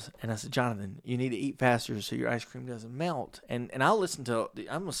times. And I said, Jonathan, you need to eat faster so your ice cream doesn't melt. And I'm going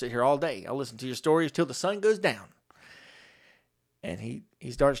to sit here all day. I'll listen to your stories till the sun goes down. And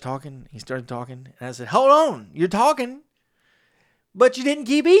he starts talking. He started talking. And I said, hold on. You're talking, but you didn't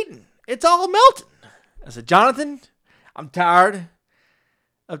keep eating. It's all melting. I said, Jonathan, I'm tired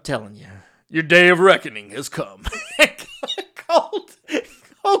of telling you. Your day of reckoning has come. Colt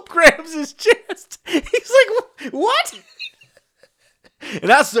grabs his chest. He's like, what?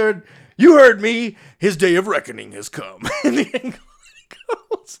 And I said, you heard me. His day of reckoning has come. And then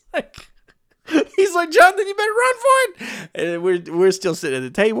Colt's like, he's like, Jonathan, you better run for it. And we're still sitting at the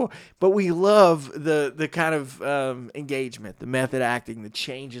table, but we love the kind of engagement, the method acting, the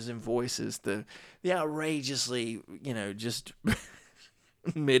changes in voices, the outrageously, just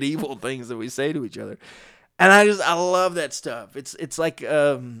medieval things that we say to each other. And I love that stuff. It's like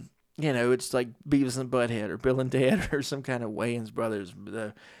it's like Beavis and Butthead or Bill and Ted or some kind of Wayans Brothers.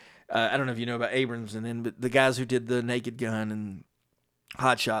 I don't know if you know about Abrams, but the guys who did the Naked Gun and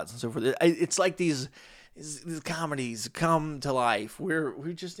Hot Shots and so forth. It's like these comedies come to life.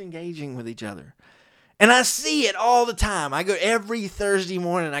 We're just engaging with each other. And I see it all the time. I go every Thursday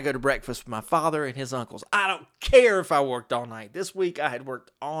morning, I go to breakfast with my father and his uncles. I don't care if I worked all night. This week I had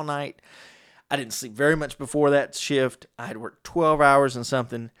worked all night. I didn't sleep very much before that shift. I had worked 12 hours and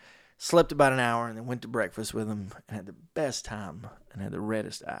something, slept about an hour, and then went to breakfast with them and had the best time and had the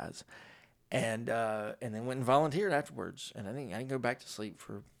reddest eyes. And then went and volunteered afterwards. And I didn't go back to sleep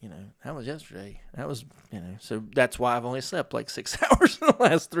for, that was yesterday. That was, so that's why I've only slept like 6 hours in the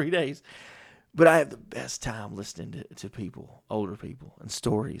last 3 days. But I have the best time listening to people, older people, and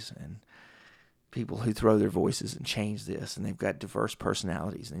stories, and people who throw their voices and change this, and they've got diverse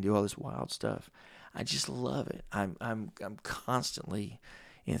personalities, and they do all this wild stuff. I just love it. I'm constantly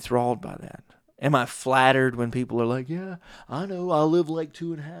enthralled by that. Am I flattered when people are like, yeah, I know I live like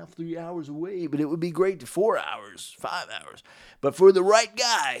 2.5, 3 hours away, but it would be great to 4 hours, 5 hours. But for the right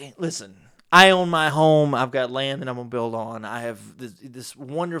guy, listen, I own my home. I've got land that I'm going to build on. I have this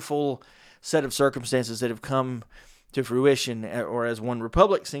wonderful set of circumstances that have come to fruition, or as One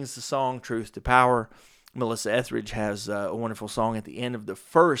Republic sings the song, Truth to Power, Melissa Etheridge has a wonderful song at the end of the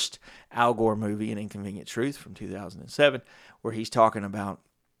first Al Gore movie, An Inconvenient Truth from 2007, where he's talking about,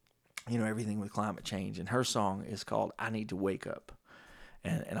 everything with climate change. And her song is called I Need to Wake Up.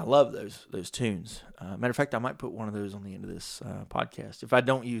 And I love those tunes. Matter of fact, I might put one of those on the end of this podcast. If I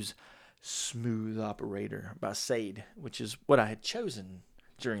don't use Smooth Operator by Sade, which is what I had chosen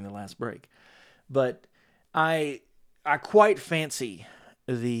during the last break. But I quite fancy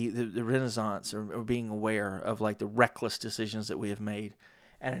the renaissance or being aware of like the reckless decisions that we have made.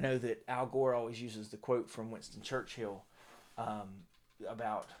 And I know that Al Gore always uses the quote from Winston Churchill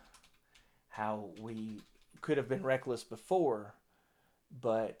about how we could have been reckless before,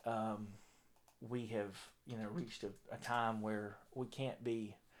 but we have reached a time where we can't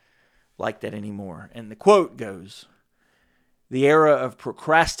be like that anymore. And the quote goes, "The era of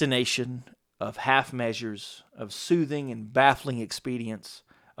procrastination, of half measures, of soothing and baffling expedients,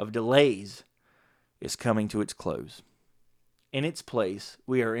 of delays is coming to its close. In its place,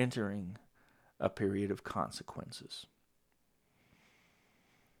 we are entering a period of consequences."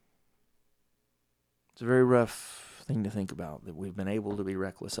 It's a very rough thing to think about, that we've been able to be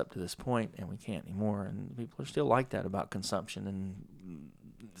reckless up to this point and we can't anymore. And people are still like that about consumption, and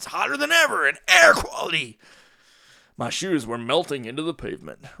it's hotter than ever, and air quality. My shoes were melting into the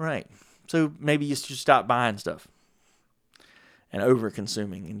pavement. Right. So maybe you should stop buying stuff and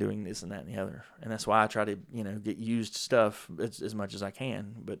over-consuming and doing this and that and the other. And that's why I try to, get used stuff as much as I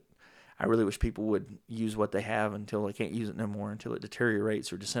can. But I really wish people would use what they have until they can't use it no more, until it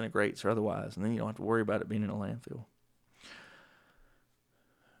deteriorates or disintegrates or otherwise. And then you don't have to worry about it being in a landfill.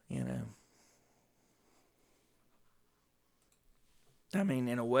 I mean,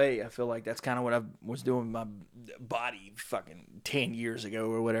 in a way, I feel like that's kind of what I was doing with my body fucking 10 years ago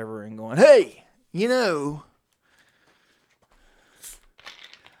or whatever, and going, hey,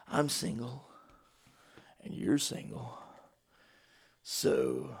 I'm single, and you're single,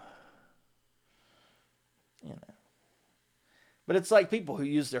 so, But it's like people who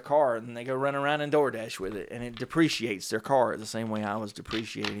use their car and they go run around and DoorDash with it, and it depreciates their car the same way I was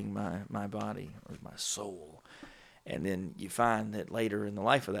depreciating my body or my soul. And then you find that later in the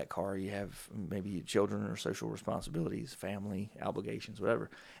life of that car, you have maybe children or social responsibilities, family obligations, whatever.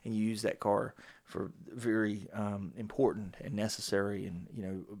 And you use that car for very important and necessary and,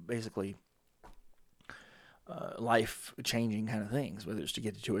 basically life-changing kind of things, whether it's to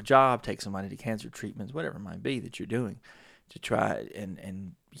get to a job, take somebody to cancer treatments, whatever it might be that you're doing, to try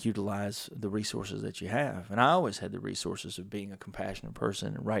and utilize the resources that you have. And I always had the resources of being a compassionate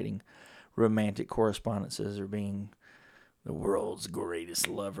person and writing romantic correspondences or being the world's greatest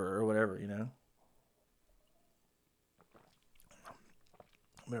lover or whatever,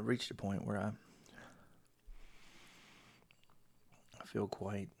 But I've reached a point where I feel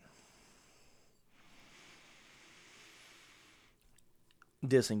quite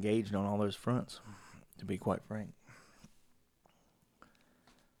disengaged on all those fronts, to be quite frank.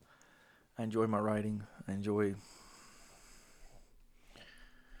 I enjoy my writing. I enjoy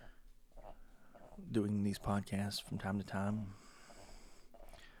doing these podcasts from time to time.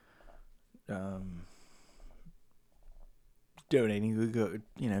 Donating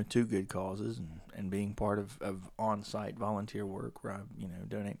to good causes and being part of on-site volunteer work where I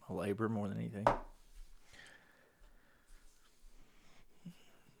donate my labor more than anything.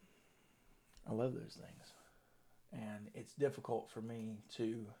 I love those things, and it's difficult for me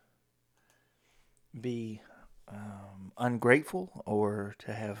to be ungrateful or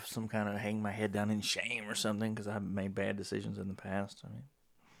to have some kind of hang my head down in shame or something because I've made bad decisions in the past.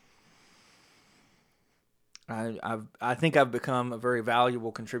 I think I've become a very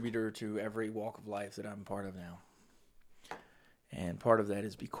valuable contributor to every walk of life that I'm part of now. And part of that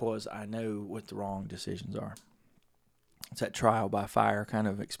is because I know what the wrong decisions are. It's that trial by fire kind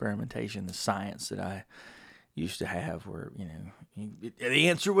of experimentation, the science that I used to have where, the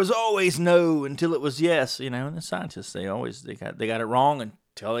answer was always no until it was yes, and the scientists, they got it wrong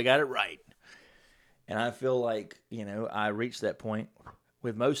until they got it right. And I feel like, I reached that point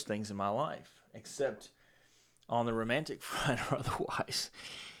with most things in my life, except on the romantic front or otherwise.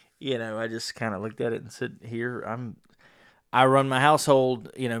 I just kind of looked at it and said, I run my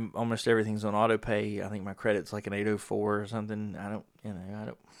household, almost everything's on auto pay. I think my credit's like an 804 or something. I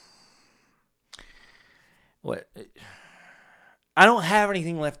don't have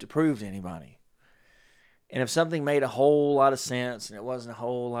anything left to prove to anybody. And if something made a whole lot of sense and it wasn't a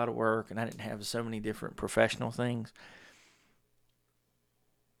whole lot of work and I didn't have so many different professional things,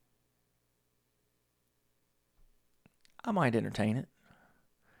 I might entertain it.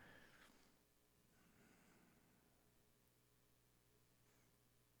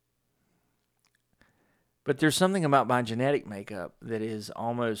 But there's something about my genetic makeup that is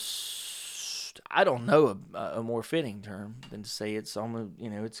almost, I don't know a more fitting term than to say it's almost,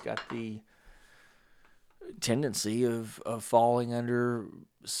 it's got the tendency of falling under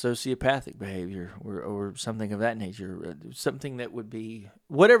sociopathic behavior or something of that nature. Something that would be,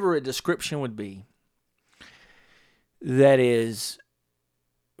 whatever a description would be, that is,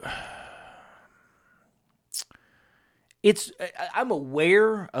 I'm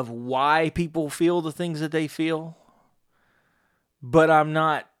aware of why people feel the things that they feel, but I'm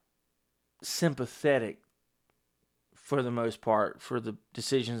not sympathetic for the most part for the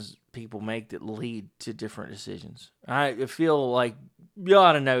decisions people make that lead to different decisions. I feel like you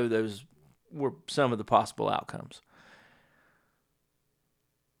ought to know those were some of the possible outcomes.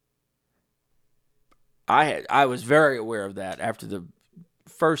 I was very aware of that after the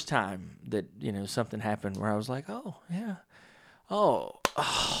first time that, something happened where I was like, oh, yeah. Oh,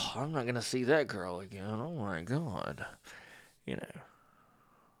 I'm not going to see that girl again. Oh, my God.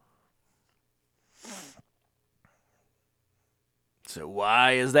 So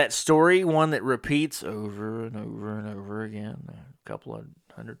why is that story one that repeats over and over and over again a couple of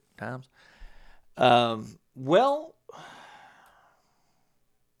 100 times? Well,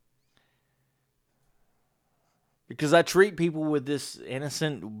 because I treat people with this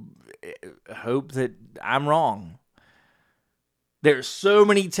innocent hope that I'm wrong. There's so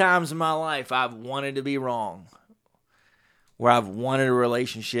many times in my life I've wanted to be wrong, where I've wanted a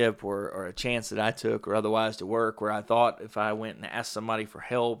relationship or a chance that I took or otherwise to work, where I thought if I went and asked somebody for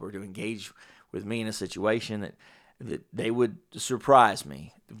help or to engage with me in a situation that they would surprise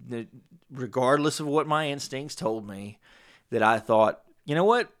me, that regardless of what my instincts told me, that I thought, you know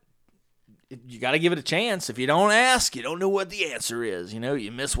what? You got to give it a chance. If you don't ask, you don't know what the answer is. You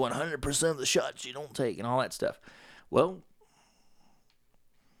miss 100% of the shots you don't take and all that stuff. Well,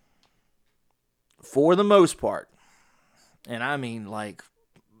 for the most part, and I mean like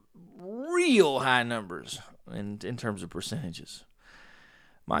real high numbers in terms of percentages,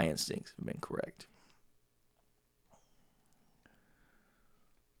 my instincts have been correct.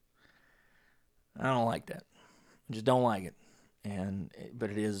 I don't like that. I just don't like it. But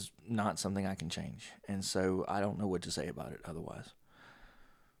it is not something I can change. And so I don't know what to say about it otherwise.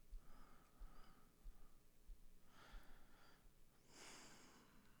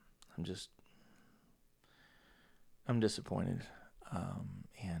 I'm disappointed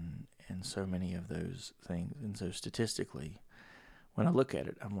in so many of those things. And so statistically, when I look at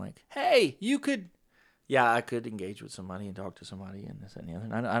it, I'm like, hey, I could engage with somebody and talk to somebody and this and the other.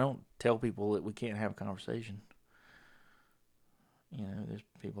 And I don't tell people that we can't have a conversation. There's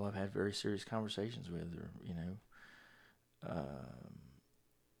people I've had very serious conversations with, or,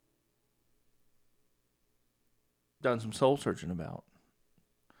 done some soul searching about.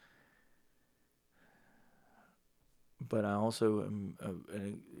 but I also am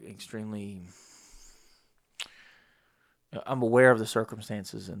extremely. I'm aware of the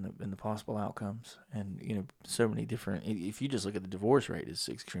circumstances and the possible outcomes, and so many different. If you just look at the divorce rate, it's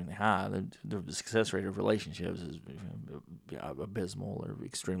extremely high. The success rate of relationships is abysmal or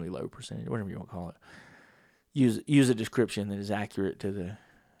extremely low percentage, whatever you want to call it. Use a description that is accurate to the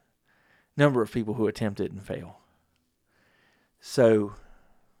number of people who attempt it and fail. So,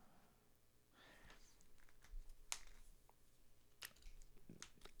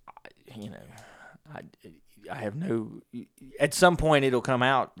 I have no. At some point, it'll come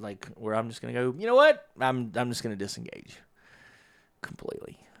out like where I'm just gonna go. You know what? I'm just gonna disengage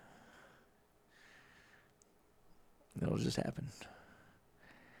completely. It'll just happen.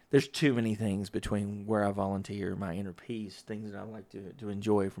 There's too many things between where I volunteer, my inner peace, things that I like to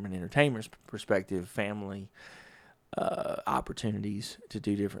enjoy from an entertainment's perspective, family, opportunities to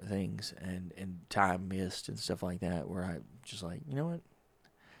do different things, and time missed and stuff like that, where I just like, you know what?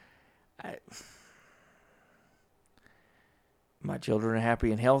 My children are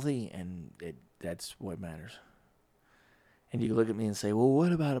happy and healthy, and that's what matters. And you look at me and say, well,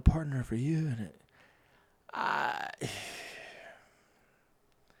 what about a partner for you? And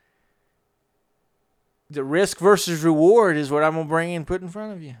the risk versus reward is what I'm going to bring and put in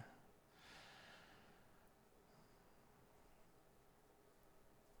front of you.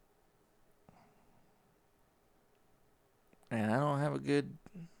 And I don't have a good...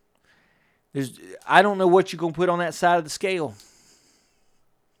 I don't know what you're going to put on that side of the scale.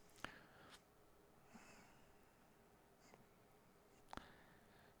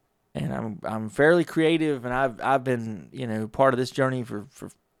 And I'm fairly creative, and I've been part of this journey for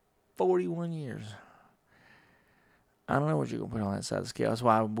 41 years. I don't know what you're going to put on that side of the scale. That's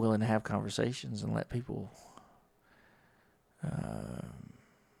why I'm willing to have conversations and let people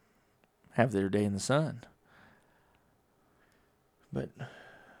have their day in the sun. But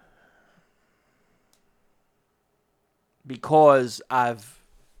because I've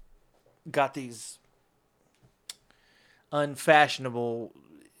got these unfashionable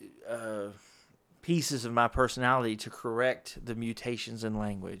pieces of my personality to correct the mutations in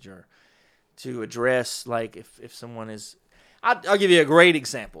language, or to address, like, if someone is... I'll give you a great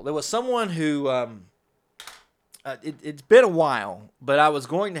example. There was someone who... it's been a while, but I was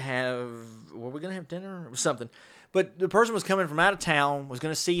going to have... Were we going to have dinner or something? But the person was coming from out of town, was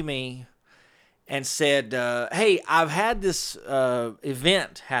going to see me, and said, hey, I've had this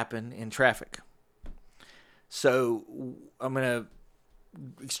event happen in traffic. So I'm going to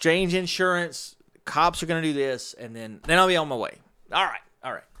exchange insurance, cops are going to do this, and then I'll be on my way. All right.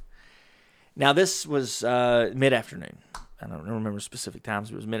 Now, this was mid-afternoon. I don't remember specific times,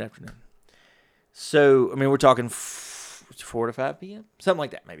 but it was mid-afternoon. So, we're talking 4 to 5 p.m., something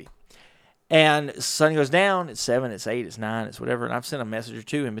like that, maybe. And the sun goes down, it's 7, it's 8, it's 9, it's whatever, and I've sent a message or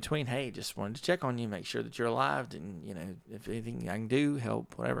two in between, hey, just wanted to check on you, make sure that you're alive, and, if anything I can do,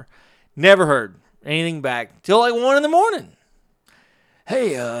 help, whatever. Never heard anything back till like 1 in the morning.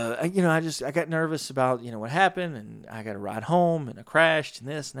 Hey, I got nervous about, what happened, and I got to ride home, and I crashed, and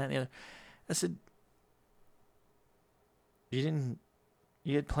this, and that, and the other. I said, you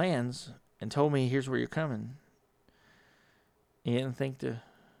had plans and told me here's where you're coming. You didn't think to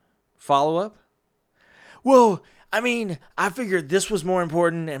follow up? Well, I figured this was more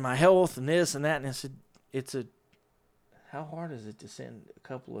important, and my health, and this, and that, and I said, how hard is it to send a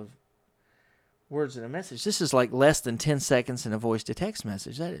couple of words in a message? This is like less than 10 seconds in a voice-to-text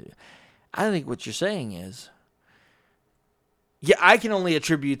message. I think what you're saying is, yeah, I can only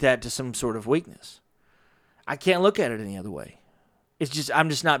attribute that to some sort of weakness. I can't look at it any other way. It's just, I'm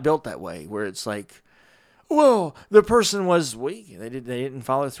just not built that way, where it's like, well, the person was weak. They didn't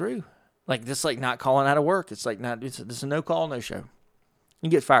follow through. Like, just like not calling out of work. It's like it's a no call, no show. You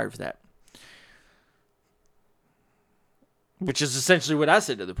get fired for that. Which is essentially what I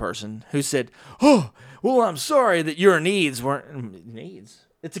said to the person who said, oh, well, I'm sorry that your needs weren't needs.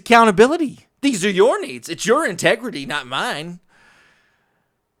 It's accountability. These are your needs. It's your integrity, not mine.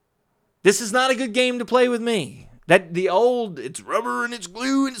 This is not a good game to play with me. It's rubber and it's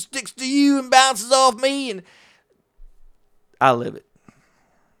glue and it sticks to you and bounces off me, and I live it.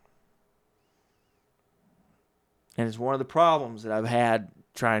 And it's one of the problems that I've had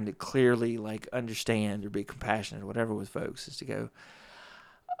trying to clearly understand or be compassionate or whatever with folks, is to go,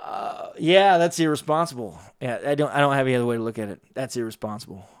 yeah, that's irresponsible. Yeah, I don't have any other way to look at it. That's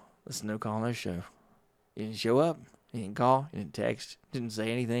irresponsible. That's no call, no show. You didn't show up. You didn't call. You didn't text. Didn't say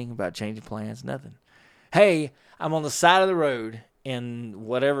anything about changing plans. Nothing. Hey, I'm on the side of the road in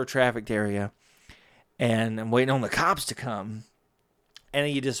whatever trafficked area, and I'm waiting on the cops to come, and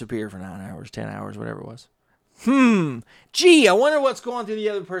then you disappear for 9 hours, 10 hours, whatever it was. Gee, I wonder what's going through the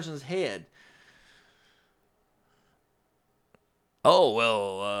other person's head. Oh,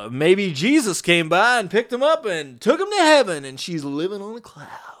 well, maybe Jesus came by and picked him up and took him to heaven, and she's living on a cloud.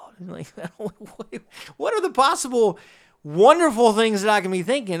 Like, what are the possible wonderful things that I can be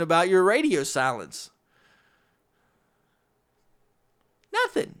thinking about your radio silence?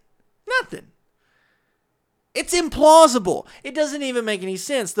 Nothing. It's implausible. It doesn't even make any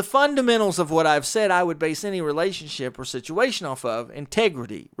sense. The fundamentals of what I've said I would base any relationship or situation off of: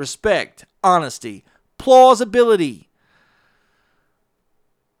 integrity, respect, honesty, plausibility.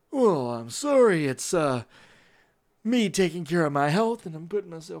 Well, I'm sorry, it's me taking care of my health and I'm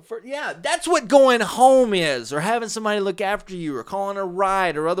putting myself first. Yeah, that's what going home is, or having somebody look after you, or calling a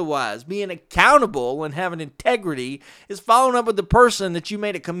ride, or otherwise. Being accountable and having integrity is following up with the person that you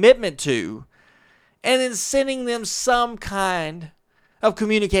made a commitment to and then sending them some kind of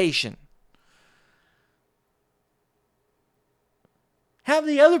communication. Have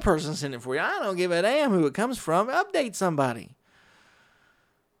the other person send it for you. I don't give a damn who it comes from. Update somebody.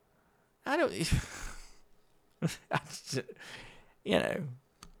 I don't...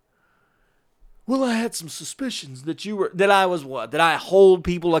 Well, I had some suspicions that I was what? That I hold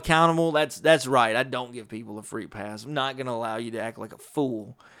people accountable. That's right. I don't give people a free pass. I'm not going to allow you to act like a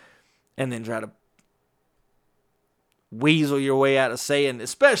fool and then try to weasel your way out of saying,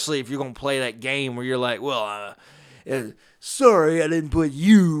 especially if you're going to play that game where you're like, well, sorry, I didn't put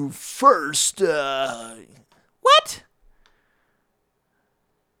you first. What?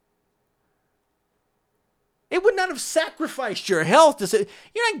 It would not have sacrificed your health to say,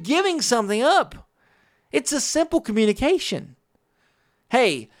 you're not giving something up. It's a simple communication.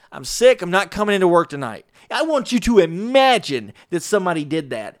 Hey, I'm sick. I'm not coming into work tonight. I want you to imagine that somebody did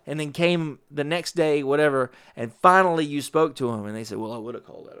that and then came the next day, whatever, and finally you spoke to them and they said, well, I would have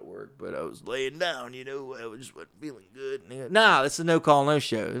called out at work, but I was laying down, I just wasn't feeling good. Nah, that's a no call, no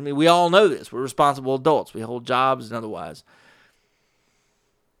show. I mean, we all know this. We're responsible adults. We hold jobs and otherwise.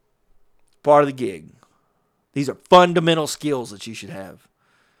 Part of the gig. These are fundamental skills that you should have.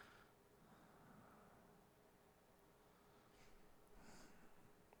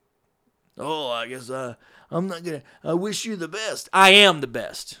 Oh, I guess I'm not going to... I wish you the best. I am the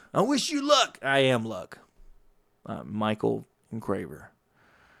best. I wish you luck. I am luck. Michael and Craver.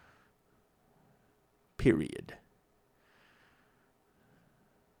 Period.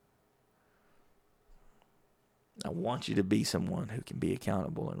 I want you to be someone who can be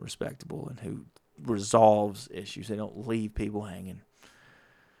accountable and respectable and who resolves issues. They don't leave people hanging.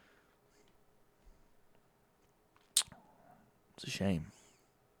 It's a shame.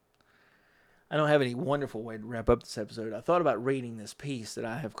 I don't have any wonderful way to wrap up this episode. I thought about reading this piece that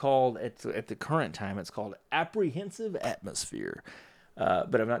I have called, at the current time, it's called Apprehensive Atmosphere.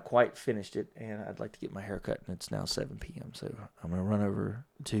 But I've not quite finished it, and I'd like to get my hair cut, and it's now 7 p.m., so I'm going to run over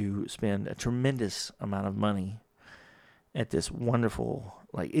to spend a tremendous amount of money at this wonderful,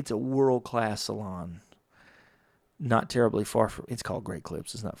 it's a world-class salon, not terribly far from, it's called Great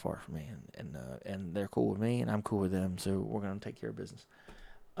Clips, it's not far from me, and they're cool with me, and I'm cool with them, so we're going to take care of business.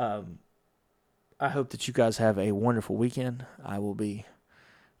 I hope that you guys have a wonderful weekend. I will be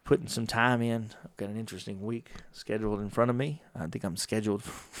putting some time in. I've got an interesting week scheduled in front of me. I think I'm scheduled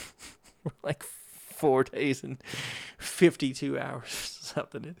for 4 days and 52 hours or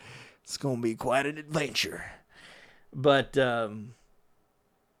something. It's going to be quite an adventure. But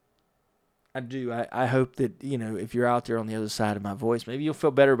I hope that, if you're out there on the other side of my voice, maybe you'll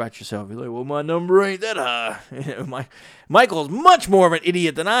feel better about yourself. You're like, well, my number ain't that high. Michael's much more of an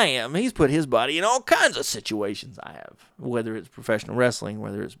idiot than I am. He's put his body in all kinds of situations I have, whether it's professional wrestling,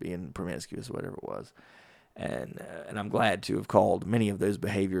 whether it's being promiscuous, whatever it was. And I'm glad to have called many of those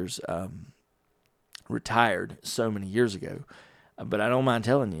behaviors retired so many years ago. But I don't mind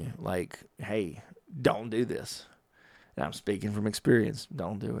telling you, hey, don't do this. And I'm speaking from experience.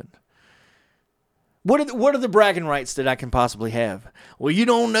 Don't do it. What are the bragging rights that I can possibly have? Well, you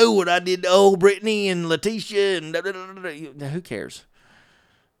don't know what I did to old Brittany and Letitia and da-da-da-da-da. Who cares?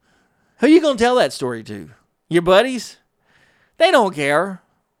 Who you going to tell that story to? Your buddies? They don't care.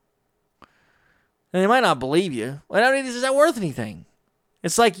 And they might not believe you. Well, I mean, is that worth anything?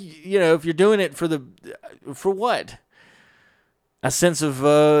 It's like, if you're doing it for what? A sense of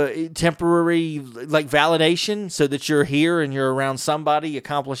temporary validation so that you're here and you're around somebody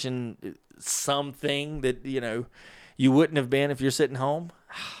accomplishing something that, you wouldn't have been if you're sitting home.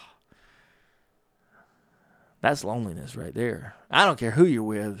 That's loneliness right there. I don't care who you're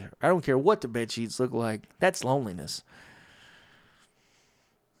with. I don't care what the bed sheets look like. That's loneliness.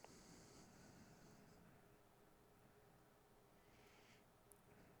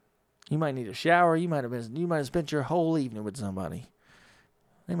 You might need a shower. You might have spent your whole evening with somebody.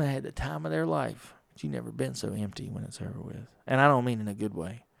 They might have had the time of their life. But you've never been so empty when it's over with. And I don't mean in a good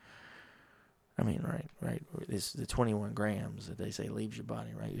way. I mean, right. It's the 21 grams that they say leaves your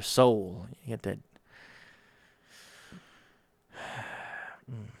body, right? Your soul. You get that.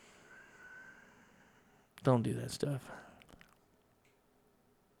 Don't do that stuff.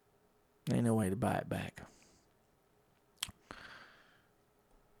 Ain't no way to buy it back.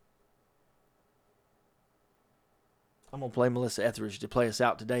 I'm going to play Melissa Etheridge to play us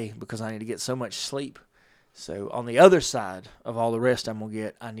out today because I need to get so much sleep. So on the other side of all the rest I'm going to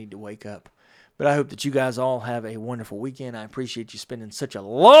get, I need to wake up. But I hope that you guys all have a wonderful weekend. I appreciate you spending such a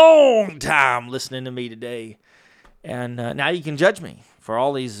long time listening to me today. And now you can judge me for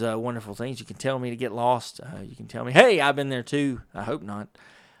all these wonderful things. You can tell me to get lost. You can tell me, hey, I've been there too. I hope not.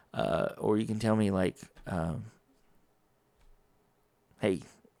 Or you can tell me like, hey,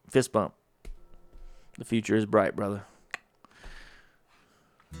 fist bump. The future is bright, brother.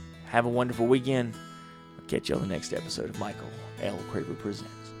 Have a wonderful weekend. I'll catch you on the next episode of Michael L. Craver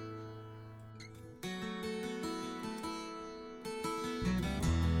Presents.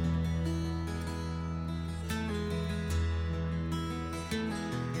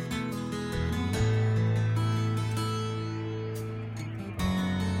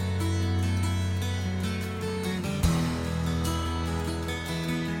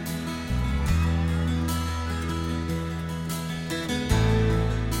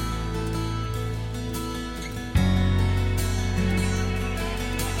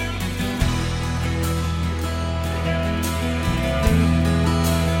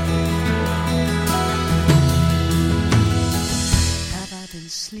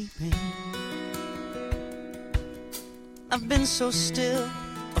 Sleeping. I've been so still,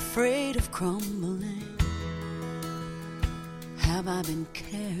 afraid of crumbling. Have I been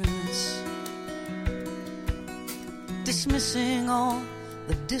careless, dismissing all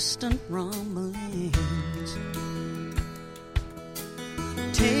the distant rumblings?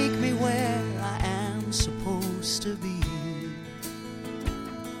 Take me where I am supposed to be,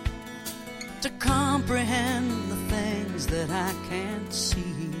 to comprehend the things that I can't see.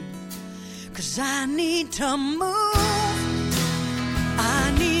 'Cause I need to move,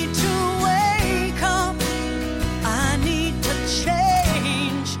 I need to wake up, I need to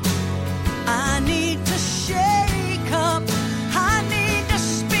change, I need to shake up, I need to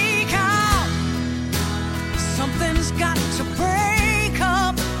speak out. Something's got to break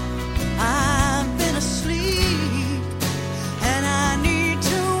up. I've been asleep and I need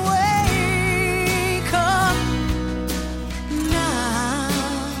to wake up now.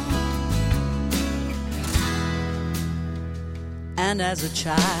 And as a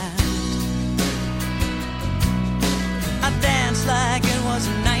child, I danced like it was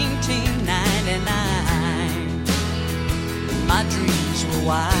 1999. My dreams were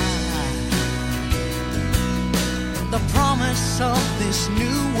wild, the promise of this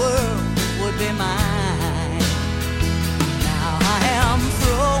new world would be mine. Now I am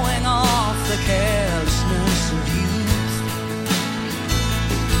throwing off the carelessness of youth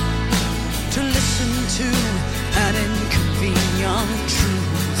to listen to an inconvenient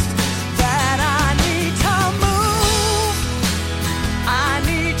truth that I need to move, I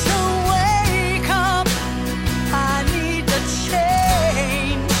need to wake up, I need to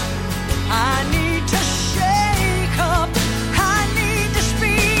change, I need to shake up, I need to speak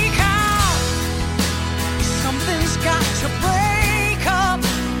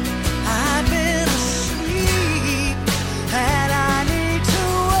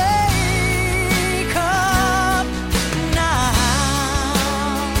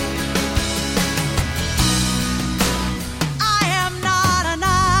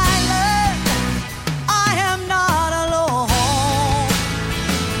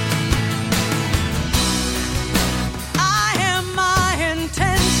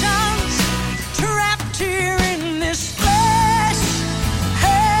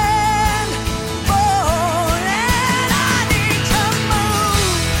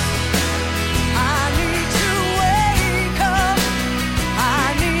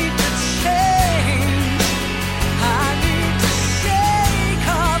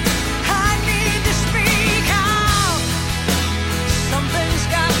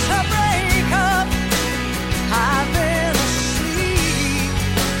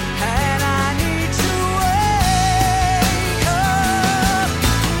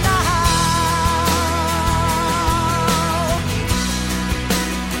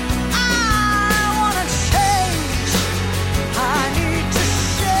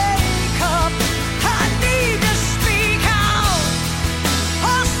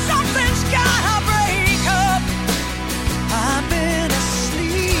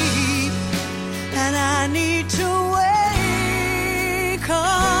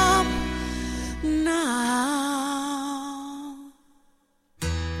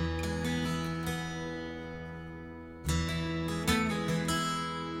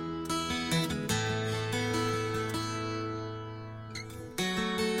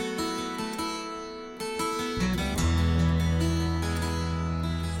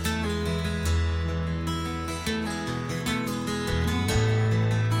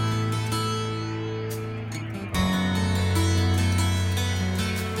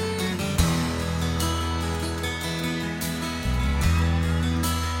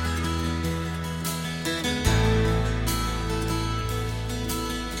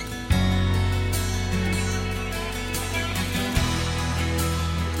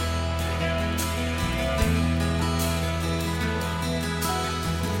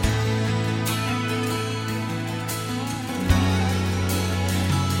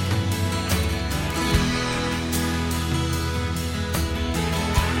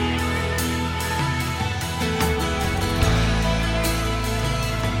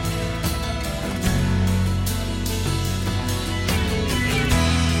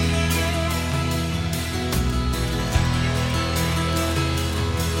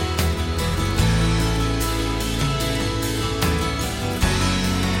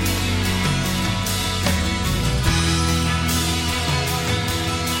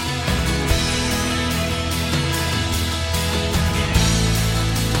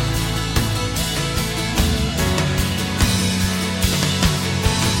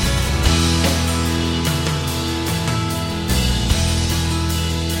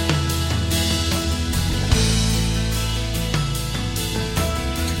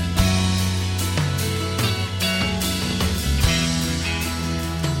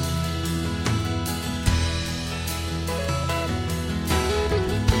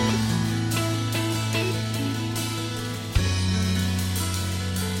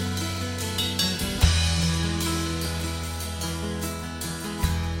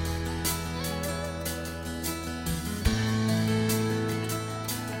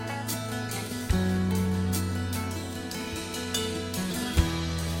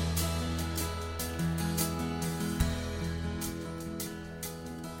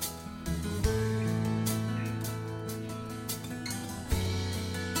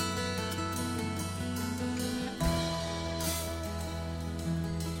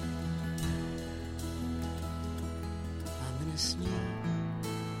miss me.